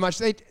me so much.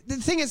 The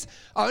thing is,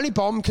 I only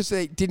bombed because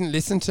they didn't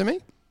listen to me.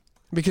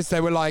 Because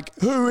they were like,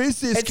 who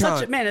is this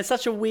cunt? It's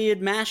such a weird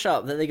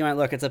mashup that they're going,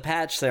 look, it's a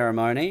patch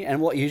ceremony. And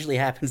what usually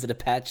happens at a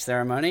patch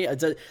ceremony,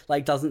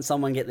 doesn't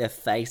someone get their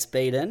face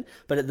beat in?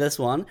 But at this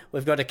one,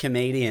 we've got a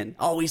comedian.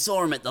 Oh, we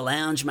saw him at the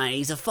lounge, mate.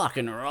 He's a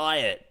fucking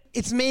riot.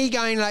 It's me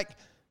going like,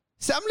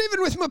 so I'm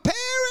living with my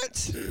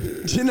parents.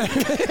 Do you know?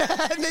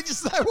 And they're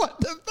just like, what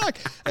the fuck?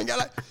 And go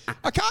like,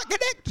 I can't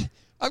connect.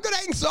 I've got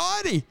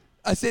anxiety.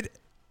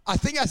 I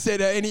think I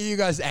said, are any of you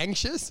guys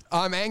anxious?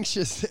 I'm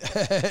anxious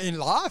in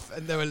life.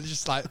 And they were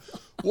just like,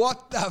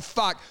 what the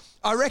fuck?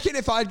 I reckon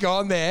if I'd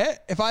gone there,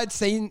 if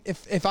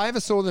I ever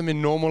saw them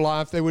in normal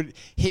life, they would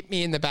hit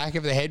me in the back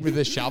of the head with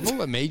a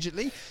shovel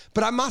immediately.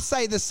 But I must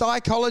say the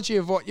psychology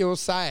of what you're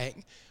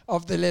saying,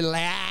 of the little,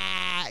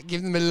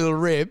 give them a little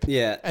rib.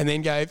 Yeah. And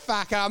then go,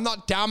 fuck, I'm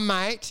not dumb,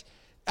 mate.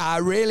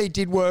 Really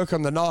did work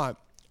on the night.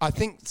 I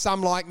think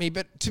some like me,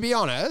 but to be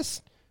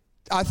honest,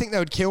 I think they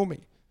would kill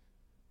me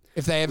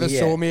if they ever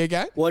saw me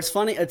again. Well, it's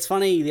funny. It's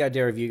funny the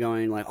idea of you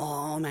going like,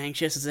 "Oh, I'm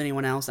anxious. Is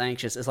anyone else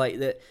anxious?" It's like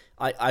that.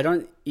 I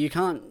don't. You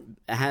can't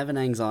have an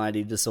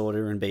anxiety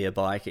disorder and be a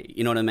bikie.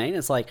 You know what I mean?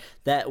 It's like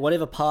that.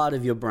 Whatever part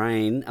of your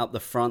brain up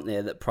the front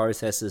there that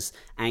processes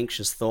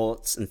anxious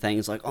thoughts and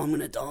things like, "Oh, I'm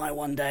gonna die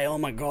one day. Oh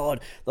my god."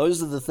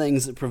 Those are the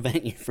things that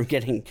prevent you from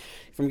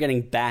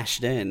getting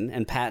bashed in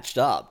and patched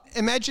up.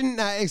 Imagine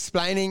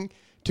explaining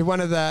to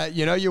one of the,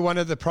 you're one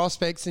of the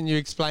prospects, and you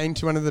explain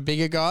to one of the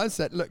bigger guys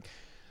that look,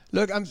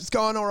 I'm just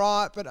going all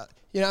right, but,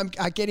 I'm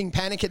getting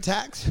panic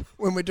attacks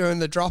when we're doing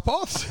the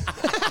drop-offs.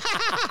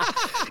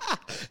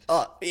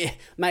 Oh, yeah,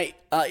 mate,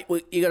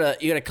 you got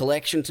a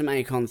collection to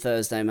make on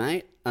Thursday,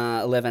 mate,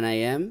 11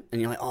 a.m., and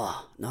you're like,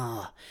 oh,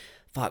 no,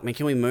 fuck, man,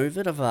 can we move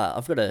it? I've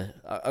got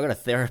a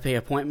therapy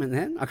appointment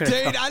then.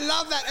 Dude, I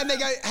love that. And they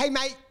go, hey,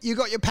 mate, you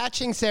got your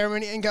patching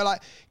ceremony, and go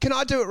like, can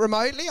I do it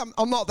remotely?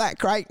 I'm not that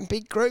great in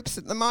big groups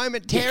at the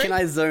moment, Terry. Can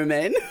I zoom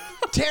in?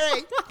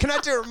 Terry, can I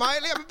do it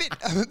remotely?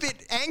 I'm a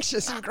bit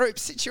anxious in group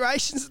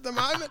situations at the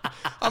moment.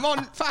 I'm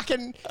on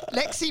fucking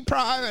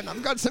Lexipro, and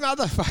I've got some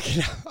other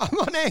fucking.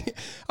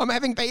 I'm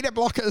having beta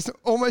blockers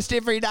almost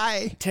every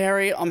day.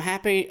 Terry, I'm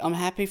happy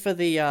for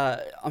the.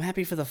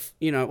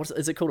 What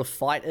is it called? A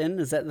fight in?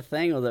 Is that the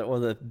thing, or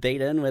the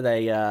beat in where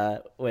they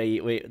where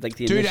like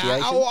the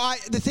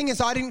initiation? The thing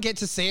is, I didn't get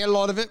to see a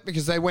lot of it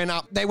because they went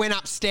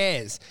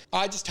upstairs.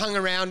 I just hung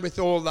around with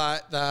all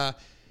the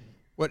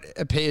what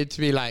appeared to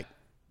be like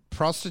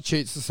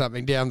prostitutes or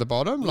something down the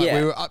bottom. Like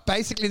we were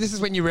basically, this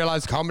is when you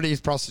realise comedy is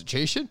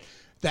prostitution.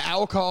 The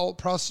alcohol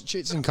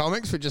prostitutes and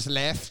comics were just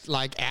left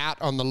like out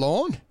on the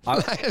lawn.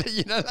 Like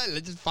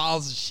just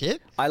piles of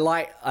shit. I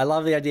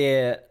love the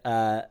idea.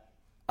 I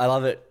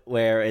love it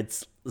where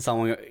it's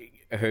someone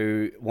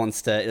who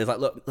wants to. It's like,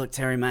 look,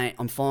 Terry, mate,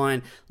 I'm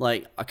fine.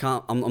 Like,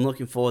 I'm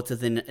looking forward to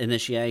the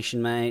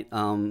initiation, mate.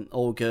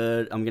 All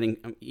good. I'm getting,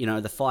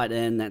 the fight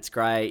in. That's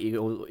great.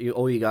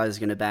 All you guys are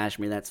gonna bash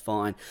me. That's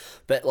fine.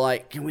 But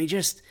like, can we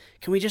just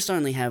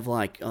only have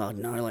like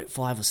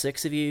 5 or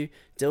 6 of you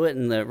do it,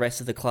 and the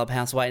rest of the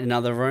clubhouse wait in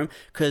another room?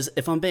 Because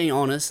if I'm being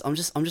honest, I'm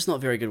just not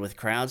very good with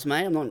crowds,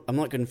 mate. I'm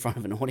not good in front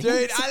of an audience.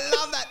 Dude, I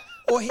love that.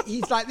 Or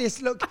he's like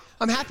this, look,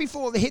 I'm happy for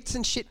all the hits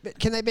and shit, but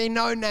can there be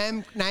no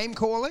name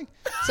calling?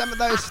 Some of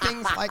those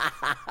things like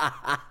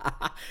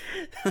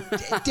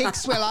Dick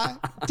Swiller.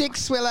 Dick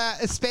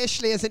Swiller,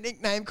 especially as a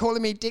nickname,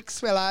 calling me Dick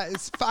Swiller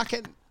is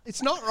fucking,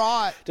 it's not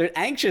right. Dude,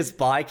 Anxious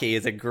Bikey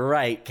is a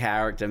great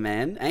character,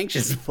 man.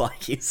 Anxious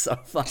Bikey is so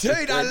fucking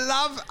Dude, good.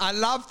 I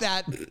love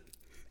that.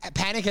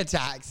 Panic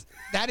attacks.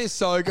 That is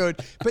so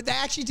good. But they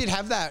actually did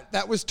have that.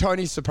 That was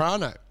Tony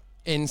Soprano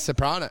in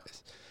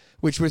Sopranos,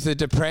 which was a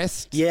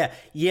depressed. Yeah,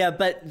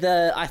 but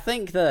I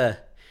think the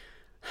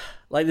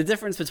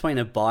difference between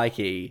a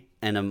bikie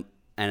and a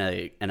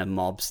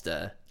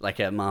mobster, like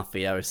a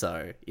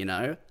mafioso,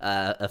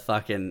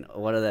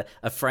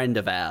 a friend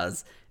of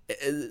ours,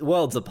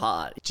 worlds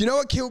apart. Do you know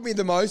what killed me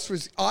the most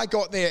was I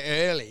got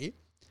there early,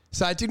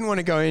 So I didn't want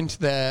to go into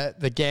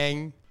the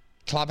gang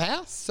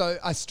clubhouse. So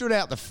I stood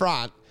out the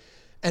front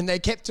and they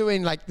kept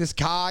doing like this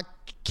car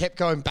kept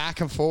going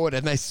back and forward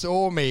and they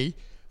saw me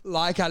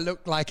like I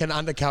looked like an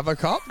undercover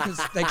cop because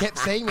they kept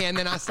seeing me, and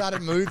then I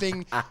started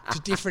moving to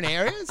different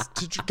areas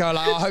to go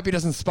like, oh, I hope he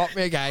doesn't spot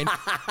me again.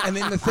 And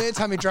then the third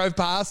time he drove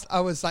past, I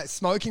was like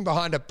smoking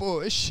behind a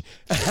bush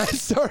and I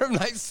saw him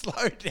like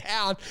slow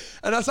down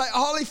and I was like,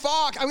 holy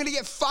fuck, I'm going to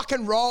get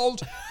fucking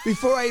rolled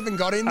before I even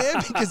got in there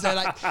because they're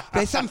like,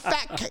 there's some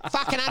fat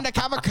fucking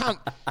undercover cunt.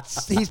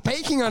 He's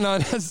peeking on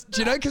us,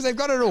 do you know, because they've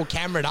got it all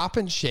camered up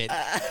and shit.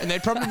 And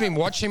they'd probably been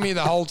watching me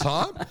the whole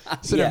time,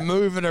 sort of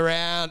moving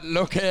around,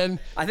 looking.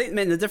 I think,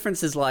 man, the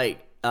difference is like,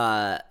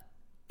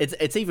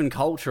 it's even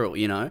cultural,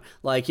 you know?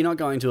 Like, you're not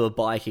going to a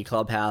bikie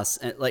clubhouse.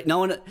 And, like, no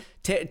one...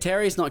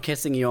 Terry's not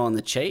kissing you on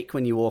the cheek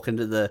when you walk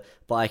into the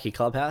bikie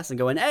clubhouse and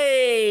going,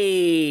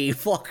 hey,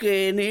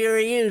 fucking, here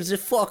he is, the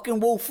fucking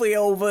Wolfie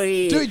over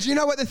here. Dude, you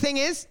know what the thing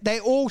is? They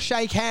all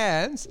shake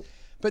hands,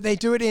 but they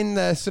do it in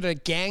the sort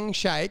of gang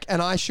shake,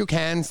 and I shook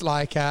hands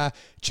like a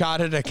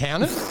chartered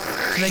accountant.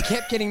 So they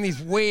kept getting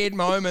these weird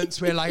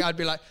moments where, like, I'd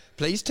be like,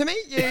 pleased to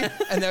meet you.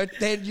 And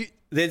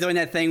they're doing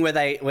that thing where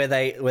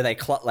they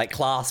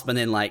clasp and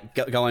then like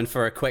go in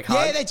for a quick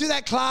hug. Yeah, they do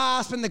that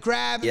clasp and the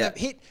grab and the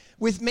hit.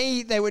 With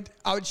me, I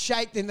would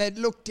shake them. They'd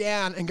look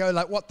down and go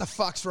like, "What the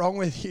fuck's wrong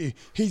with you?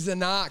 He's a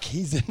narc.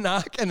 He's a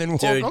narc." And then walk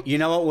Dude, on. You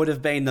know what would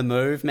have been the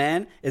move,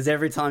 man? Is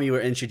every time you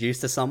were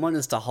introduced to someone,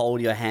 is to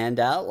hold your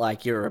hand out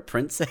like you're a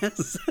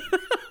princess.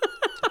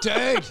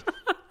 Dude,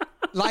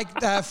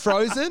 like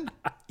Frozen.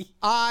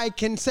 I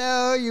can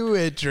sell you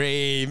a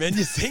dream, and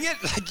you sing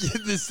it like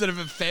you're this sort of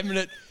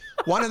effeminate.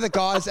 One of the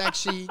guys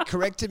actually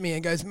corrected me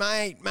and goes,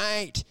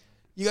 mate,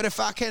 you got to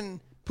fucking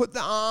put it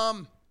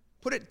down,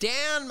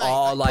 mate.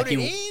 Oh, like put it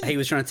in. he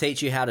was trying to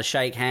teach you how to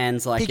shake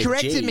hands like he a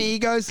corrected G. me. He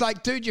goes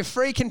like, dude, you're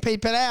freaking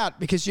people out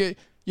because you're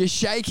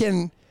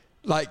shaking,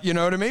 like, you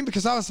know what I mean?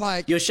 Because I was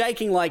like... You're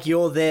shaking like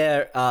you're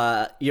their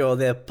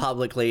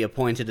publicly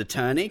appointed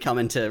attorney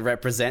coming to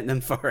represent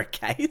them for a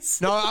case.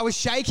 No, I was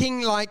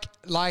shaking like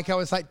I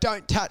was like,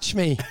 don't touch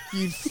me,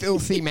 you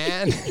filthy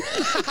man.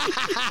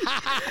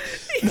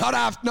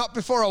 Not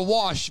before a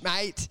wash,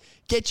 mate.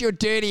 Get your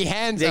dirty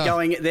hands off.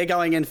 They're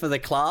going in for the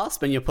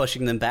clasp and you're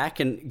pushing them back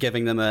and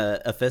giving them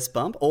a fist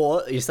bump.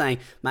 Or you're saying,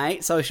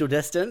 mate, social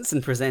distance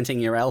and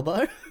presenting your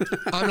elbow.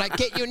 I'm like,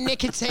 get your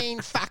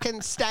nicotine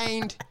fucking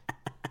stained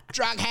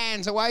drug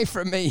hands away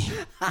from me,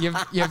 you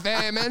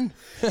vermin.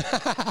 Dude,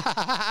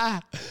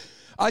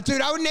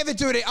 I would never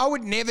do it. I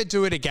would never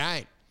do it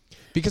again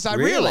because I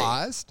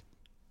realised,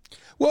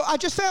 well, I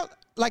just felt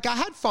like I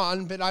had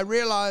fun, but I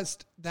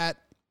realised that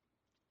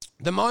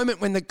the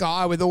moment when the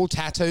guy with all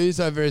tattoos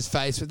over his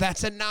face,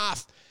 that's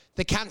enough,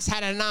 the cunt's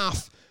had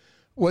enough,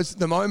 was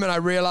the moment I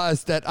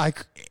realised that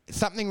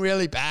something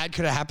really bad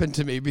could have happened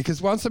to me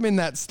because once I'm in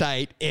that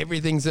state,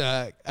 everything's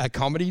a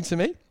comedy to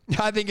me.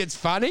 I think it's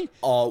funny.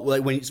 Oh,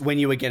 like when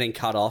you were getting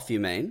cut off, you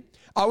mean?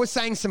 I was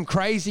saying some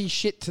crazy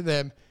shit to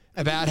them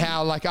about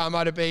how like I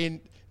might have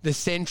been the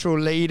central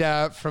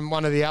leader from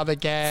one of the other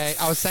gang.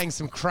 I was saying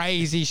some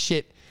crazy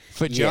shit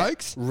for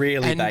jokes.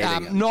 Really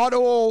baiting them. Not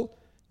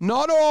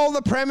all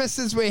the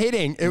premises were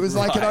hitting. It was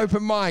like an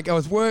open mic. I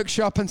was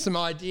workshopping some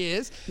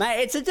ideas.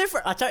 Mate, it's a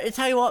different... I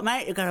tell you what,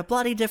 mate, you've got a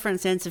bloody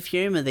different sense of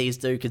humour, these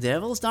Duke of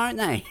Devils, don't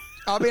they?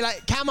 I'll be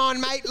like, come on,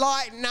 mate,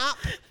 lighten up.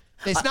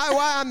 There's no way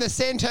I'm the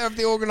centre of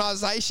the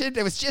organisation.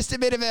 It was just a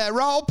bit of a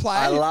role play.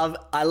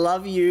 I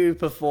love you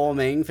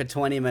performing for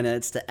 20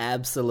 minutes to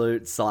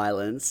absolute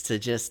silence to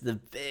just the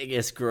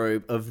biggest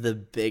group of the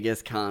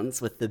biggest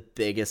cunts with the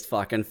biggest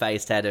fucking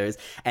face tattoos.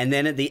 And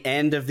then at the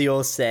end of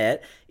your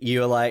set,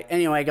 you're like,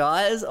 anyway,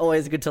 guys,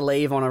 always good to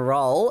leave on a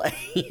roll.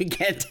 You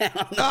get down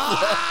on the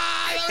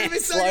floor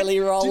and slowly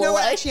roll away. Do you know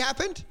what actually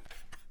happened?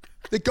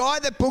 The guy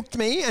that booked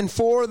me and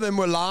 4 of them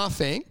were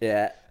laughing.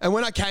 Yeah. And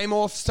when I came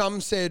off,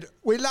 some said,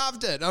 we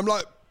loved it. I'm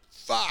like,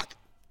 fuck.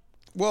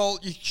 Well,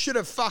 you should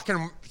have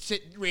fucking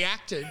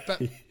reacted.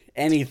 But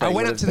anything. I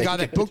went up to the guy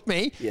that booked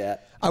me. Yeah.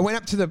 I went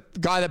up to the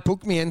guy that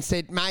booked me and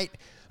said, mate,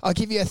 I'll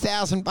give you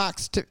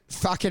 $1,000 to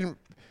fucking...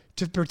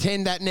 to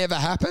pretend that never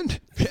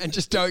happened and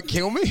just don't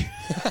kill me.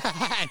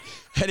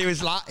 And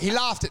he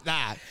laughed at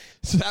that.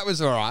 So that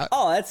was all right.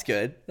 Oh, that's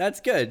good. That's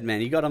good, man.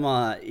 You got him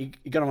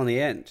you got him on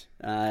the end.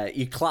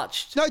 You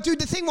clutched. No, dude,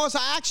 the thing was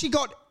I actually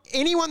got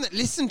anyone that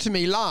listened to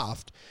me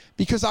laughed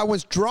because I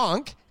was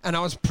drunk and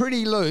I was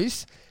pretty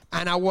loose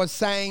and I was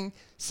saying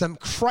some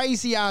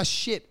crazy ass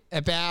shit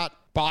about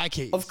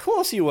bikies. Of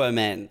course you were,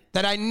 man.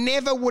 That I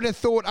never would have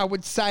thought I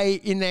would say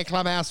in their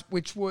clubhouse,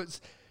 which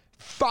was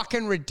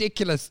fucking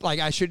ridiculous.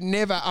 Like I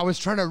was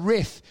trying to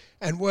riff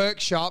and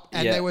workshop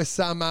and there was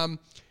some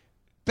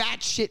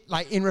batshit,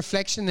 like in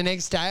reflection the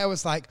next day, I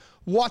was like,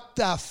 what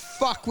the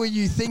fuck were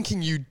you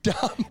thinking, you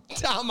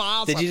dumb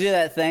ass? Did you do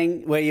that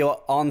thing where you're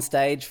on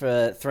stage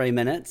for 3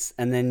 minutes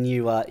and then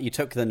you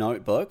took the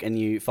notebook and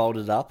you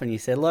folded it up and you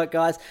said, look,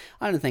 guys,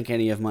 I don't think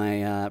any of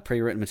my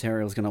pre-written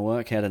material is going to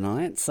work here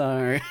tonight,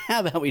 so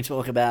how about we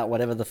talk about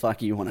whatever the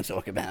fuck you want to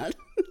talk about?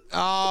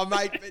 Oh,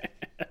 mate.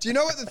 Do you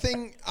know what the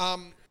thing...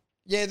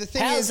 Yeah, the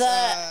thing How's is...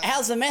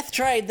 how's the meth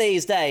trade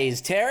these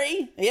days,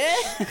 Terry? Yeah?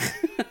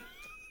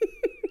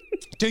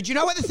 Dude, you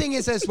know what the thing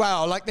is as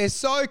well? Like, they're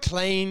so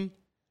clean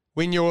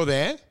when you're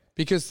there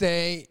because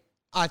I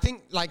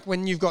think, like,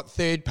 when you've got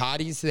third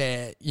parties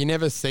there, you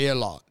never see a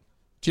lot.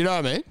 Do you know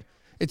what I mean?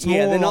 It's Yeah,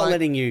 more they're not like,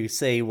 letting you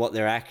see what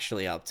they're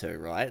actually up to,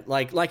 right?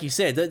 Like you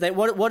said,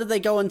 what did they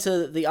go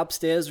into the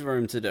upstairs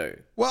room to do?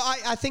 Well,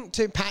 I think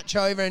to patch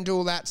over and do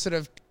all that sort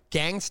of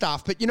gang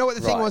stuff. But you know what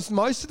the thing Right. was?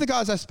 Most of the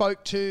guys I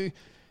spoke to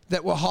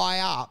that were high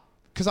up,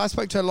 because I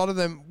spoke to a lot of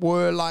them,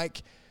 were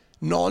like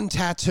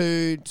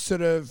non-tattooed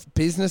sort of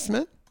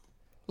businessmen.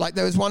 Like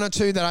there was one or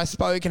two that I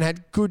spoke and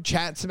had good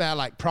chats about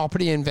like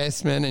property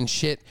investment and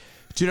shit.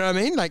 Do you know what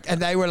I mean? Like, and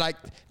they were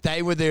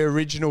the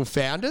original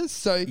founders.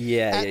 So at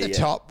the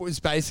top was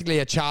basically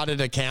a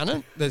chartered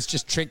accountant that's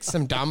just tricked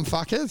some dumb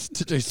fuckers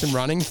to do some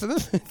running for them.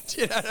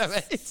 Do you know what I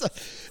mean? So,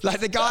 like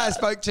the guy I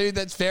spoke to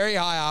that's very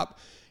high up,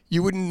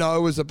 you wouldn't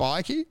know was a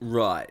bikie.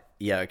 Right.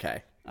 Yeah.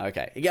 Okay.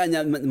 Yeah.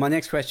 Now, my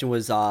next question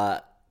was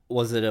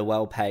it a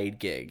well-paid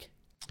gig?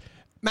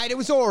 Mate, it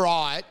was all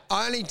right.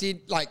 I only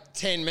did like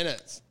 10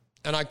 minutes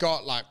and I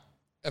got like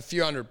a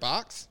few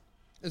 $100.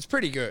 It's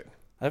pretty good.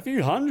 A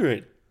few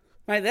hundred.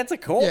 Mate, that's a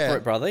corporate, Yeah.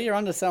 brother. You're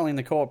underselling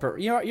the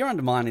corporate. You're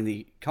undermining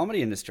the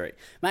comedy industry.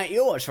 Mate,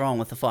 you're what's wrong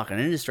with the fucking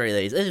industry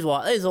these. This is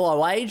why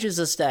wages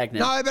are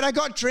stagnant. No, but I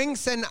got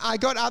drinks and I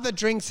got other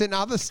drinks and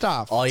other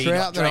stuff You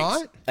throughout got the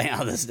night.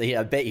 drinks.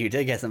 I bet you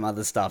do get some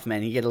other stuff,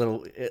 man. You get a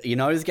little, your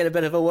nose get a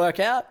bit of a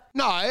workout.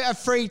 No, a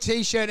free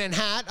T-shirt and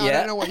hat. I Yeah.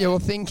 don't know what you're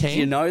thinking.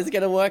 Your nose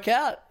get a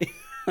workout.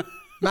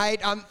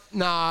 Mate,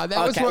 nah,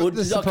 that was what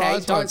the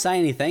surprise don't was. say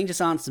anything.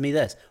 Just answer me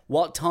this: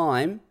 what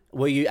time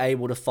were you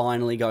able to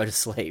finally go to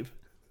sleep?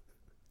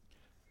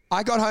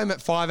 I got home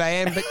at 5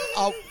 a.m., but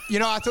I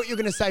thought you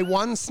were going to say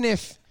one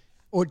sniff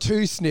or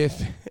two sniff.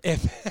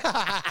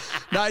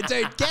 No,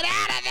 dude, get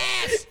out of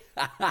this!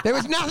 There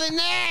was nothing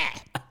there.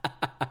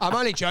 I'm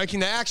only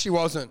joking. There actually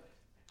wasn't.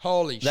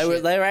 Holy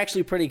shit. They were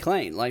actually pretty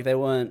clean. Like they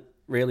weren't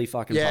really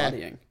fucking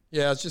partying.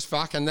 Yeah, it's just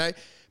fucking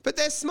but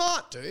they're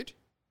smart, dude.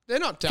 They're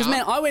not dumb. Because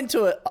man, I went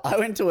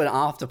to an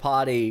after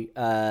party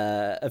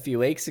a few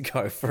weeks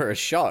ago for a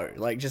show,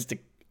 like just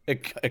a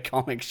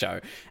comic show,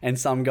 and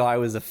some guy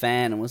was a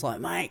fan and was like,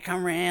 "Mate,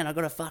 come around, I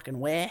got a fucking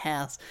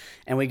warehouse,"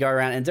 and we go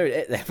around and dude,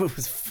 it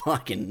was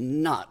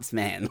fucking nuts,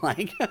 man.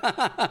 Like,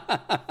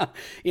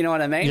 you know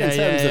what I mean in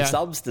terms of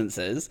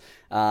substances.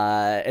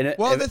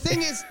 The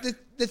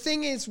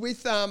thing is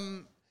with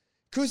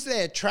because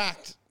they're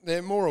tracked,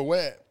 they're more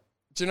aware.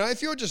 Do you know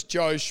if you're just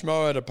Joe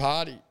Schmo at a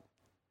party?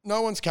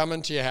 No one's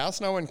coming to your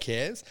house. No one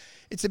cares.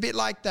 It's a bit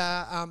like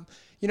the,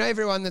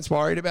 everyone that's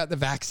worried about the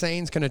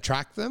vaccine's going to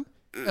track them.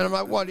 And I'm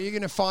like, what, are you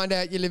going to find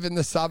out you live in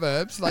the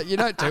suburbs? Like, you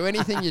don't do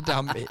anything, you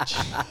dumb bitch.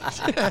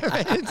 Do you know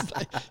what I mean? It's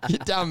like, you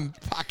dumb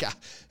fucker.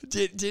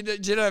 Do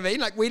you know what I mean?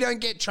 Like, we don't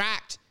get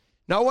tracked.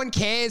 No one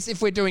cares if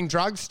we're doing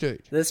drugs,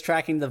 dude. This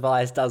tracking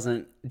device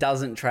doesn't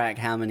track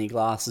how many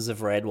glasses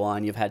of red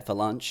wine you've had for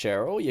lunch,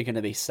 Cheryl. You're going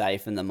to be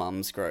safe in the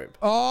mums group.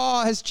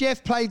 Oh, has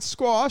Jeff played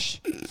squash?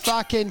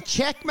 Fucking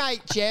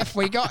checkmate, Jeff.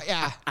 We got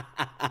ya.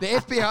 The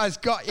FBI's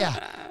got ya.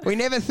 We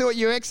never thought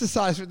you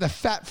exercised with a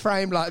fat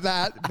frame like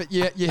that, but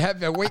you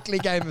have a weekly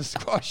game of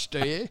squash,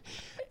 do you?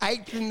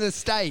 8th in the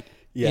state.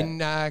 Yeah.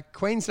 In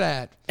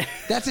Queensland.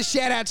 That's a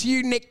shout out to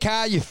you, Nick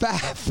Carr, you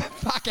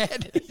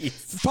fuckhead.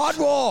 Yes. Pod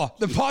war.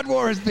 The pod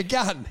war has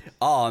begun.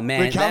 Oh man,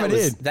 We're coming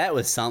in. that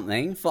was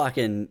something.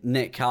 Fucking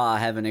Nick Carr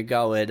having a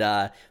go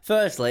at,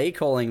 firstly,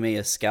 calling me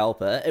a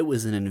scalper. It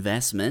was an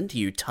investment,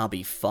 you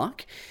tubby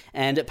fuck.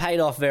 And it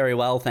paid off very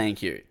well,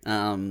 thank you.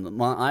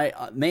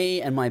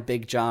 Me and my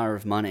big jar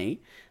of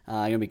money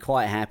are going to be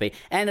quite happy.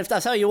 And if I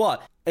tell you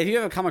what, if you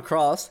ever come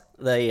across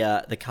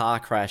the car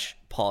crash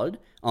pod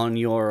on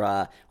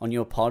your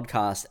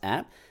podcast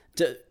app,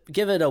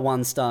 give it a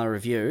 1-star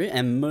review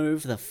and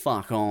move the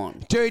fuck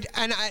on. Dude,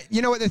 and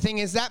you know what the thing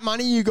is? That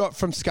money you got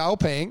from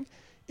scalping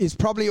is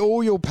probably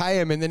all you'll pay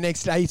him in the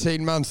next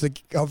 18 months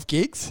of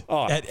gigs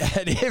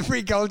at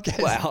every Gold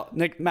Coast. Well,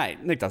 Nick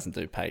doesn't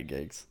do paid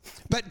gigs.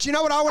 But do you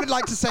know what I would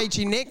like to say to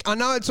you, Nick? I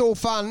know it's all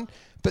fun,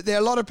 but there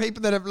are a lot of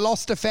people that have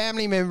lost a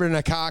family member in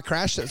a car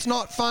crash. It's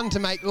not fun to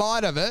make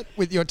light of it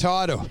with your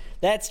title.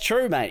 That's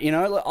true, mate. You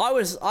know, look, I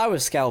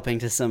was scalping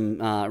to some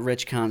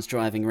rich cunts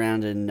driving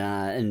around in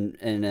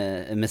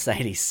a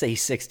Mercedes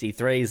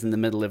C63s in the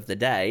middle of the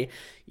day.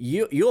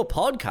 Your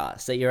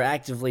podcast that you're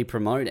actively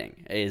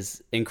promoting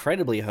is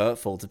incredibly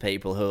hurtful to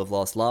people who have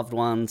lost loved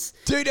ones.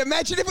 Dude,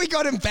 imagine if we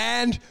got him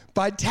banned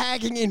by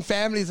tagging in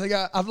families. They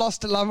go, I've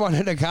lost a loved one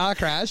in a car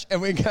crash, and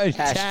we go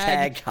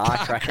tag car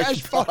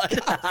crash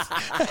podcast.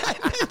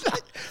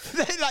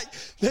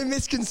 They're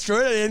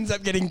misconstrued. It ends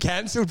up getting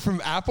cancelled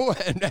from Apple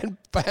and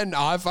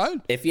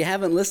iPhone. If you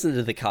haven't listened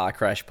to the car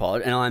crash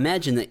pod, and I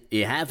imagine that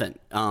you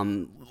haven't,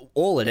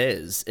 all it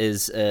is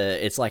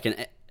it's like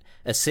a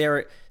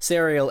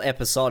serial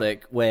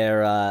episodic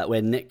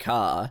where Nick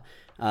Carr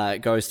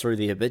goes through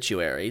the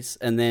obituaries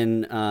and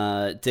then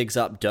digs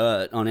up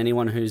dirt on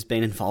anyone who's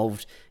been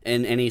involved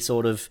in any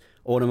sort of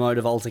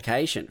automotive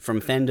altercation,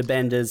 from fender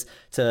benders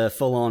to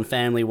full-on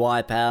family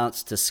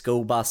wipeouts to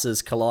school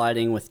buses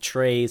colliding with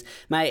trees.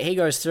 Mate, he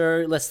goes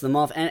through, lets them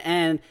off,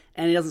 and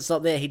he doesn't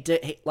stop there.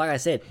 Like I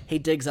said, he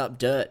digs up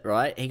dirt,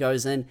 right? He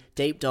goes in,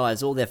 deep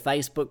dives all their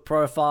Facebook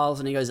profiles,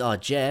 and he goes, "Oh,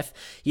 Jeff,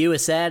 you were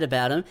sad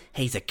about him.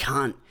 He's a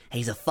cunt.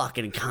 He's a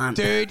fucking cunt."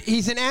 Dude,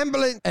 he's an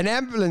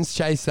ambulance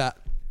chaser.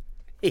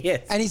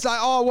 Yes. And he's like,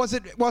 "Oh, was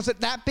it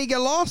that big a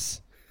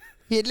loss?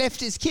 He had left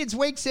his kids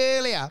weeks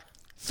earlier.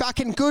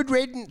 Fucking good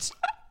riddance.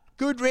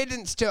 Good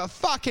riddance to a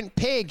fucking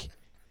pig."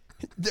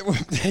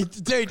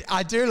 Dude,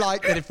 I do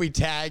like that if we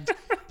tagged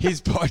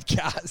his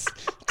podcast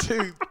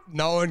to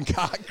known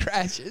car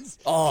crashes.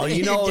 Oh,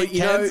 you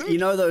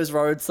know those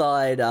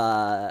roadside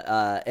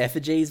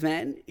effigies,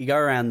 man? You go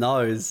around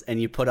those and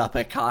you put up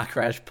a car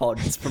crash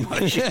pod's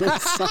promotional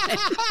sign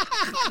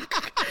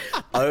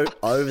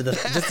over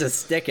just a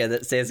sticker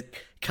that says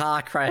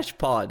 "car crash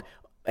pod."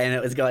 And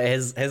it was got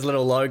his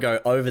little logo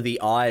over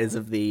the eyes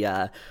of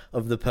the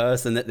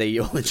person that they're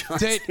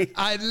eulogizing. Dude,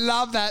 I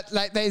love that.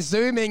 Like, they're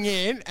zooming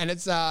in, and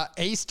it's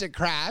Easter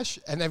crash,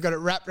 and they've got it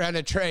wrapped around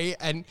a tree,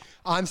 and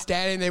I'm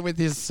standing there with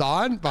this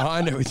sign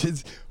behind it, which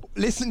is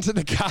 "Listen to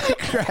the Car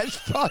Crash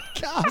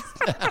Podcast."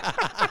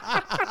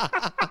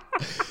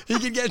 He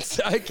could get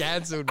so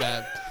cancelled,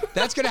 man.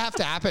 That's going to have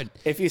to happen.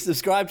 If you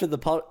subscribe to the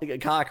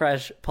Car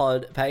Crash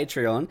Pod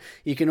Patreon,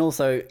 you can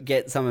also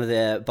get some of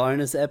their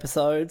bonus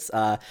episodes,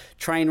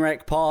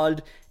 Trainwreck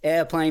Pod,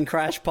 Airplane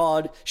Crash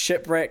Pod,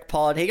 Shipwreck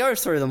Pod. He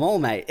goes through them all,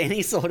 mate.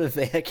 Any sort of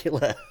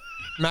vehicular.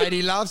 Mate,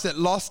 he loves it.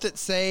 Lost at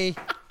sea,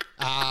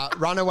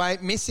 runaway,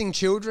 missing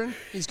children.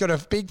 He's got a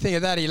big thing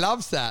of that. He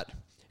loves that.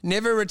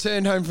 Never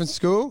returned home from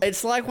school.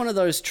 It's like one of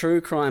those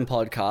true crime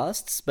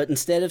podcasts, but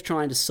instead of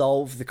trying to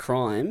solve the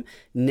crime,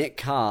 Nick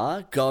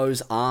Carr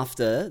goes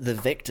after the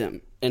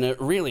victim in a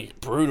really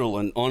brutal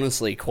and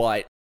honestly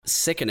quite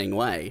sickening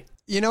way.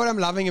 You know what I'm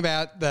loving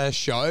about the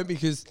show?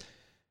 Because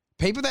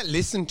people that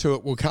listen to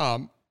it will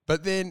come,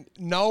 but then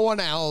no one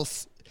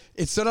else.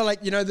 It's sort of like,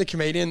 you know, the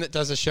comedian that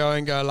does a show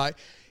and go like,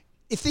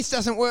 "If this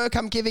doesn't work,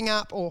 I'm giving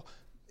up," or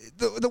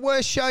the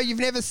worst show you've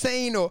never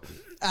seen, or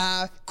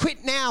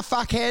 "Quit now,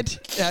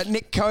 fuckhead,"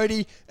 Nick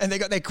Cody, and they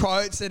got their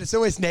quotes, and it's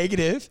always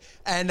negative.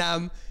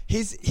 And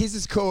his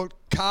is called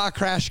Car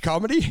Crash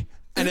Comedy.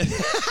 And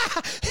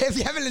if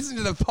you haven't listened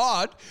to the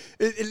pod,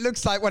 it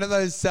looks like one of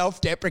those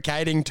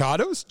self-deprecating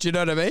titles. Do you know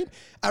what I mean?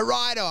 A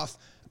write-off,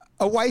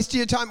 a waste of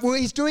your time. Well,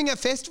 he's doing a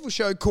festival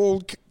show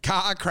called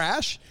Car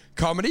Crash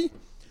Comedy.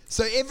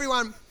 So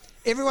everyone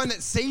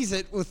that sees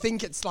it will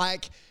think it's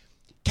like,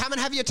 come and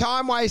have your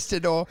time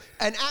wasted, or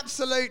an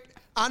absolute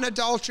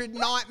unadulterated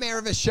nightmare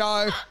of a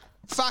show.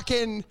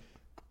 Fucking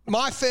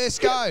my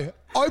first go.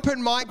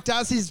 Open mic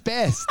does his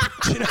best.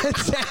 Do you know,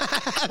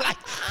 like,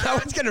 no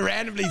one's going to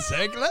randomly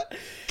circle it.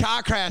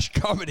 Car Crash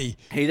Comedy.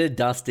 He did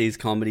Dusty's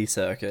Comedy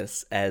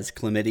Circus as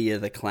Chlamydia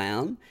the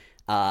Clown,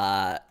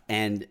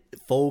 and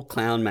full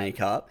clown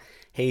makeup.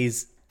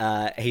 He's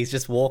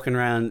just walking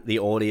around the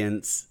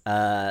audience,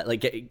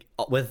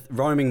 with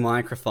roaming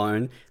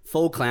microphone,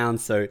 full clown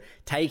suit,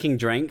 taking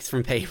drinks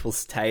from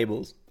people's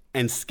tables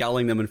and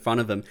sculling them in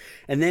front of him.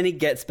 And then he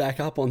gets back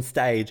up on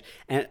stage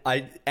and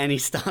he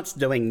starts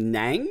doing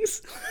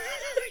nangs.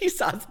 He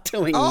starts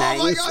doing nangs.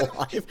 Oh my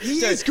God. Live.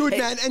 He is good,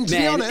 man. And to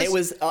be honest, it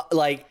was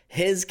like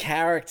his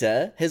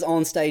character, his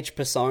onstage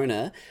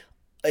persona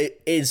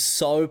is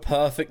so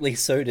perfectly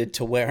suited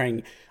to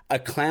wearing a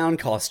clown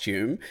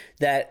costume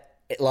that,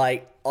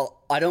 like,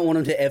 I don't want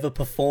him to ever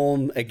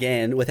perform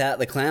again without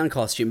the clown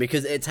costume,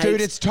 because it takes...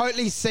 Dude, it's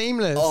totally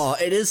seamless. Oh,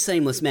 it is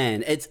seamless,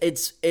 man.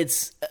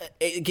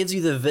 It gives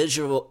you the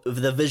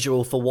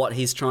visual for what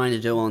he's trying to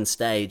do on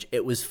stage.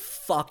 It was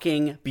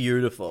fucking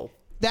beautiful.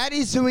 That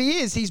is who he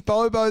is. He's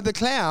Bobo the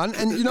Clown.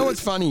 And you know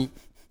what's funny?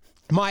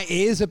 My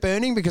ears are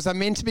burning because I'm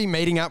meant to be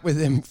meeting up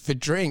with him for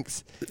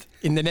drinks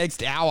in the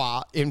next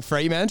hour in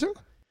Fremantle.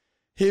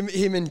 Him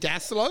and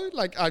Dassilo.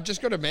 Like, I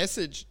just got a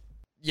message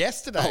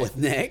yesterday. Oh, with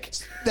Nick?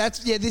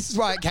 This is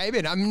why it came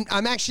in.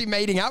 I'm actually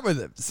meeting up with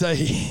him. So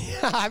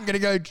I'm going to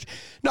go.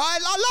 No, I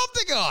love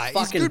the guy.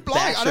 Fucking he's a good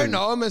bloke. I don't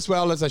know him as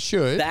well as I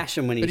should. Bash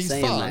him when you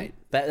see him, mate.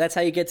 But that's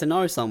how you get to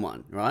know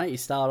someone, right? You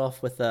start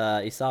off with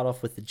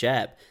the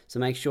jab. So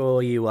make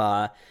sure you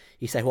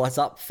say, "What's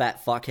up,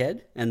 fat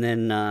fuckhead?" And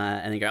then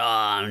go, "Oh,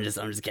 I'm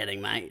just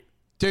kidding, mate."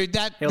 Dude,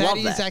 that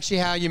is actually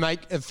how you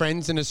make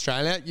friends in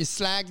Australia. You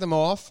slag them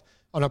off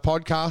on a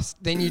podcast,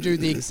 then you do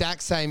the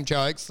exact same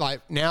jokes. Like,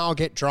 now I'll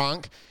get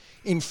drunk.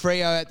 In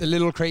Freo at the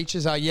Little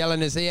Creatures, I yell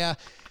in his ear,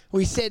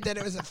 "We said that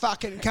it was a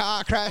fucking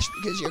car crash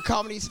because your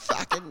comedy's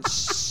fucking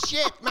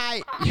shit,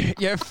 mate.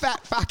 You're a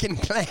fat fucking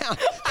clown."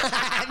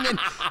 And then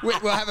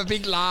we'll have a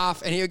big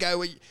laugh, and he'll go,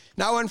 "Well,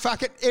 no one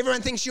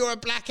everyone thinks you're a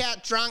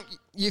blackout drunk,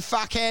 you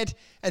fuckhead."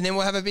 And then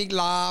we'll have a big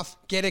laugh,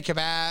 get a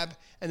kebab,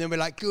 and then we're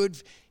like,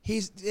 "Good,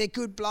 they're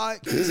good bloke.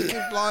 He's a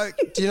good bloke.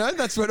 Do you know?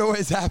 That's what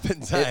always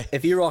happens, hey?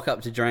 If you rock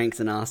up to drinks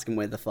and ask them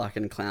where the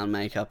fucking clown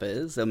makeup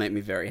is, they'll make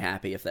me very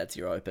happy if that's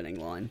your opening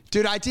line.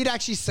 Dude, I did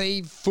actually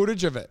see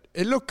footage of it.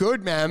 It looked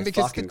good, man, It's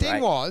because the fucking thing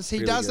great. was, he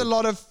Really does a good.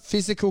 lot of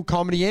physical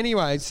comedy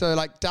anyway. So,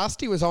 like,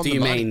 Dusty was on Do the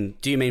you money.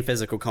 mean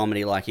physical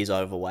comedy like he's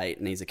overweight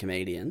and he's a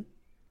comedian?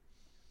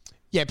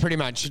 Yeah, pretty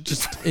much.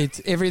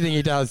 It's everything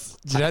he does.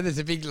 Do you know, there's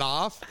a big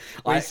laugh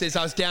where he says,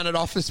 I was down at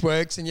Office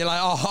Works, and you're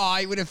like, oh,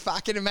 I would have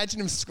fucking imagined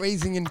him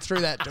squeezing in through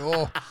that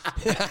door.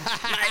 Mate,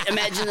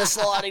 imagine the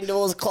sliding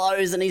doors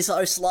closed and he's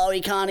so slow he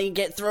can't even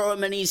get through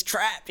them and he's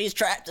trapped. He's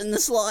trapped in the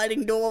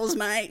sliding doors,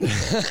 mate.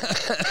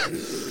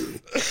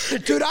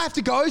 Dude, I have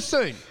to go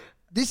soon.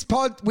 This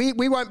pod, we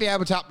won't be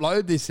able to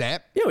upload this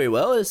app. Yeah, we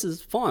will. This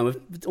is fine.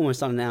 We've almost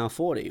done an hour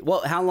 40.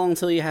 Well, how long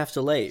till you have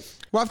to leave?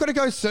 Well, I've got to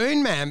go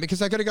soon, man,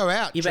 because I've got to go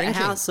out Yeah, but drinking.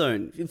 how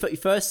soon?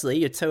 Firstly,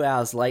 you're 2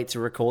 hours late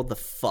to record the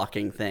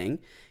fucking thing,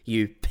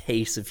 you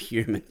piece of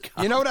human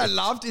garbage. You know what I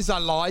loved is I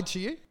lied to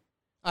you.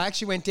 I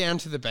actually went down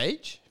to the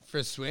beach for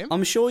a swim.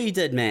 I'm sure you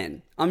did,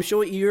 man. I'm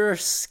sure you're a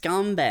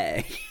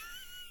scumbag.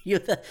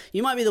 You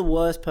might be the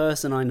worst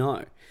person I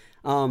know.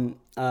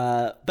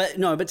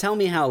 But tell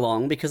me how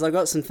long, because I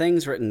got some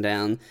things written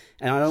down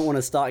and I don't want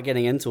to start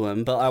getting into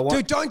them, but I want...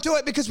 Dude, don't do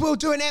it because we'll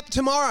do an app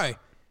tomorrow.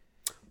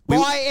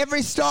 Buy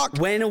every stock.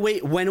 When are we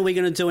going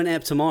to do an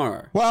app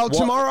tomorrow? Well,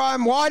 tomorrow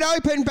I'm wide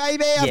open,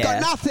 baby. I've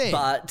got nothing.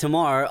 But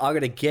tomorrow I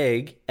got a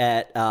gig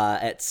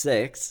at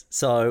 6,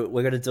 so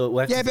we're going to do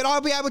it. Yeah, but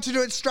I'll be able to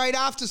do it straight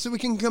after so we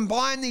can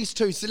combine these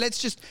two. So let's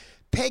just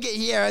peg it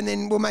here and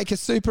then we'll make a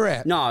super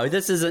app. No,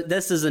 this is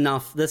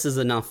enough. This is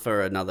enough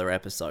for another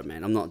episode,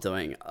 man. I'm not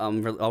doing.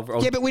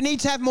 Yeah, but we need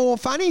to have more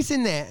funnies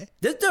in there.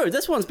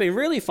 This one's been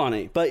really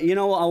funny. But you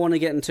know what I want to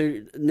get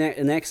into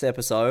next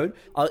episode?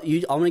 I'm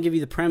going to give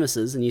you the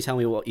premises and you tell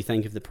me what you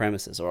think of the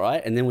premises, all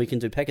right? And then we can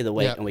do pick of the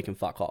week Yep. and we can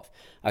fuck off,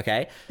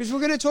 okay? Because we're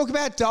going to talk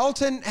about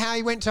Dalton, how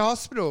he went to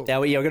hospital.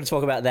 Now we're going to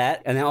talk about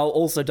that, and then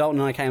also Dalton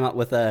and I came up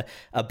with a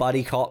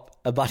buddy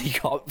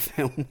cop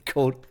film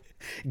called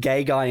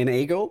Gay Guy and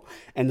Eagle,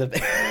 and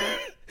the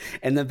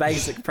and the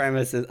basic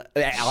premise is...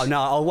 Oh, no,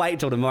 I'll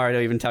wait till tomorrow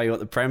to even tell you what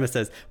the premise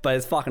is, but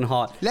it's fucking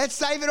hot. Let's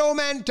save it all,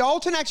 man.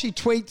 Dalton actually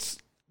tweets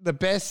the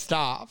best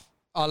stuff.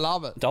 I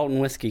love it. Dalton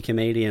Whiskey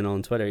Comedian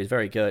on Twitter. He's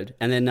very good.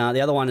 And then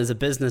the other one is a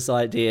business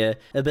idea.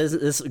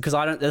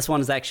 This one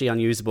is actually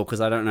unusable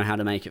because I don't know how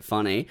to make it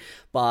funny.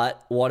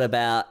 But what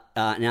about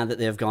now that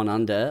they've gone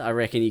under? I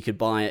reckon you could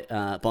buy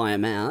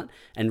them out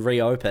and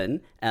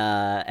reopen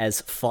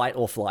as Fight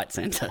or Flight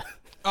Center.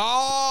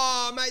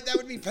 Oh, mate, that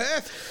would be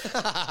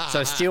perfect.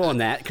 So stew on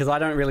that because I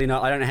don't really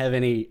know. I don't have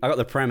any. I got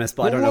the premise,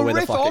 but I don't know where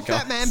the riff fuck off it goes.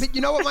 that, man. But you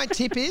know what my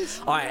tip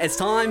is? All right, it's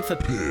time for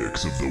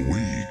Picks of the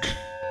week.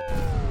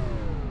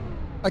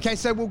 Okay,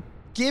 so we'll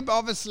Gib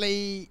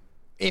obviously,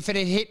 if it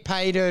had hit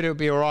pay dirt, it'll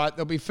be all right.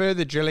 There'll be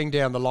further drilling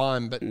down the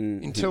line, but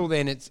until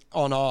then, it's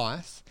on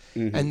ice,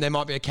 and there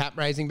might be a cap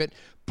raising. But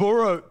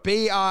Buru,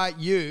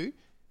 BRU,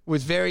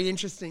 was very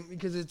interesting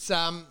because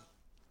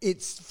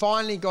it's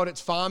finally got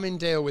its farming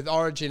deal with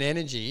Origin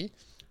Energy,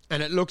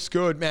 and it looks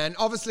good, man.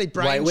 Obviously,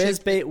 brain.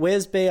 Wait,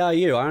 where's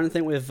BRU? I don't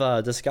think we've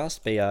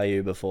discussed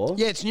BRU before.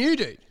 Yeah, it's new,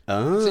 dude.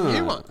 It's a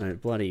new one. A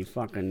bloody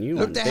fucking new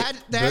Look, one. they had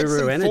Buru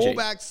some Energy.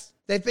 fallbacks.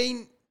 They've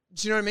been,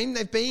 do you know what I mean?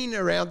 They've been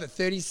around the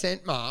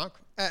 30-cent mark.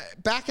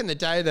 Back in the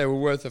day, they were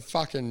worth a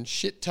fucking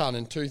shit ton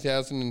in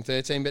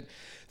 2013, but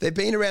they've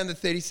been around the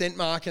 30-cent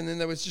mark, and then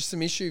there was just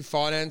some issue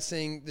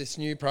financing this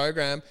new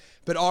program.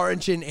 But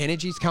Origin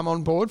Energy's come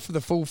on board for the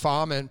full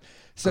farm, and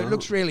so it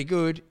looks really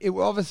good. It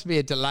will obviously be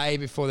a delay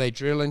before they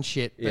drill and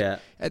shit, but Yeah.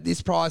 at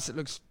this price, it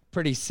looks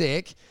pretty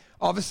sick.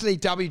 Obviously,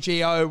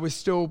 WGO was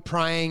still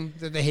praying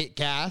that they hit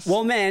gas.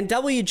 Well, man,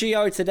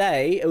 WGO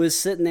today, it was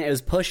sitting there, it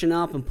was pushing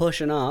up,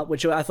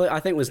 which I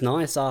think was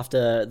nice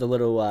after the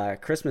little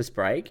Christmas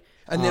break.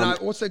 And then I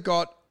also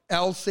got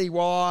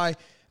LCY.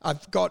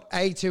 I've got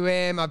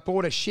A2M. I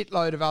bought a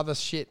shitload of other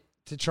shit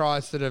to try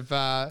sort of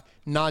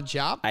nudge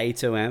up.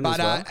 A2M But as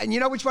well. and you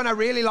know which one I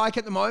really like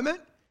at the moment?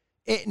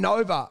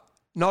 Nova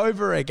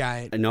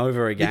again.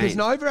 Nova again. Because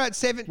Nova at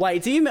 7.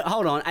 Wait,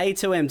 hold on,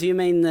 A2M, do you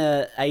mean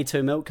the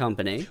A2 Milk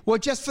Company? Well,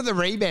 just for the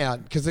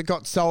rebound because it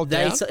got sold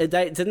They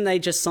down. didn't they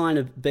just sign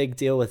a big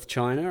deal with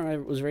China? I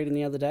was reading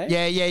the other day.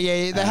 Yeah.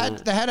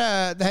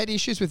 They had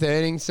issues with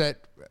earnings that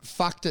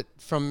fucked it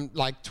from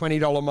like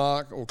 $20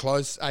 mark or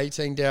close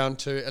 18 down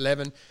to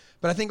 11.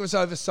 But I think it was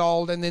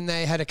oversold, and then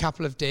they had a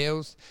couple of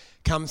deals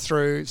come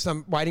through,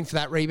 some waiting for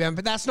that rebound.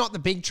 But that's not the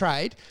big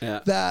trade. Yeah.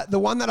 The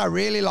one that I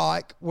really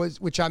like was,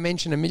 which I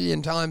mentioned a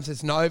million times,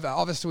 is Nova.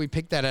 Obviously, we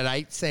picked that at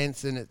 8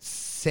 cents, and it's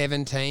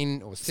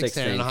 17 or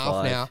 16 and a half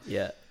 16.5, now.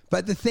 yeah.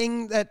 But the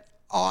thing that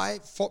I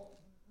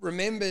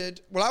remembered,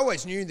 well, I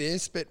always knew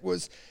this, but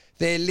was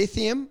their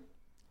lithium,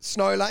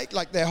 Snow Lake,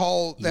 like their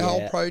whole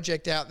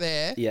project out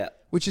there, Yeah.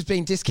 which has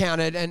been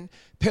discounted, and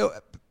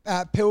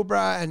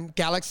Pilbara and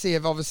Galaxy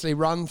have obviously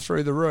run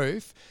through the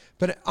roof.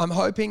 But I'm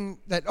hoping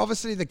that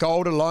obviously the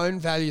gold alone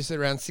values at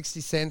around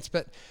 60 cents,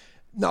 but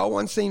no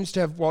one seems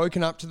to have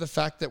woken up to the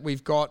fact that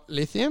we've got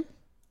lithium.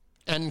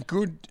 and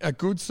a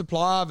good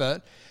supply of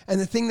it. And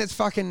the thing that's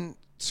fucking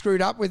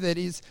screwed up with it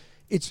is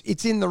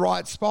it's in the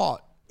right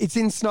spot. It's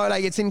in Snow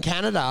Lake. It's in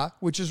Canada,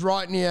 which is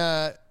right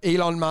near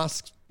Elon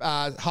Musk's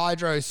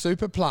hydro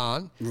super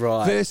plant,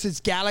 right,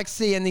 versus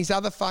Galaxy and these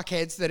other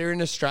fuckheads that are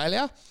in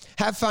Australia.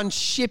 Have fun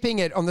shipping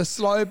it on the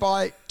slow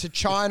bite to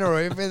China or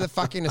wherever the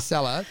fucking to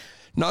sell it.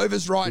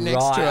 Nova's right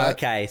next to it.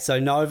 Okay, so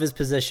Nova's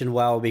positioned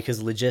well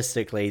because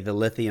logistically the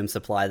lithium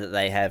supply that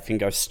they have can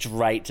go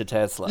straight to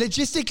Tesla.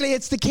 Logistically,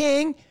 it's the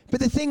king. But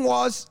the thing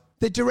was,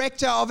 the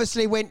director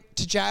obviously went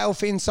to jail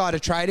for insider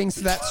trading,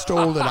 so that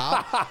stalled it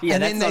up. Yeah,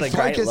 and that's then not they a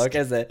great look,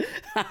 is it?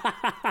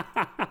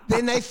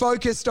 Then they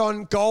focused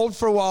on gold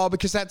for a while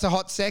because that's a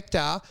hot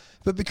sector.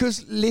 But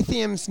because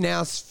lithium's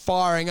now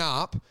firing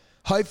up,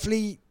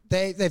 hopefully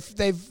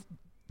they've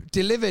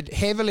delivered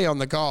heavily on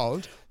the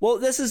gold. Well,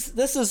 this is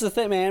the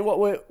thing, man. What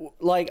we're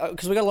like,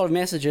 because we got a lot of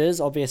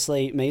messages.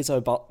 Obviously,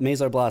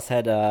 Mesoblast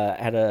had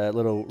a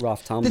little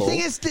rough tumble. The thing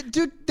is,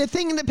 the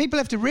thing that people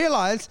have to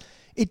realize,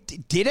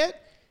 it did it.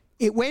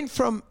 It went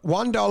from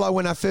 $1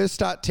 when I first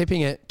started tipping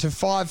it to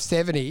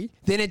 $5.70.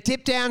 Then it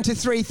dipped down to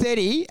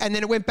 $3.30, and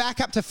then it went back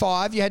up to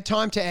 $5. You had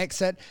time to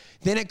exit.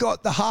 Then it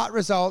got the heart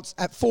results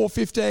at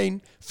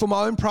 $4.15 for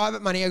my own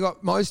private money. I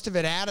got most of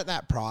it out at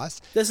that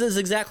price. This is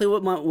exactly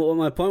what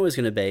my point was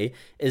going to be.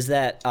 Is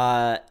that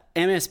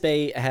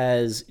MSB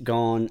has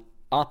gone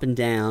up and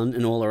down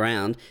and all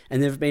around,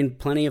 and there have been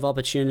plenty of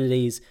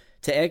opportunities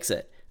to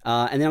exit.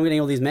 And then I'm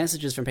getting all these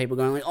messages from people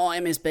going like, "Oh,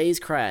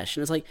 MSB's crashed,"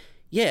 and it's like,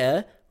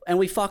 yeah. And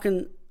we've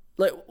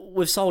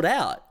sold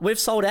out. We've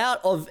sold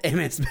out of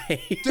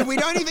MSB. Dude,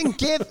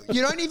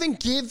 you don't even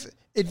give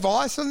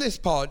advice on this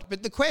pod.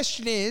 But the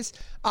question is,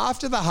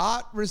 after the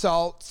heart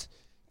results,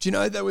 do you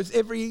know there was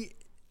every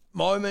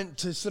moment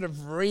to sort of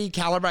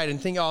recalibrate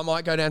and think, I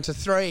might go down to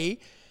 3.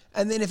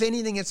 And then if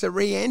anything, it's a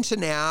re-enter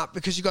now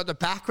because you got the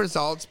back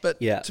results.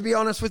 But to be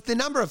honest, with the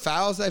number of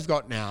fails they've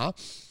got now,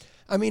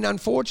 I mean,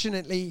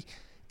 unfortunately,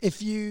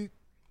 if you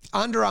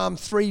underarm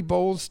 3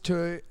 balls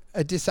to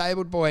a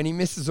disabled boy and he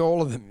misses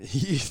all of them,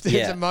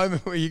 there's a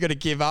moment where you got to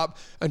give up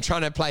and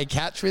trying to play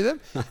catch with him.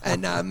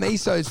 And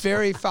Meso's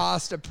very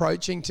fast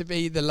approaching to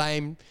be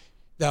the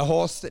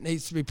horse that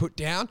needs to be put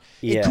down.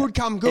 It could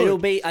come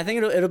good. I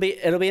think it'll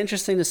be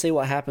interesting to see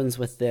what happens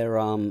with their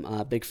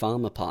big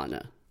pharma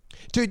partner.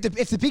 Dude,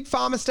 if the big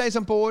pharma stays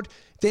on board,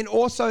 then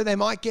also they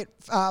might get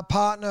a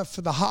partner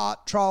for the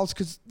heart trials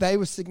because they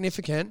were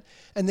significant.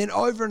 And then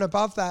over and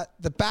above that,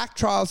 the back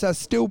trials are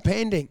still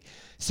pending.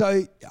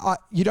 So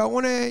you don't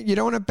want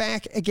to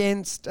back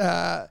against.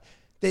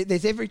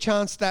 There's every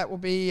chance that will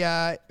be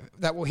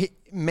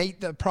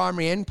meet the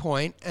primary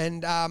endpoint,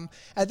 and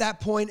at that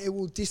point it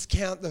will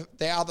discount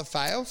the other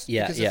fails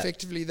because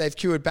effectively they've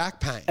cured back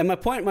pain. And my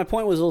point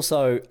was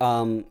also,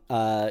 I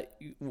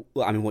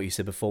mean, what you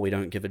said before. We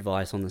don't give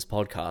advice on this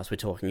podcast. We're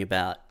talking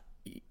about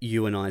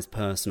you and I's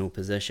personal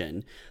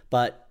position.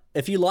 But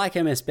if you like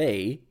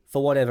MSB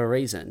for whatever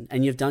reason,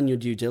 and you've done your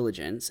due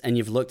diligence, and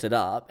you've looked it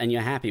up, and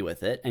you're happy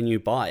with it, and you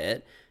buy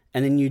it,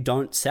 and then you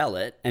don't sell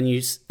it, and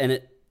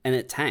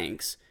it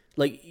tanks,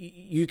 like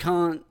you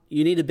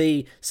need to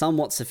be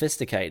somewhat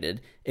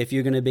sophisticated if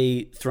you're going to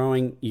be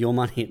throwing your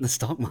money in the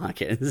stock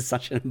market. This is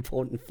such an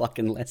important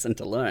fucking lesson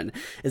to learn,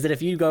 is that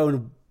if you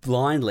go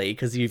blindly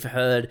because you've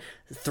heard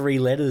 3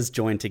 letters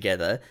joined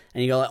together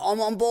and you go like, I'm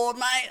on board,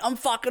 mate, I'm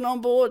fucking on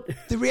board.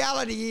 The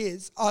reality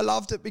is I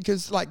loved it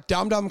because like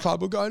Dum Dum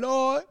Club were going,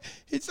 oh,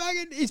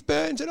 it's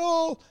burnt it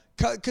all.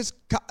 Because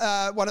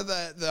one of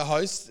the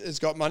hosts has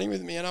got money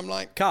with me and I'm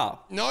like,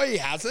 Carl. No, he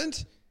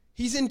hasn't.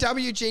 He's in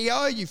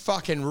WGO, you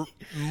fucking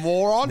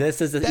moron.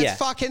 That's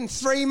fucking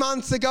 3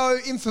 months ago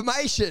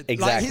information. Exactly.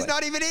 Like, he's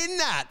not even in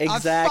that.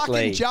 Exactly.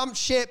 I fucking jumped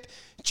ship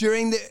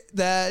during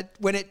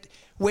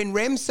when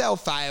Remcell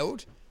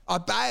failed, I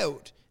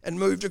bailed and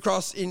moved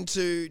across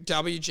into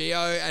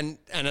WGO and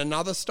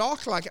another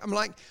stock. Like, I'm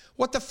like,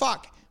 what the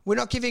fuck? We're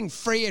not giving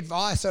free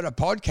advice on a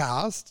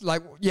podcast.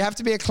 Like, you have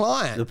to be a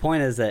client. The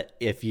point is that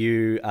if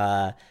you...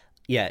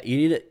 you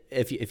need it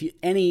if you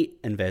any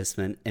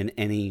investment in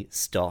any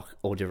stock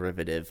or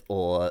derivative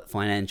or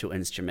financial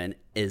instrument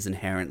is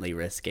inherently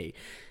risky.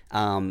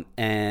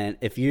 And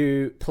if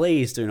you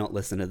please do not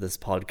listen to this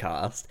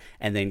podcast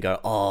and then go,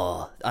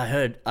 oh, I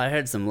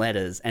heard some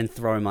letters and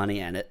throw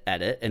money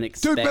at it and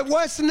expect. Dude, but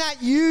worse than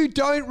that, you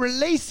don't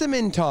release them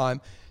in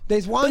time.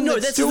 There's one. But no,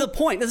 this is the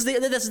point. This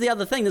is the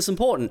other thing that's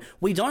important.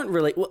 We don't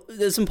really.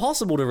 It's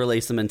impossible to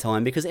release them in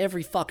time because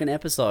every fucking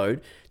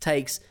episode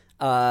takes.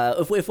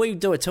 If we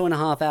do a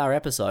 2.5 hour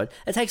episode,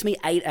 it takes me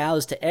 8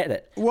 hours to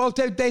edit. Well,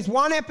 dude, there's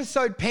one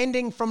episode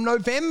pending from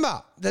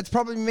November. That's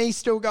probably me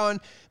still going,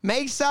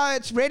 Mesa,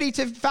 it's ready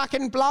to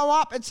fucking blow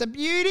up. It's a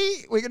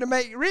beauty. We're going to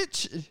make you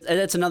rich.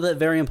 That's another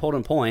very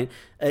important point.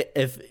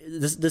 If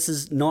this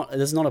is not a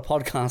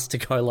podcast to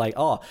go like,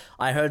 oh,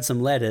 I heard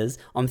some letters,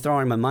 I'm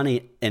throwing my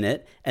money in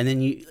it, and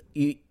then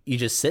you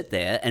just sit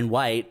there and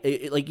wait.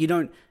 It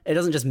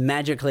doesn't just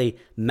magically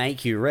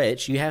make you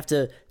rich. You have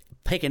to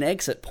pick an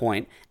exit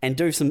point and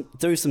do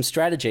some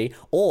strategy,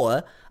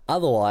 or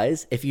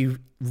Otherwise, if you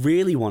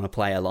really want to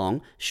play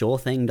along,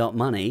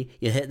 surething.money,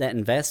 you hit that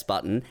invest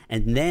button,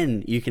 and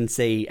then you can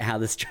see how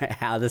the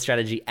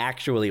strategy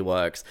actually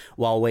works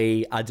while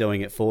we are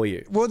doing it for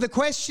you. Well, the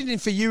question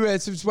for you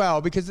is as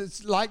well, because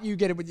it's like you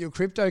get it with your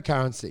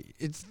cryptocurrency.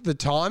 It's the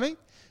timing.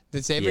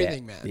 That's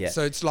everything, man. Yeah.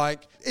 So it's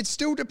like, it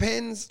still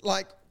depends,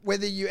 like,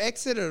 whether you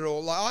exit it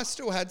or, like, I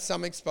still had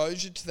some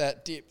exposure to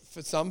that dip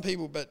for some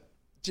people, but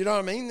do you know what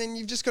I mean? Then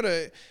you've just got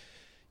to,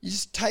 you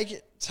just take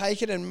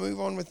it and move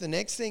on with the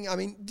next thing. I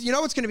mean, you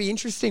know what's going to be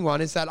interesting one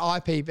is that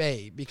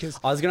IPB, because...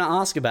 I was going to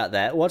ask about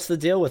that. What's the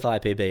deal with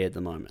IPB at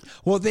the moment?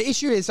 Well, the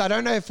issue is, I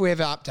don't know if we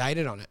ever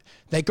updated on it.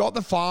 They got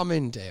the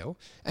farm-in deal,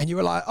 and you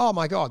were like, oh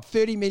my God,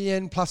 30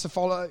 million plus a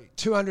follow,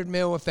 200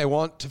 mil if they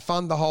want to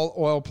fund the whole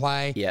oil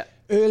play. Yeah.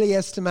 Early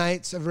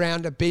estimates of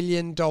around $1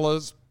 billion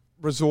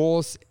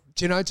resource,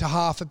 to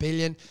 $500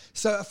 million.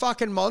 So a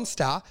fucking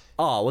monster.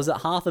 Oh, was it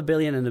 $500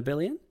 million and $1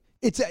 billion?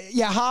 It's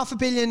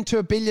 $500 million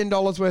to $1 billion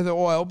worth of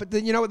oil. But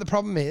then you know what the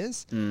problem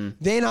is?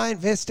 Then I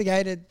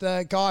investigated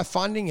the guy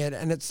funding it,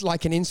 and it's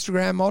like an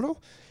Instagram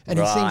model, and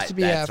he seems to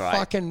be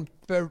fucking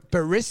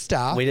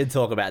barista. We did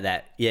talk about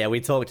that. Yeah,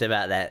 we talked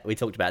about that. We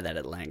talked about that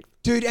at length.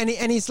 Dude, and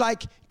he's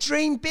like,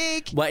 dream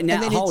big. Wait, now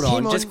and then hold it's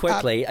on, him just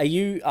quickly. Are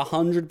you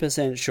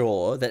 100%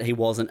 sure that he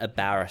wasn't a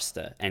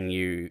barrister and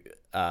your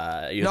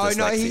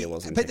dyslexia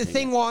wasn't but the kicking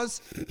thing in?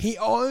 was, he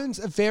owns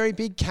a very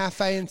big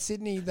cafe in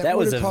Sydney. That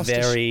was would have a cost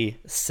very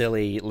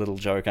silly little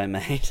joke I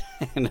made.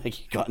 And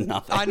you got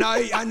nothing.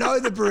 I know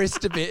the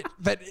barista bit,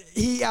 but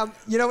he,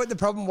 you know what the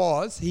problem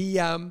was? He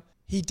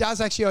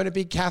does actually own a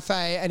big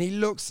cafe, and he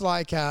looks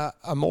like a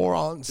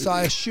moron. So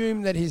I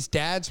assume that his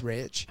dad's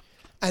rich.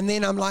 And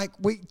then I'm like,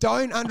 we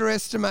don't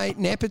underestimate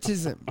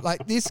nepotism.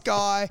 Like this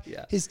guy,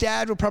 his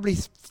dad will probably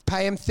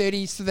pay him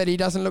 30 so that he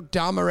doesn't look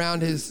dumb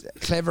around his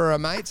cleverer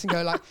mates, and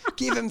go like,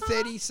 give him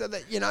 30 so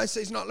that, so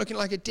he's not looking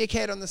like a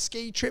dickhead on the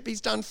ski trip. He's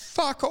done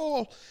fuck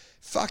all.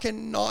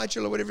 Fucking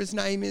Nigel or whatever his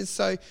name is.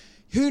 So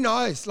who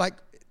knows? Like,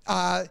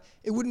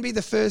 it wouldn't be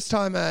the first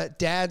time a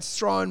dad's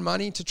throwing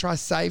money to try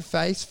save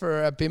face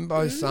for a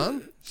bimbo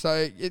son.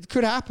 So it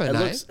could happen,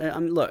 It's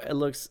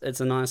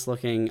a nice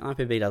looking,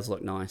 IPB does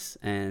look nice,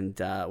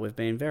 and we've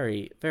been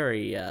very,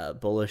 very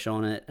bullish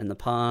on it in the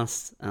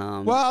past.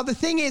 Well, the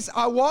thing is,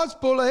 I was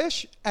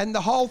bullish, and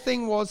the whole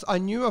thing was I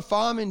knew a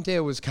farming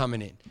deal was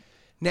coming in.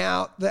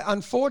 Now, the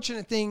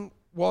unfortunate thing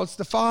was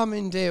the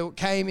farming deal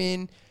came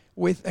in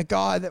with a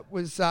guy that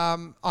was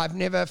I've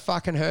never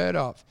fucking heard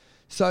of.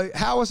 So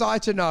how was I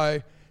to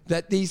know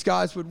that these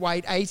guys would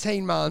wait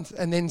 18 months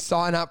and then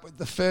sign up with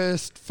the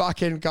first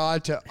fucking guy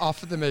to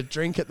offer them a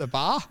drink at the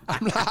bar?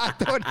 I'm like, I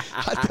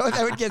thought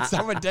they would get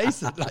someone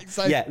decent.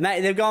 Yeah,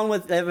 mate,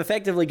 they've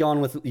effectively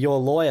gone with your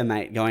lawyer,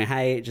 mate, going,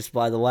 hey, just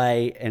by the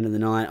way, end of the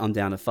night, I'm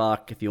down to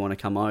fuck. If you want to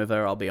come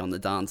over, I'll be on the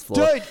dance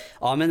floor. Dude.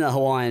 I'm in the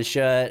Hawaiian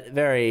shirt.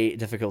 Very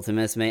difficult to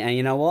miss me. And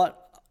you know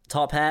what?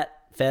 Top hat,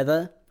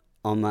 feather.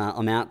 I'm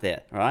out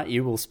there, all right?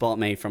 You will spot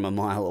me from a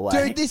mile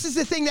away. Dude, this is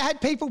the thing. They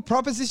had people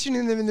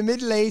propositioning them in the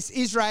Middle East,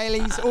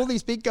 Israelis, all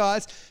these big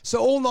guys. So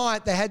all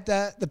night they had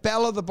the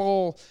bell of the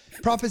ball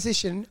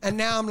proposition, and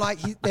now I'm like,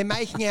 they're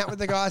making out with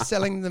the guy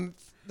selling them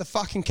the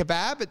fucking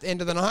kebab at the end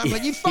of the night. I'm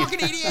like, you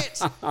fucking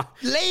idiots.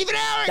 Leave an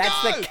hour ago.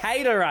 That's the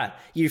caterer,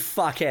 you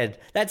fuckhead.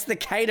 That's the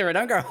caterer.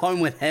 Don't go home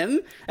with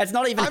him. That's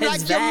not even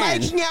his van. You're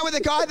making out with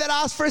a guy that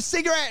asked for a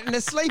cigarette and a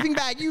sleeping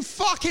bag. You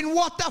fucking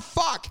what the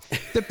fuck?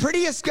 The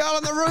prettiest girl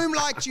in the room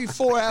liked you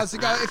 4 hours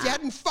ago. If you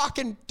hadn't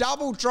fucking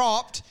double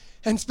dropped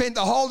and spent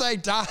the whole day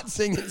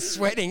dancing and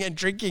sweating and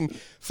drinking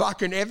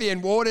fucking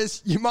Evian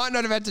waters, you might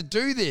not have had to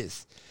do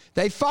this.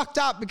 They fucked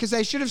up because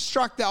they should have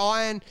struck the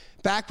iron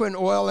back when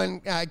oil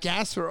and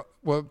gas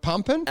were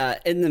pumping.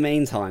 In the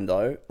meantime,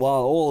 though,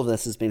 while all of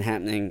this has been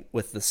happening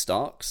with the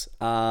stocks,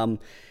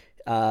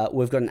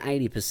 we've got an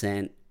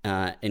 80%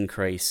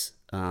 increase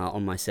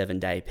on my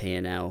 7-day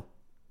P&L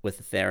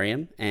with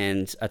Ethereum.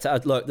 And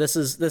look, this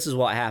is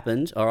what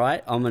happened. All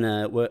right, I'm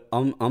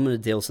gonna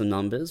deal some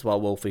numbers while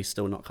Wolfie's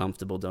still not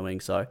comfortable doing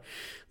so.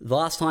 The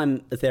last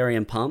time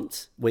Ethereum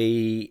pumped,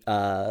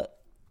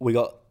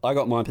 I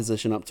got my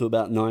position up to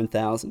about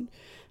 9,000,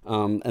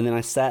 and then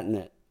I sat in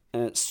it,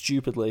 and it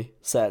stupidly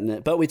sat in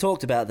it. But we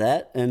talked about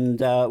that, and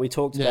we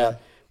talked about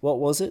what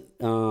was it?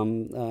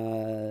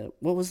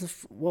 What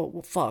was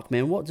fuck,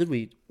 man? What did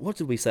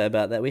we say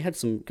about that? We had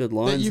some good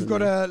lines. That you've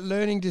got a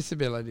learning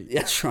disability.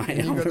 That's right.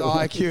 And you've got the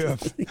IQ of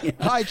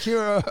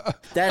IQ.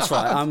 That's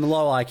right. I'm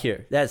low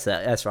IQ. That's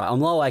right. I'm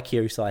low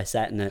IQ, so I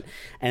sat in it,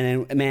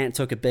 and then man, it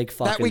took a big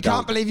fucking. That we dump.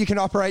 can't believe you can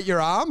operate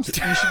your arms.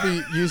 You should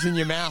be using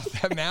your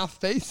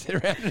mouthpiece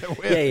around a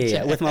wheelchair.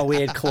 Yeah. With my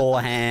weird claw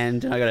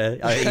hand,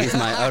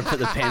 I would put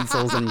the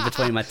pencils in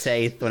between my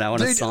teeth when I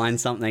want to sign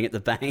something at the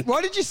bank.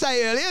 What did you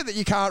say earlier? That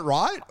you can't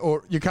write,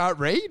 or you can't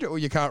read, or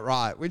you can't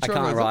write? Which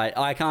one was it?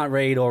 I can't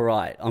read or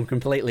write. I'm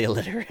completely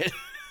illiterate.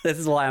 This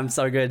is why I'm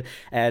so good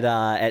at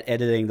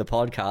editing the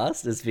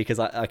podcast, is because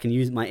I can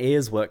use my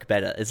ears work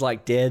better. It's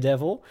like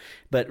Daredevil,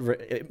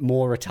 but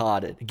more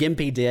retarded.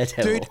 Gimpy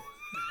Daredevil. Dude,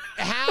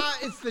 how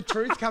it's the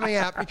truth coming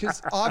out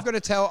because I've got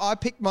to tell, I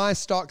pick my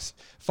stocks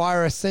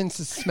via a sense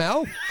of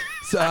smell.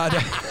 So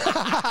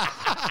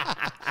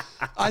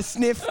I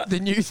sniff the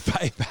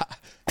newspaper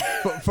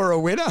for a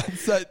winner.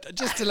 So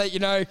just to let you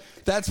know,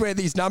 that's where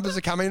these numbers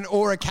are coming.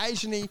 Or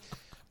occasionally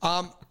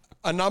a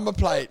number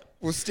plate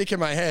will stick in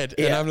my head.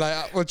 And I'm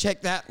like, well,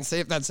 check that and see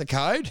if that's a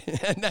code.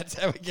 And that's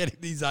how we're getting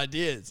these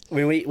ideas.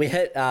 We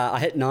hit I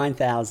hit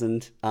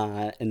 9,000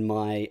 in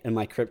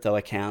my crypto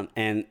account,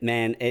 and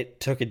man, it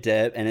took a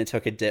dip, and it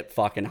took a dip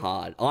fucking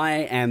hard. I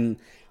am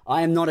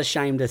not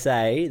ashamed to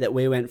say that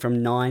we went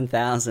from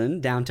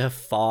 9,000 down to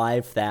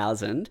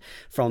 5,000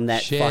 from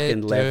that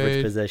fucking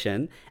leverage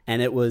position,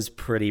 and it was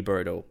pretty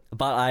brutal.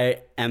 But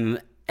I am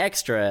I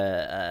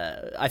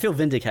feel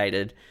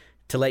vindicated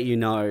to let you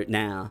know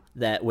now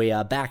that we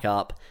are back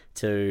up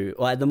to,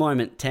 well, at the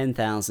moment,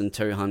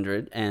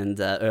 10,200, and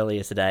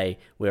earlier today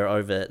we were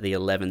over the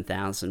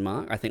 11,000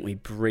 mark. I think we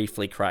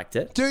briefly cracked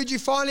it. Dude, you're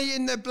finally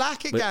in the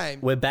black again.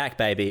 We're back,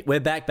 baby. We're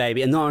back,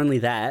 baby. And not only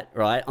that,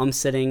 right? I'm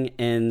sitting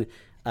in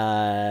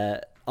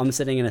Ethereum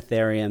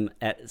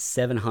at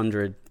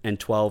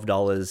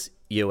 $712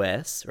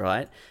 US,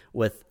 right?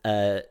 With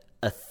a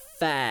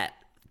fat,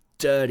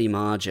 dirty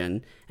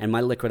margin, and my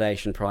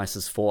liquidation price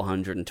is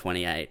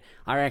 428.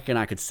 I reckon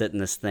I could sit in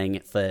this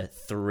thing for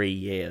 3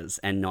 years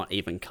and not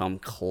even come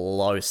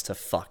close to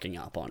fucking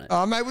up on it.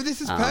 Oh, mate, well, this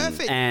is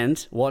perfect.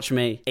 And watch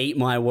me eat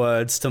my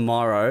words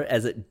tomorrow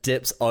as it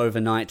dips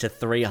overnight to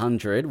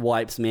 300,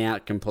 wipes me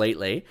out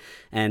completely,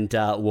 and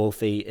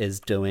Wolfie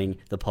is doing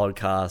the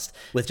podcast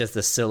with just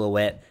a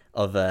silhouette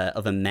of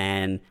a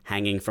man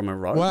hanging from a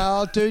rope.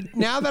 Well, dude,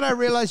 now that I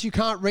realise you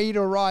can't read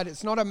or write,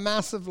 it's not a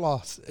massive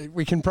loss.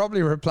 We can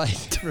probably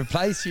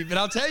replace you. But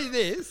I'll tell you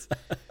this: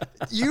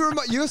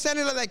 you're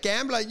sounding like that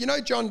gambler. You know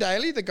John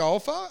Daly, the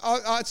golfer.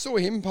 I saw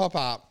him pop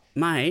up.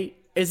 Mate,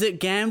 is it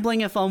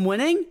gambling if I'm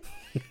winning?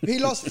 He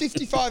lost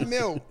 55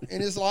 mil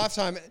in his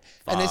lifetime,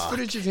 and there's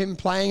footage of him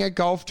playing a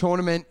golf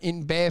tournament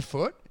in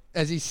barefoot.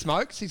 As he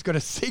smokes, he's got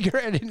a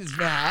cigarette in his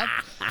mouth.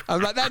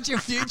 I'm like, that's your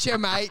future,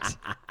 mate.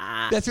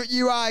 That's what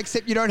you are,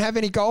 except you don't have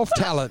any golf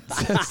talents.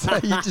 So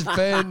you just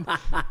burn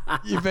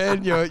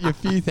your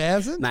few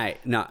thousand. Mate,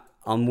 no,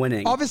 I'm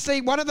winning.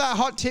 Obviously, one of the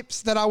hot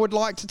tips that I would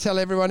like to tell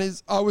everyone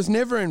is I was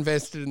never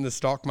invested in the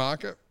stock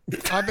market.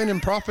 I've been in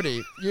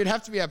property. You'd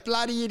have to be a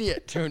bloody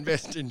idiot to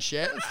invest in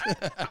shares.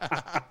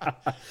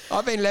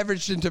 I've been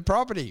leveraged into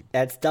property.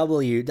 That's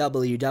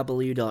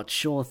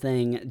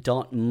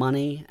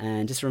www.surething.money.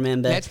 And just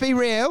remember... Let's be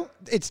real.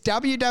 It's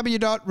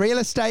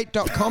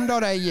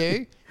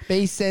www.realestate.com.au.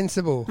 Be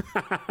sensible.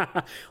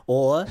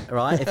 Or,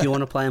 right, if you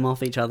want to play them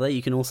off each other,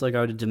 you can also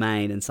go to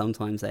Domain, and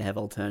sometimes they have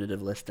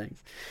alternative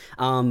listings.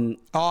 Oh,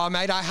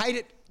 mate, I hate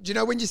it. Do you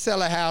know when you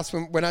sell a house,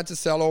 when I had to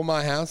sell all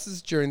my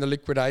houses during the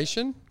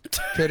liquidation,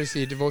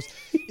 courtesy of divorce,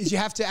 is you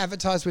have to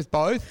advertise with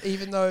both,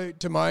 even though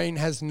Domain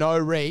has no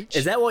reach.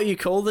 Is that what you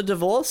call the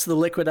divorce, the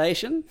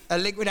liquidation? A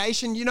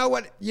liquidation. You know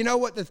what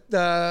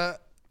the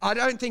I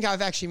don't think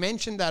I've actually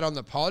mentioned that on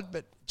the pod,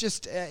 but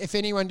just if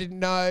anyone didn't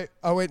know,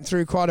 I went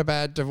through quite a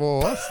bad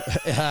divorce.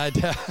 I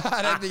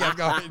don't think I've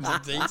gone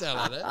into detail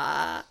on it.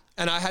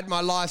 And I had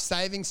my life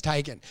savings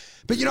taken.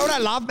 But you know what I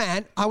love,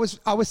 man? I was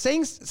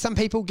seeing some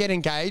people get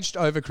engaged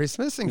over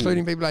Christmas,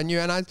 including people I knew,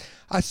 and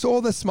I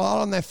saw the smile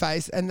on their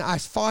face, and I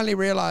finally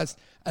realised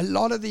a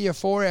lot of the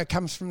euphoria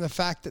comes from the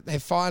fact that they're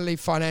finally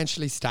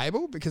financially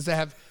stable because they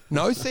have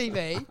no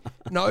CV,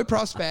 no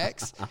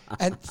prospects,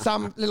 and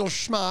some little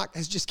schmuck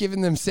has just given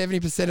them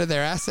 70% of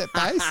their asset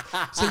base.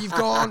 So you've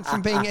gone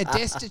from being a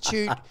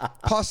destitute,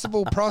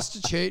 possible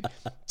prostitute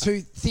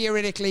to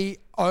theoretically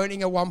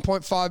owning a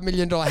 $1.5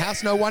 million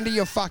house. No wonder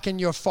you're fucking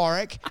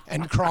euphoric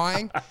and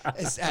crying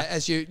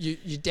as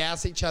you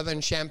douse each other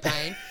in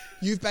champagne.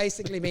 You've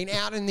basically been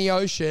out in the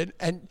ocean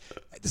and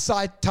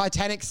the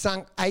Titanic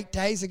sunk 8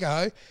 days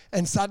ago,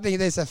 and suddenly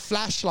there's a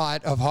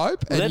flashlight of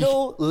hope.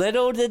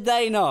 Little did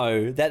they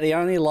know that the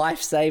only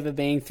lifesaver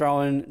being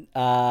thrown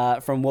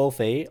from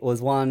Wolfie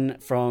was one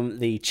from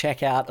the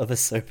checkout of a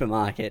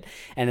supermarket.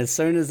 And as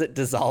soon as it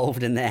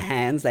dissolved in their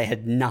hands, they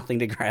had nothing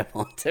to grab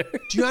onto.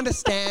 Do you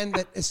understand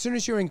that as soon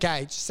as you're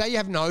engaged, say you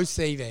have no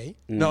CV,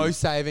 no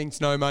savings,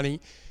 no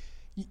money,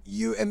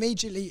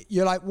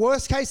 you're like,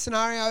 worst case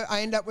scenario, I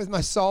end up with my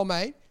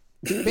soulmate.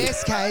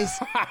 Best case,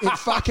 it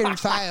fucking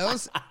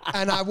fails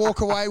and I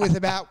walk away with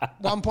about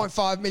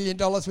 $1.5 million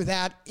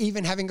without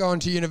even having gone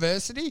to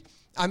university.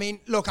 I mean,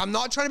 look, I'm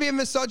not trying to be a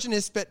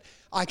misogynist, but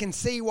I can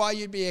see why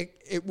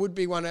it would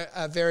be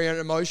a very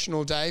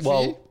emotional day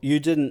for you. Well, you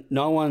didn't,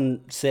 no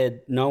one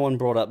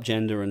brought up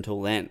gender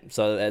until then.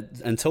 So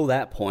until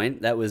that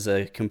point, that was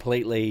a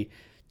completely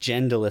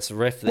genderless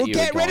riff that you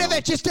get rid of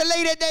it. Just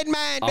delete it then,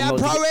 man. I'm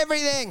pro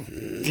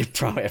everything.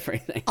 Pro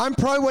everything. I'm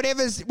pro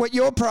what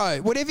you're pro.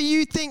 Whatever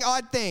you think,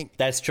 I'd think.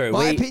 That's true.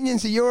 My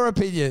opinions are your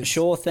opinions.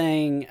 Sure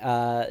thing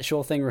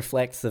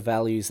reflects the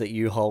values that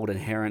you hold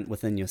inherent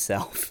within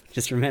yourself.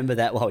 Just remember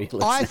that while you're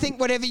listening. I think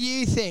whatever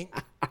you think.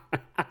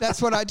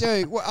 That's what I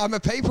do. Well, I'm a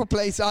people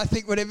pleaser. I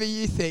think whatever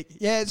you think.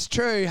 Yeah, it's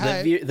true.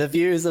 Hey. The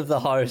views of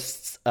the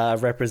hosts are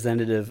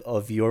representative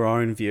of your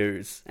own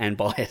views and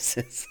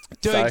biases.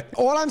 Dude,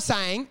 all I'm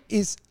saying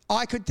is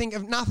I could think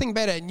of nothing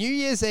better. New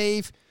Year's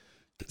Eve,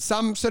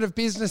 some sort of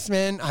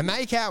businessman, I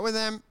make out with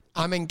them,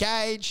 I'm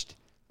engaged,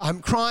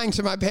 I'm crying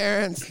to my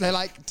parents. They're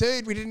like,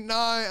 dude, we didn't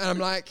know. And I'm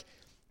like,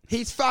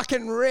 he's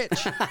fucking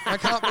rich. I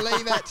can't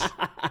believe it.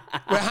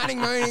 We're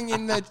honeymooning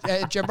in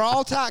the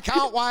Gibraltar.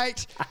 Can't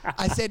wait.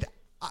 I said,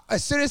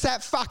 as soon as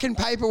that fucking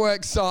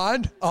paperwork's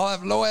signed, I'll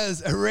have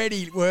lawyers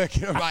already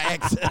working on my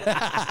exit.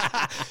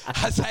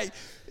 I say,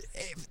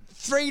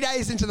 3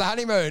 days into the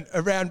honeymoon,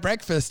 around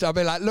breakfast, I'll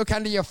be like, look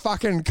under your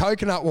fucking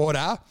coconut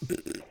water.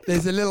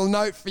 There's a little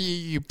note for you,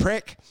 you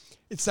prick.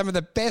 It's some of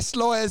the best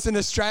lawyers in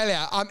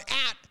Australia. I'm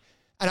out.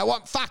 And I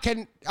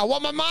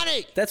want my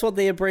money. That's what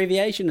the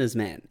abbreviation is,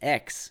 man.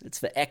 X. It's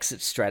for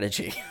exit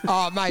strategy.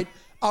 Oh, mate,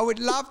 I would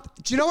love...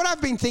 Do you know what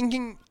I've been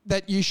thinking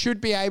that you should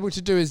be able to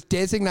do is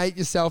designate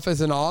yourself as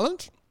an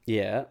island?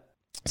 Yeah.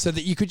 So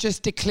that you could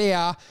just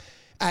declare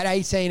at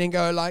 18 and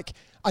go like,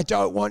 I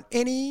don't want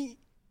any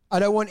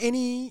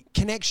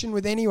connection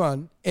with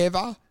anyone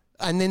ever.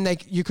 And then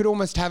you could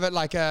almost have it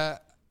like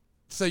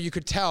so you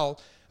could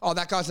tell, oh,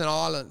 that guy's an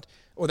island.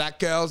 Or that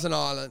girl's an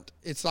island.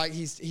 It's like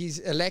he's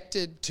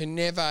elected to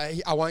never.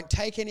 I won't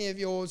take any of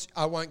yours.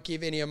 I won't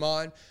give any of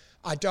mine.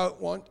 I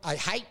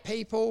hate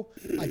people.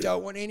 I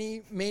don't want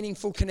any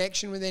meaningful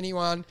connection with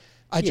anyone.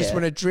 I just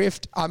want to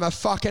drift. I'm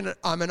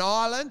an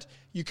island.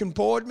 You can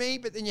board me,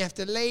 but then you have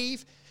to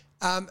leave.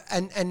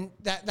 And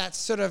that's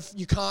sort of,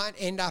 you can't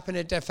end up in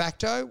a de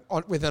facto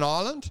with an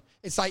island.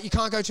 It's like you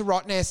can't go to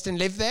Rottnest and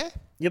live there.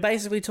 You're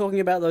basically talking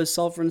about those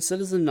sovereign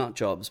citizen nut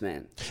jobs,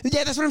 man.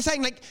 Yeah, that's what I'm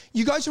saying. Like,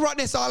 you go to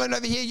Rottnest Island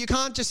over here, you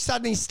can't just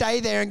suddenly stay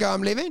there and go,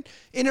 I'm living.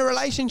 In a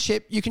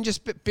relationship, you can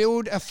just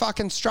build a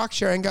fucking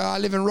structure and go, I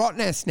live in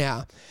Rottnest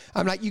now.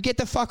 I'm like, you get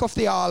the fuck off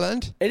the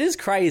island. It is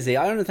crazy.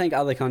 I don't think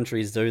other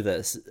countries do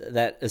this,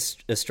 that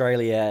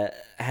Australia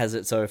has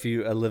it so if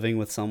you are living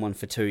with someone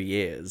for 2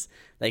 years,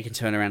 they can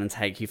turn around and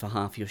take you for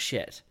half your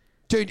shit.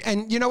 Dude,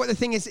 and you know what the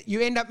thing is?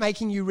 You end up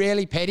making you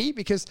really petty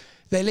because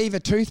they leave a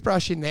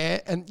toothbrush in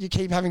there and you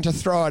keep having to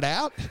throw it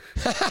out.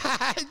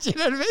 Do you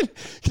know what I mean?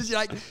 Because you're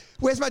like,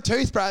 where's my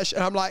toothbrush?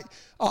 And I'm like,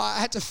 oh, I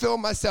had to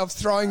film myself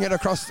throwing it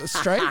across the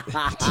street.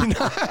 Do you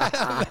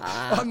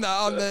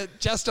know?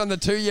 Just on the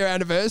 2-year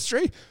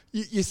anniversary,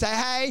 you say,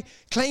 hey,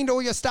 cleaned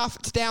all your stuff.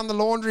 It's down the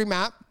laundry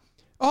map.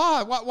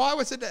 Oh, why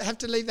was it have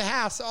to leave the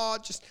house? Oh,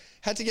 just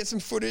had to get some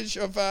footage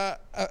of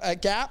a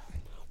gap.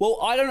 Well,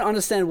 I don't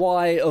understand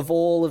why of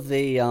all of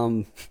the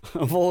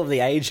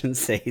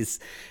agencies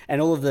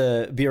and all of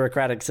the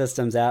bureaucratic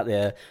systems out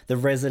there, the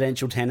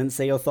Residential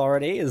Tenancy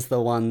Authority is the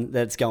one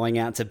that's going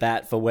out to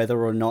bat for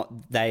whether or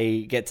not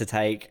they get to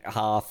take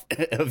half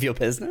of your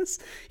business.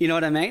 You know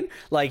what I mean?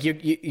 Like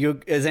you're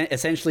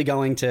essentially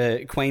going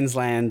to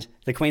Queensland,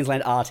 the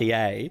Queensland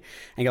RTA,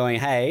 and going,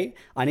 hey,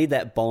 I need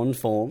that bond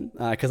form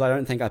because I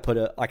don't think I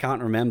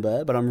can't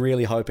remember, but I'm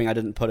really hoping I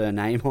didn't put her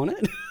name on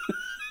it.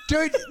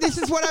 Dude, this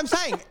is what I'm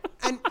saying.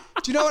 And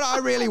do you know what I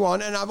really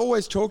want? And I've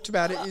always talked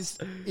about it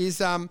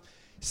is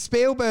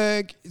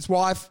Spielberg, his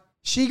wife,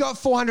 she got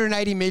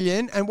 480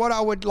 million. And what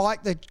I would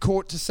like the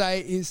court to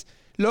say is,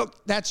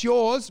 look, that's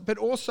yours, but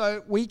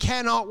also we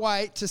cannot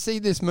wait to see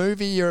this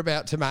movie you're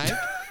about to make.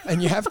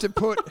 And you have to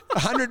put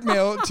 100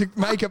 mil to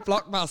make a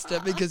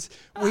blockbuster because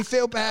we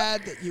feel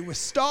bad that you were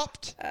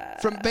stopped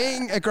from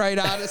being a great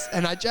artist.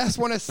 And I just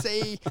want to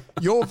see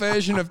your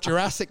version of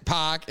Jurassic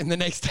Park in the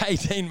next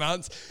 18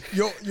 months.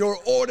 You're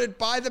ordered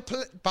by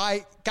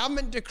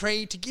government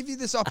decree to give you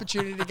this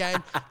opportunity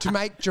again to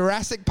make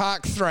Jurassic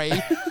Park 3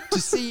 to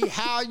see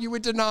how you were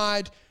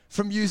denied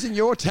from using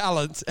your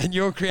talents and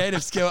your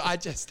creative skill. I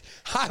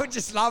would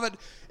just love it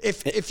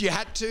if you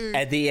had to.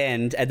 At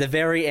the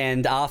very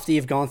end, after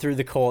you've gone through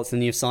the courts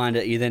and you've signed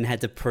it, you then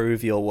had to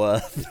prove your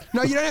worth.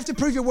 No, you don't have to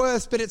prove your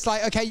worth, but it's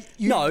like, okay,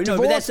 No,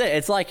 but that's it.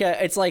 It's like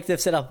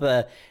they've set up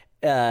for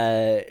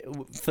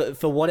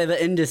whatever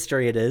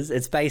industry it is.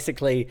 It's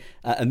basically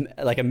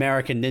like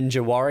American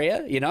Ninja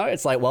Warrior. You know,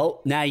 it's like,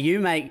 well, now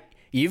you've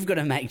got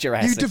to make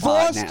Jurassic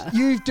Park now.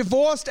 You've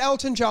divorced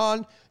Elton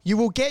John. You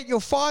will get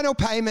your final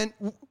payment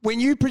when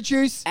you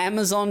produce...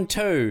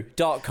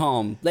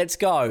 Amazon2.com. Let's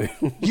go.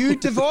 You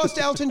divorced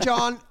Elton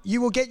John. You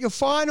will get your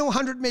final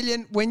 100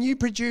 million when you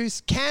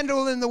produce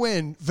Candle in the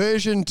Wind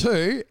version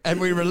 2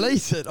 and we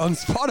release it on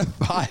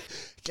Spotify.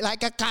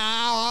 Like a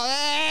cow.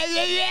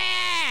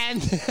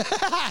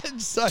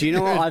 So do you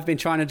know what I've been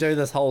trying to do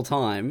this whole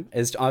time?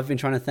 Is I've been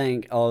trying to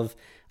think of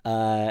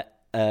a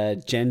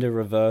gender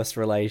reverse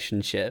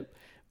relationship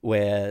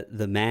where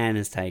the man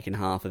has taken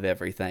half of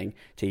everything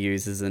to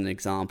use as an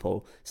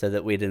example so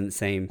that we didn't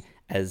seem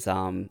as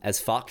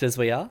fucked as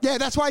we are. Yeah,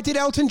 that's why I did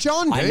Elton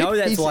John, dude. I know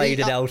that's why you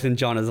did Elton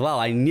John as well.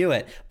 I knew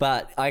it,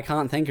 but I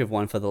can't think of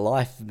one for the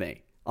life of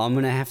me. I'm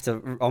gonna have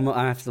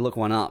to look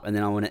one up and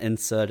then I want to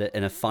insert it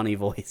in a funny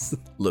voice.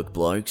 Look,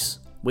 blokes,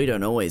 We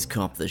don't always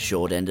cop the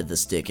short end of the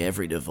stick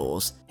every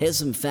divorce. Here's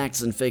some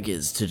facts and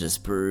figures to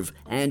disprove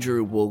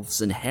Andrew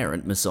Wolf's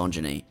inherent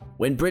misogyny.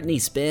 When Britney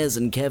Spears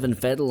and Kevin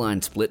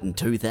Federline split in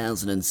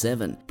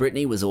 2007,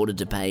 Britney was ordered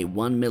to pay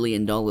 $1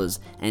 million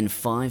and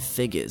 5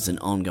 figures in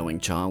ongoing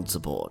child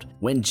support.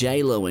 When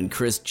J-Lo and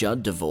Chris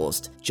Judd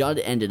divorced, Judd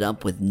ended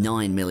up with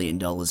 $9 million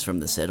from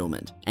the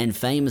settlement. And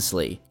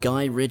famously,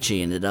 Guy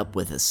Ritchie ended up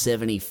with a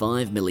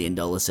 $75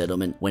 million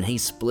settlement when he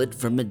split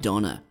from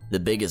Madonna. The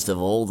biggest of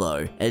all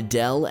though,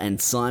 Adele and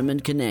Simon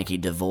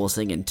Konecki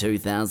divorcing in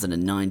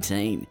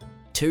 2019.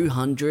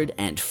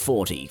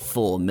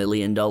 $244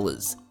 million.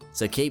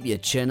 So keep your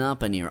chin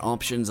up and your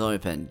options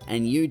open,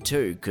 and you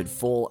too could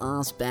fall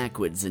ass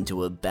backwards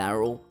into a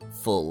barrel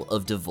full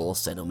of divorce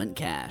settlement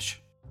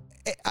cash.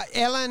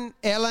 Ellen,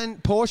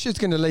 Portia's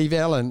going to leave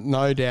Ellen,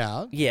 no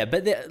doubt. Yeah,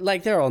 but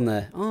they're on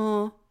the...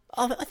 Oh,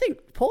 I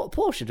think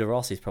Portia de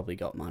Rossi's probably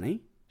got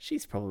money.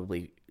 She's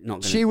probably not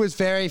going to... She was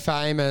very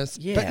famous.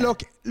 Yeah. But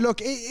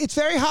look, it's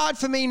very hard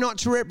for me not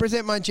to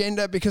represent my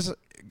gender because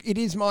it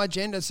is my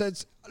gender. So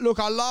it's...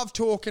 Look, I love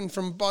talking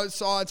from both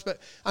sides,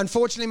 but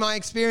unfortunately my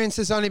experience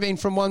has only been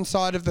from one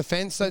side of the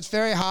fence, so it's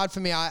very hard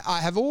for me. I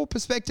have all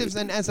perspectives,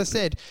 and as I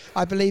said,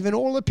 I believe in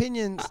all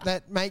opinions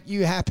that make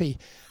you happy.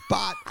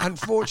 But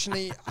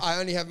unfortunately, I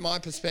only have my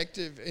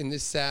perspective in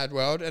this sad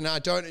world, and I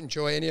don't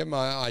enjoy any of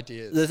my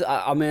ideas.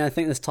 I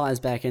think this ties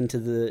back into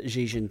the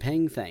Xi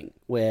Jinping thing,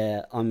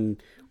 where I'm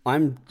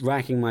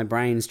racking my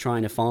brains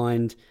trying to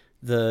find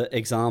the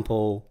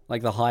example,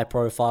 like the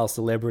high-profile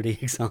celebrity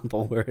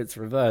example where it's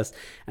reversed,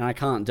 and I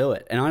can't do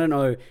it. And I don't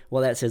know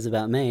what that says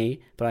about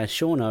me, but I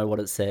sure know what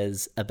it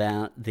says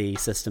about the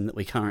system that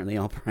we currently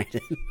operate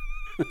in.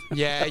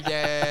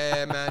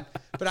 Yeah, man.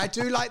 But I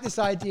do like this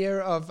idea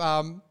of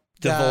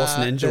Divorce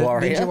Ninja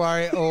Warrior. Ninja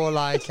Warrior, or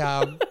like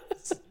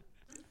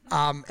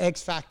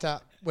X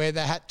Factor, where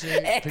they had to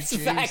X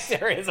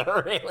Factor is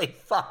a really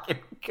fucking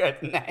good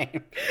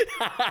name.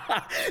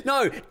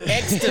 No,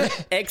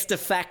 X de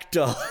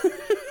Facto.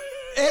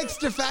 X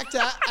de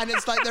Factor, and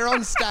it's like they're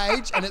on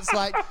stage, and it's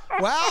like,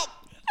 well,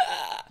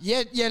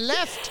 you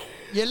left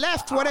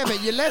whatever.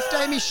 You left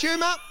Amy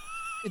Schumer.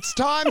 It's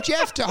time,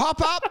 Jeff, to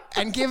hop up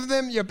and give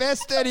them your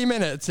best 30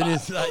 minutes. And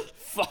it's like,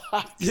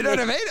 Fuck. You know what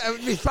I mean? It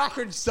would be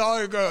fucking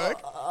so good.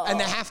 And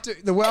they have to,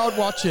 the world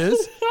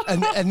watches,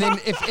 and then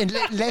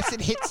unless it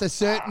hits a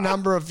certain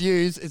number of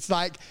views, it's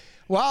like,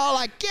 well,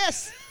 I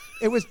guess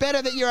it was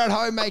better that you're at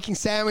home making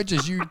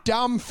sandwiches, you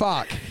dumb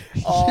fuck.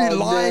 Oh, you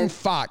lying man.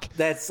 fuck.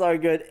 That's so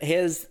good.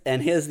 Here's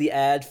the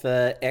ad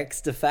for X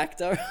de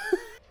Facto.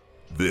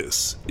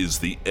 This is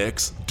the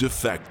X de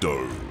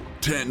facto.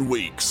 10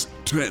 weeks,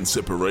 10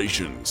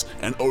 separations,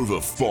 and over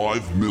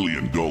 $5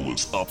 million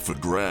up for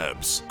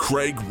grabs.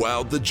 Craig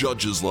wowed the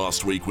judges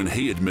last week when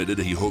he admitted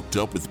he hooked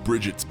up with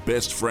Bridget's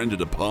best friend at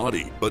a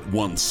party, but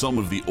won some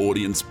of the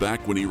audience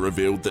back when he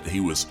revealed that he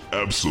was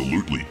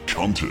absolutely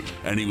cunted.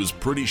 And he was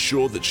pretty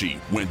sure that she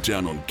went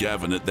down on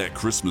Gavin at that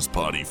Christmas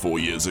party 4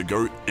 years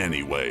ago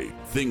anyway.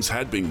 Things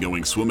had been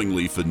going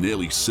swimmingly for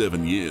nearly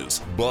 7 years,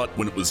 but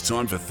when it was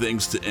time for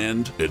things to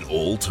end, it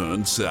all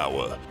turned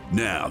sour.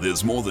 Now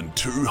there's more than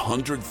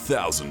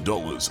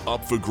 $200,000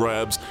 up for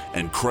grabs,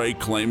 and Craig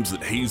claims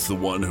that he's the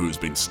one who's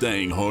been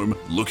staying home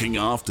looking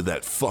after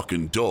that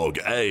fucking dog,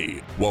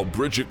 while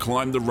Bridget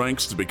climbed the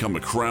ranks to become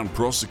a Crown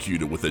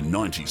prosecutor with a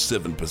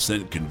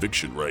 97%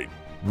 conviction rate.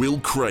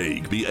 Will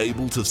Craig be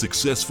able to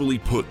successfully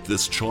put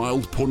this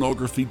child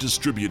pornography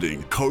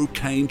distributing,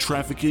 cocaine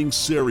trafficking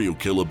serial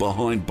killer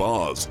behind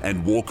bars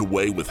and walk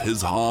away with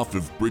his half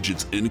of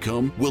Bridget's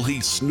income? Will he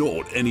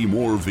snort any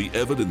more of the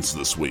evidence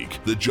this week?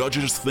 The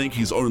judges think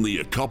he's only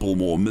a couple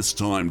more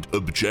mistimed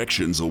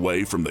objections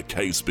away from the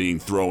case being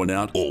thrown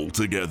out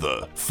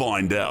altogether.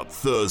 Find out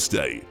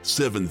Thursday,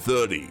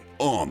 7:30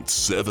 on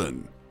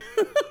 7.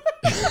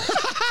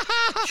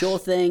 Sure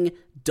thing.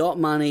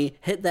 .money,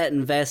 hit that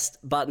invest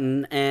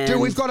button, and...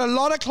 Dude, we've got a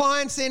lot of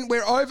clients in.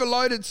 We're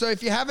overloaded, so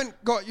if you haven't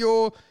got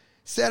your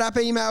setup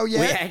email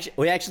yet...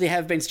 We actually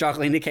have been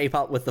struggling to keep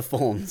up with the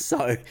forms,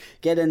 so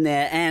get in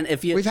there. And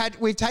if you...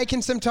 We've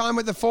taken some time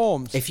with the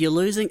forms. If you're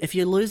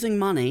losing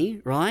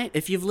money, right?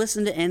 If you've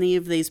listened to any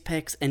of these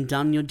picks and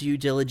done your due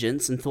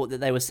diligence and thought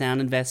that they were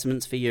sound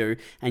investments for you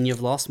and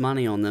you've lost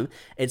money on them,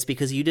 it's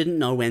because you didn't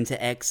know when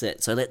to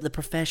exit. So let the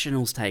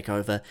professionals take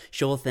over.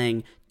 Sure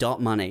thing.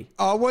 .money.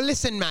 Oh, well,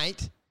 listen,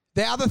 mate.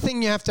 The other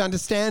thing you have to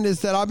understand is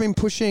that I've been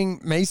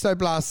pushing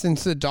Mesoblast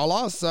since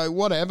 $1, so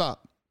whatever.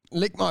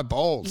 Lick my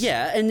balls.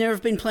 Yeah, and there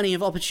have been plenty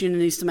of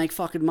opportunities to make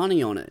fucking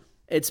money on it.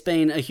 It's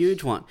been a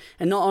huge one.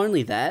 And not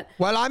only that...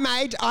 Well, I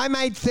made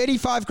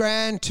 35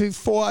 grand to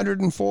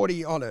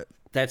 440 on it.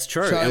 That's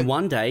true. So, and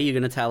one day you're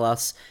going to tell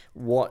us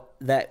what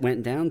that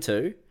went down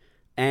to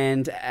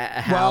and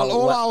how... Well,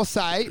 all I'll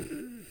say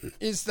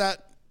is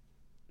that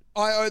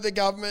I owe the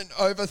government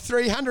over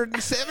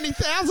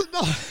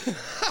 $370,000.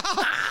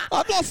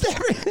 I've lost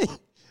everything.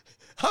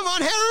 I'm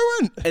on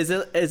heroin. Is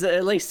it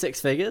at least six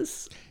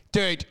figures?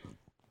 Dude,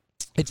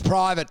 It's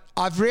private.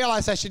 I've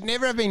realised I should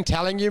never have been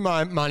telling you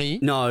my money.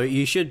 No,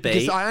 you should be.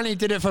 Because I only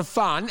did it for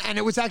fun, and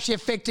it was actually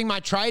affecting my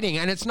trading,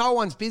 and it's no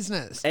one's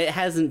business. It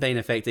hasn't been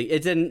affecting.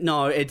 It didn't.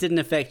 No, it didn't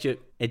affect you.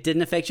 It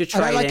didn't affect your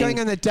trading. I don't like going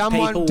in the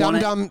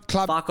dumb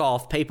club. Fuck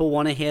off. People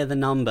want to hear the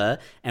number,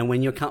 and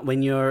when you're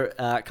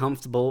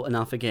comfortable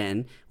enough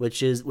again,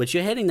 which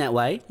you're heading that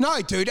way.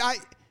 No, dude.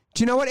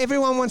 Do you know what?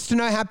 Everyone wants to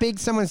know how big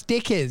someone's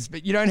dick is,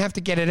 but you don't have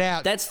to get it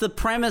out. That's the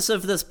premise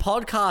of this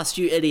podcast,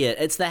 you idiot.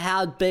 It's the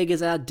How Big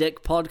Is Our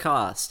Dick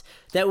podcast.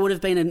 That would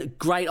have been a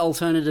great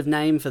alternative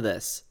name for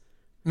this.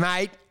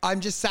 Mate,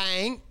 I'm just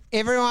saying,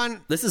 everyone...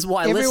 This is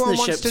why everyone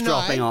listenership's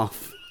dropping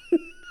off.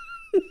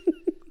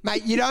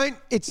 Mate, you don't...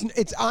 It's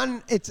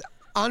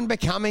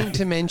unbecoming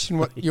to mention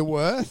what you're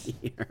worth.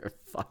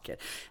 Fuck it.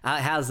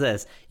 How's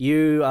this?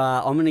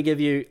 I'm gonna give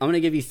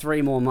you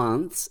 3 more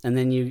months, and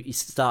then you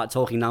start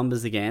talking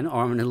numbers again,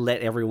 or I'm gonna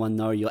let everyone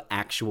know your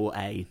actual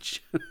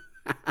age.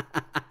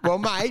 Well,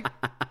 mate,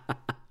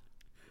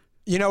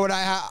 you know what?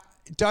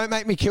 Don't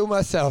make me kill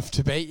myself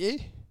to beat you.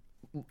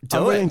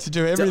 I'm willing to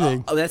do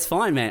everything. That's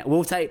fine, man.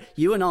 We'll take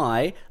you and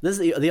I. This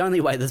is the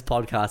only way this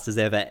podcast is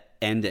ever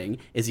ending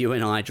is you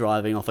and I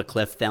driving off a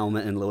cliff, Thelma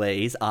and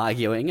Louise,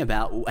 arguing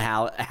about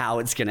how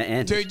it's going to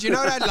end. Dude, you know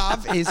what I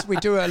love is we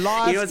do a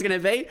live... You know what it's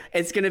going to be?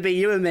 It's going to be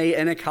you and me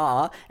in a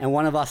car, and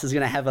one of us is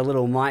going to have a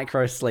little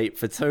micro sleep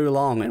for too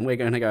long, and we're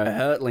going to go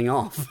hurtling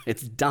off.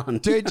 It's done.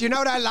 Dude, you know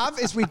what I love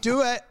is we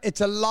do it.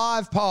 It's a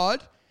live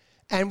pod,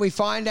 and we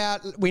find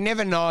out... We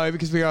never know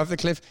because we're off the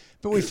cliff,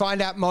 but we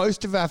find out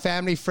most of our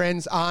family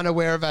friends aren't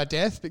aware of our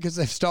death because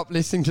they've stopped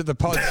listening to the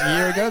pods a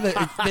year ago.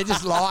 They're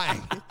just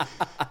lying.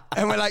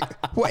 And we're like,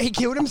 what, he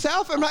killed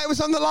himself? I'm like, it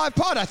was on the live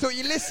pod. I thought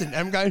you listened.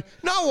 I'm going,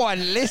 no one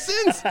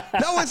listens.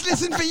 No one's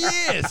listened for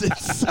years. It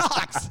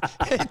sucks.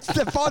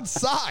 The pod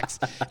sucks.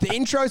 The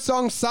intro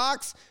song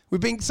sucks.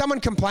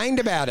 Someone complained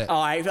about it.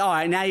 All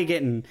right. Now you're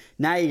getting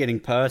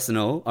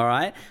personal. All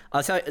right.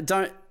 So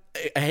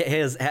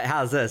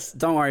how's this?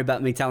 Don't worry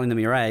about me telling them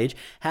your age.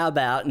 How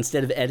about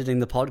instead of editing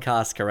the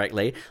podcast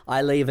correctly,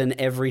 I leave in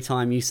every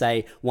time you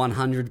say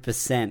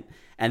 100%,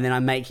 and then I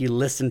make you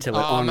listen to it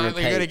on repeat.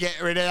 We're gonna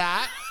get rid of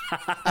that.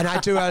 And I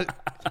do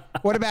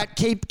what about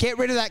get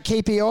rid of that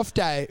keepy off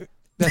day?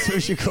 That's what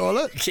we should call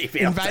it. Keepy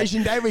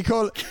Invasion day. We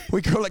call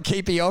it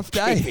keepy off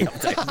day. Keepy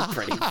off day is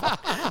pretty fun.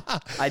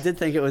 I did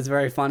think it was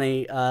very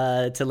funny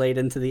to lead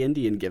into the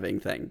Indian giving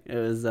thing. It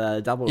was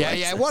double racist.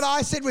 Yeah. What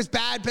I said was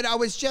bad, but I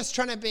was just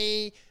trying to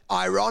be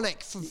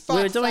ironic. For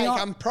fuck's sake,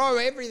 I'm pro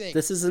everything.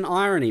 This is an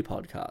irony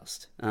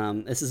podcast.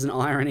 This is an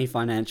irony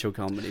financial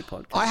comedy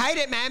podcast. I hate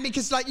it, man,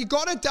 because you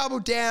got to double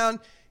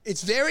down.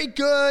 It's very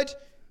good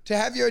to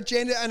have your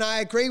agenda, and I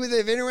agree with it.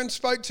 If anyone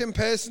spoke to in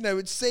person, they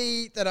would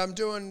see that I'm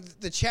doing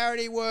the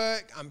charity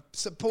work. I'm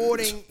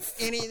supporting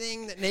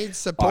anything that needs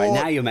support. All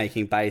right, now you're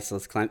making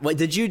baseless claims. Wait,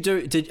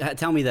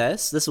 tell me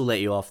this. This will let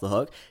you off the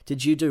hook.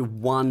 Did you do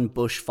one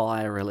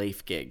bushfire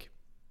relief gig?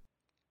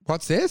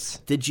 What's this?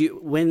 Did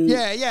you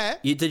Yeah.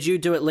 Did you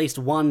do at least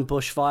one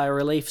bushfire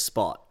relief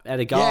spot at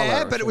a gala?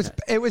 Yeah, but it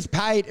was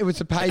paid. It was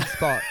a paid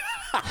spot.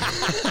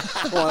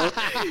 Well,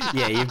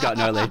 yeah, you've got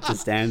no leg to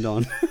stand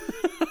on.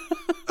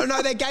 Oh,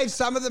 no, they gave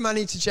some of the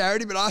money to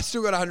charity, but I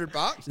still got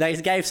 $100. They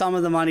gave some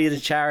of the money to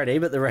charity,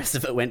 but the rest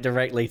of it went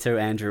directly to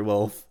Andrew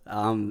Wolf.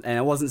 And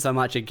it wasn't so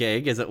much a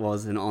gig as it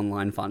was an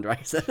online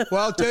fundraiser.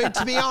 Well, dude,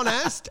 to be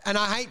honest, and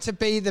I hate to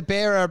be the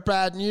bearer of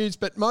bad news,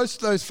 but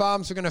most of those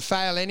farms are going to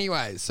fail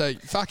anyway. So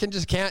fucking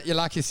just count your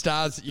lucky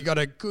stars that you got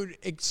a good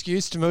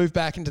excuse to move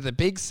back into the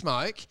big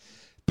smoke.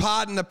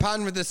 Pardon the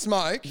pun with the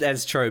smoke.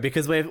 That's true,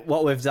 because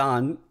what we've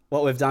done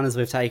is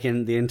we've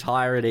taken the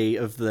entirety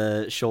of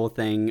the Sure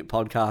Thing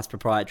Podcast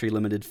Proprietary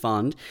Limited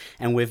Fund,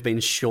 and we've been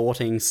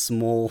shorting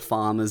small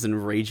farmers in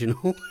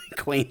regional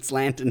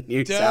Queensland and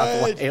New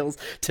South Wales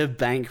to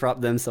bankrupt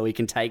them so we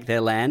can take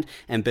their land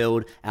and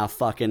build our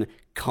fucking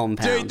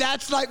compound. Dude,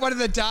 that's like one of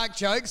the dark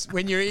jokes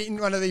when you're in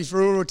one of these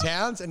rural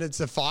towns and it's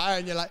a fire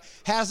and you're like,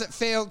 how's it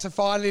feel to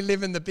finally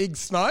live in the big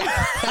smoke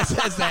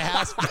as their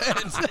house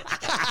burns?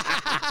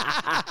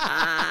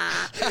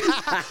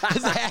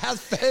 As their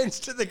house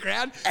burns to the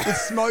ground with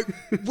smoke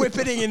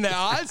whipping in their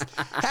eyes.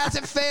 How's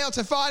it feel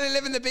to finally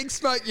live in the big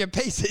smoke, you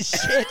piece of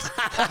shit?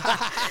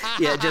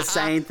 Yeah, just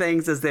saying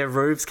things as their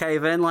roofs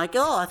cave in, like,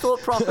 oh, I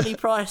thought property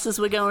prices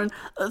were going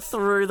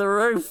through the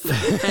roof.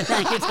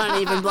 You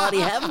don't even bloody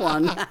have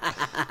one.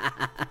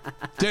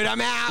 Dude,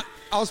 I'm out.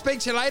 I'll speak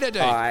to you later,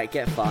 dude. All right,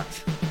 get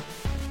fucked.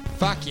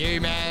 Fuck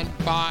you, man.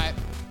 Bye.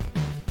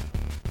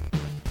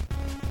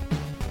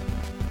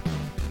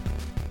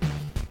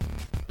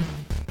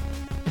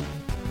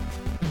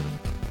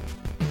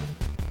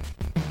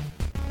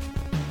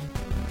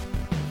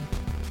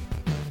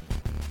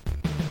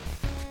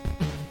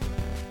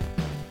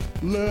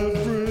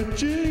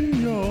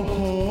 Leveraging your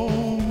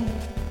home,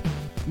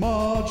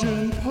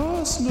 margin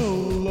personal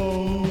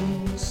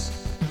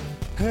loans,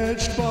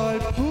 hedged by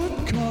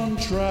put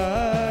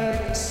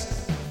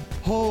contracts,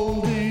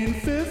 holding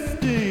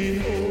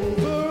 15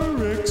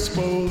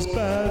 overexposed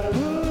bad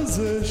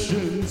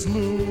positions,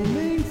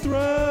 looming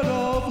threat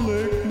of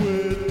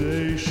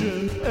liquidation.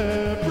 patient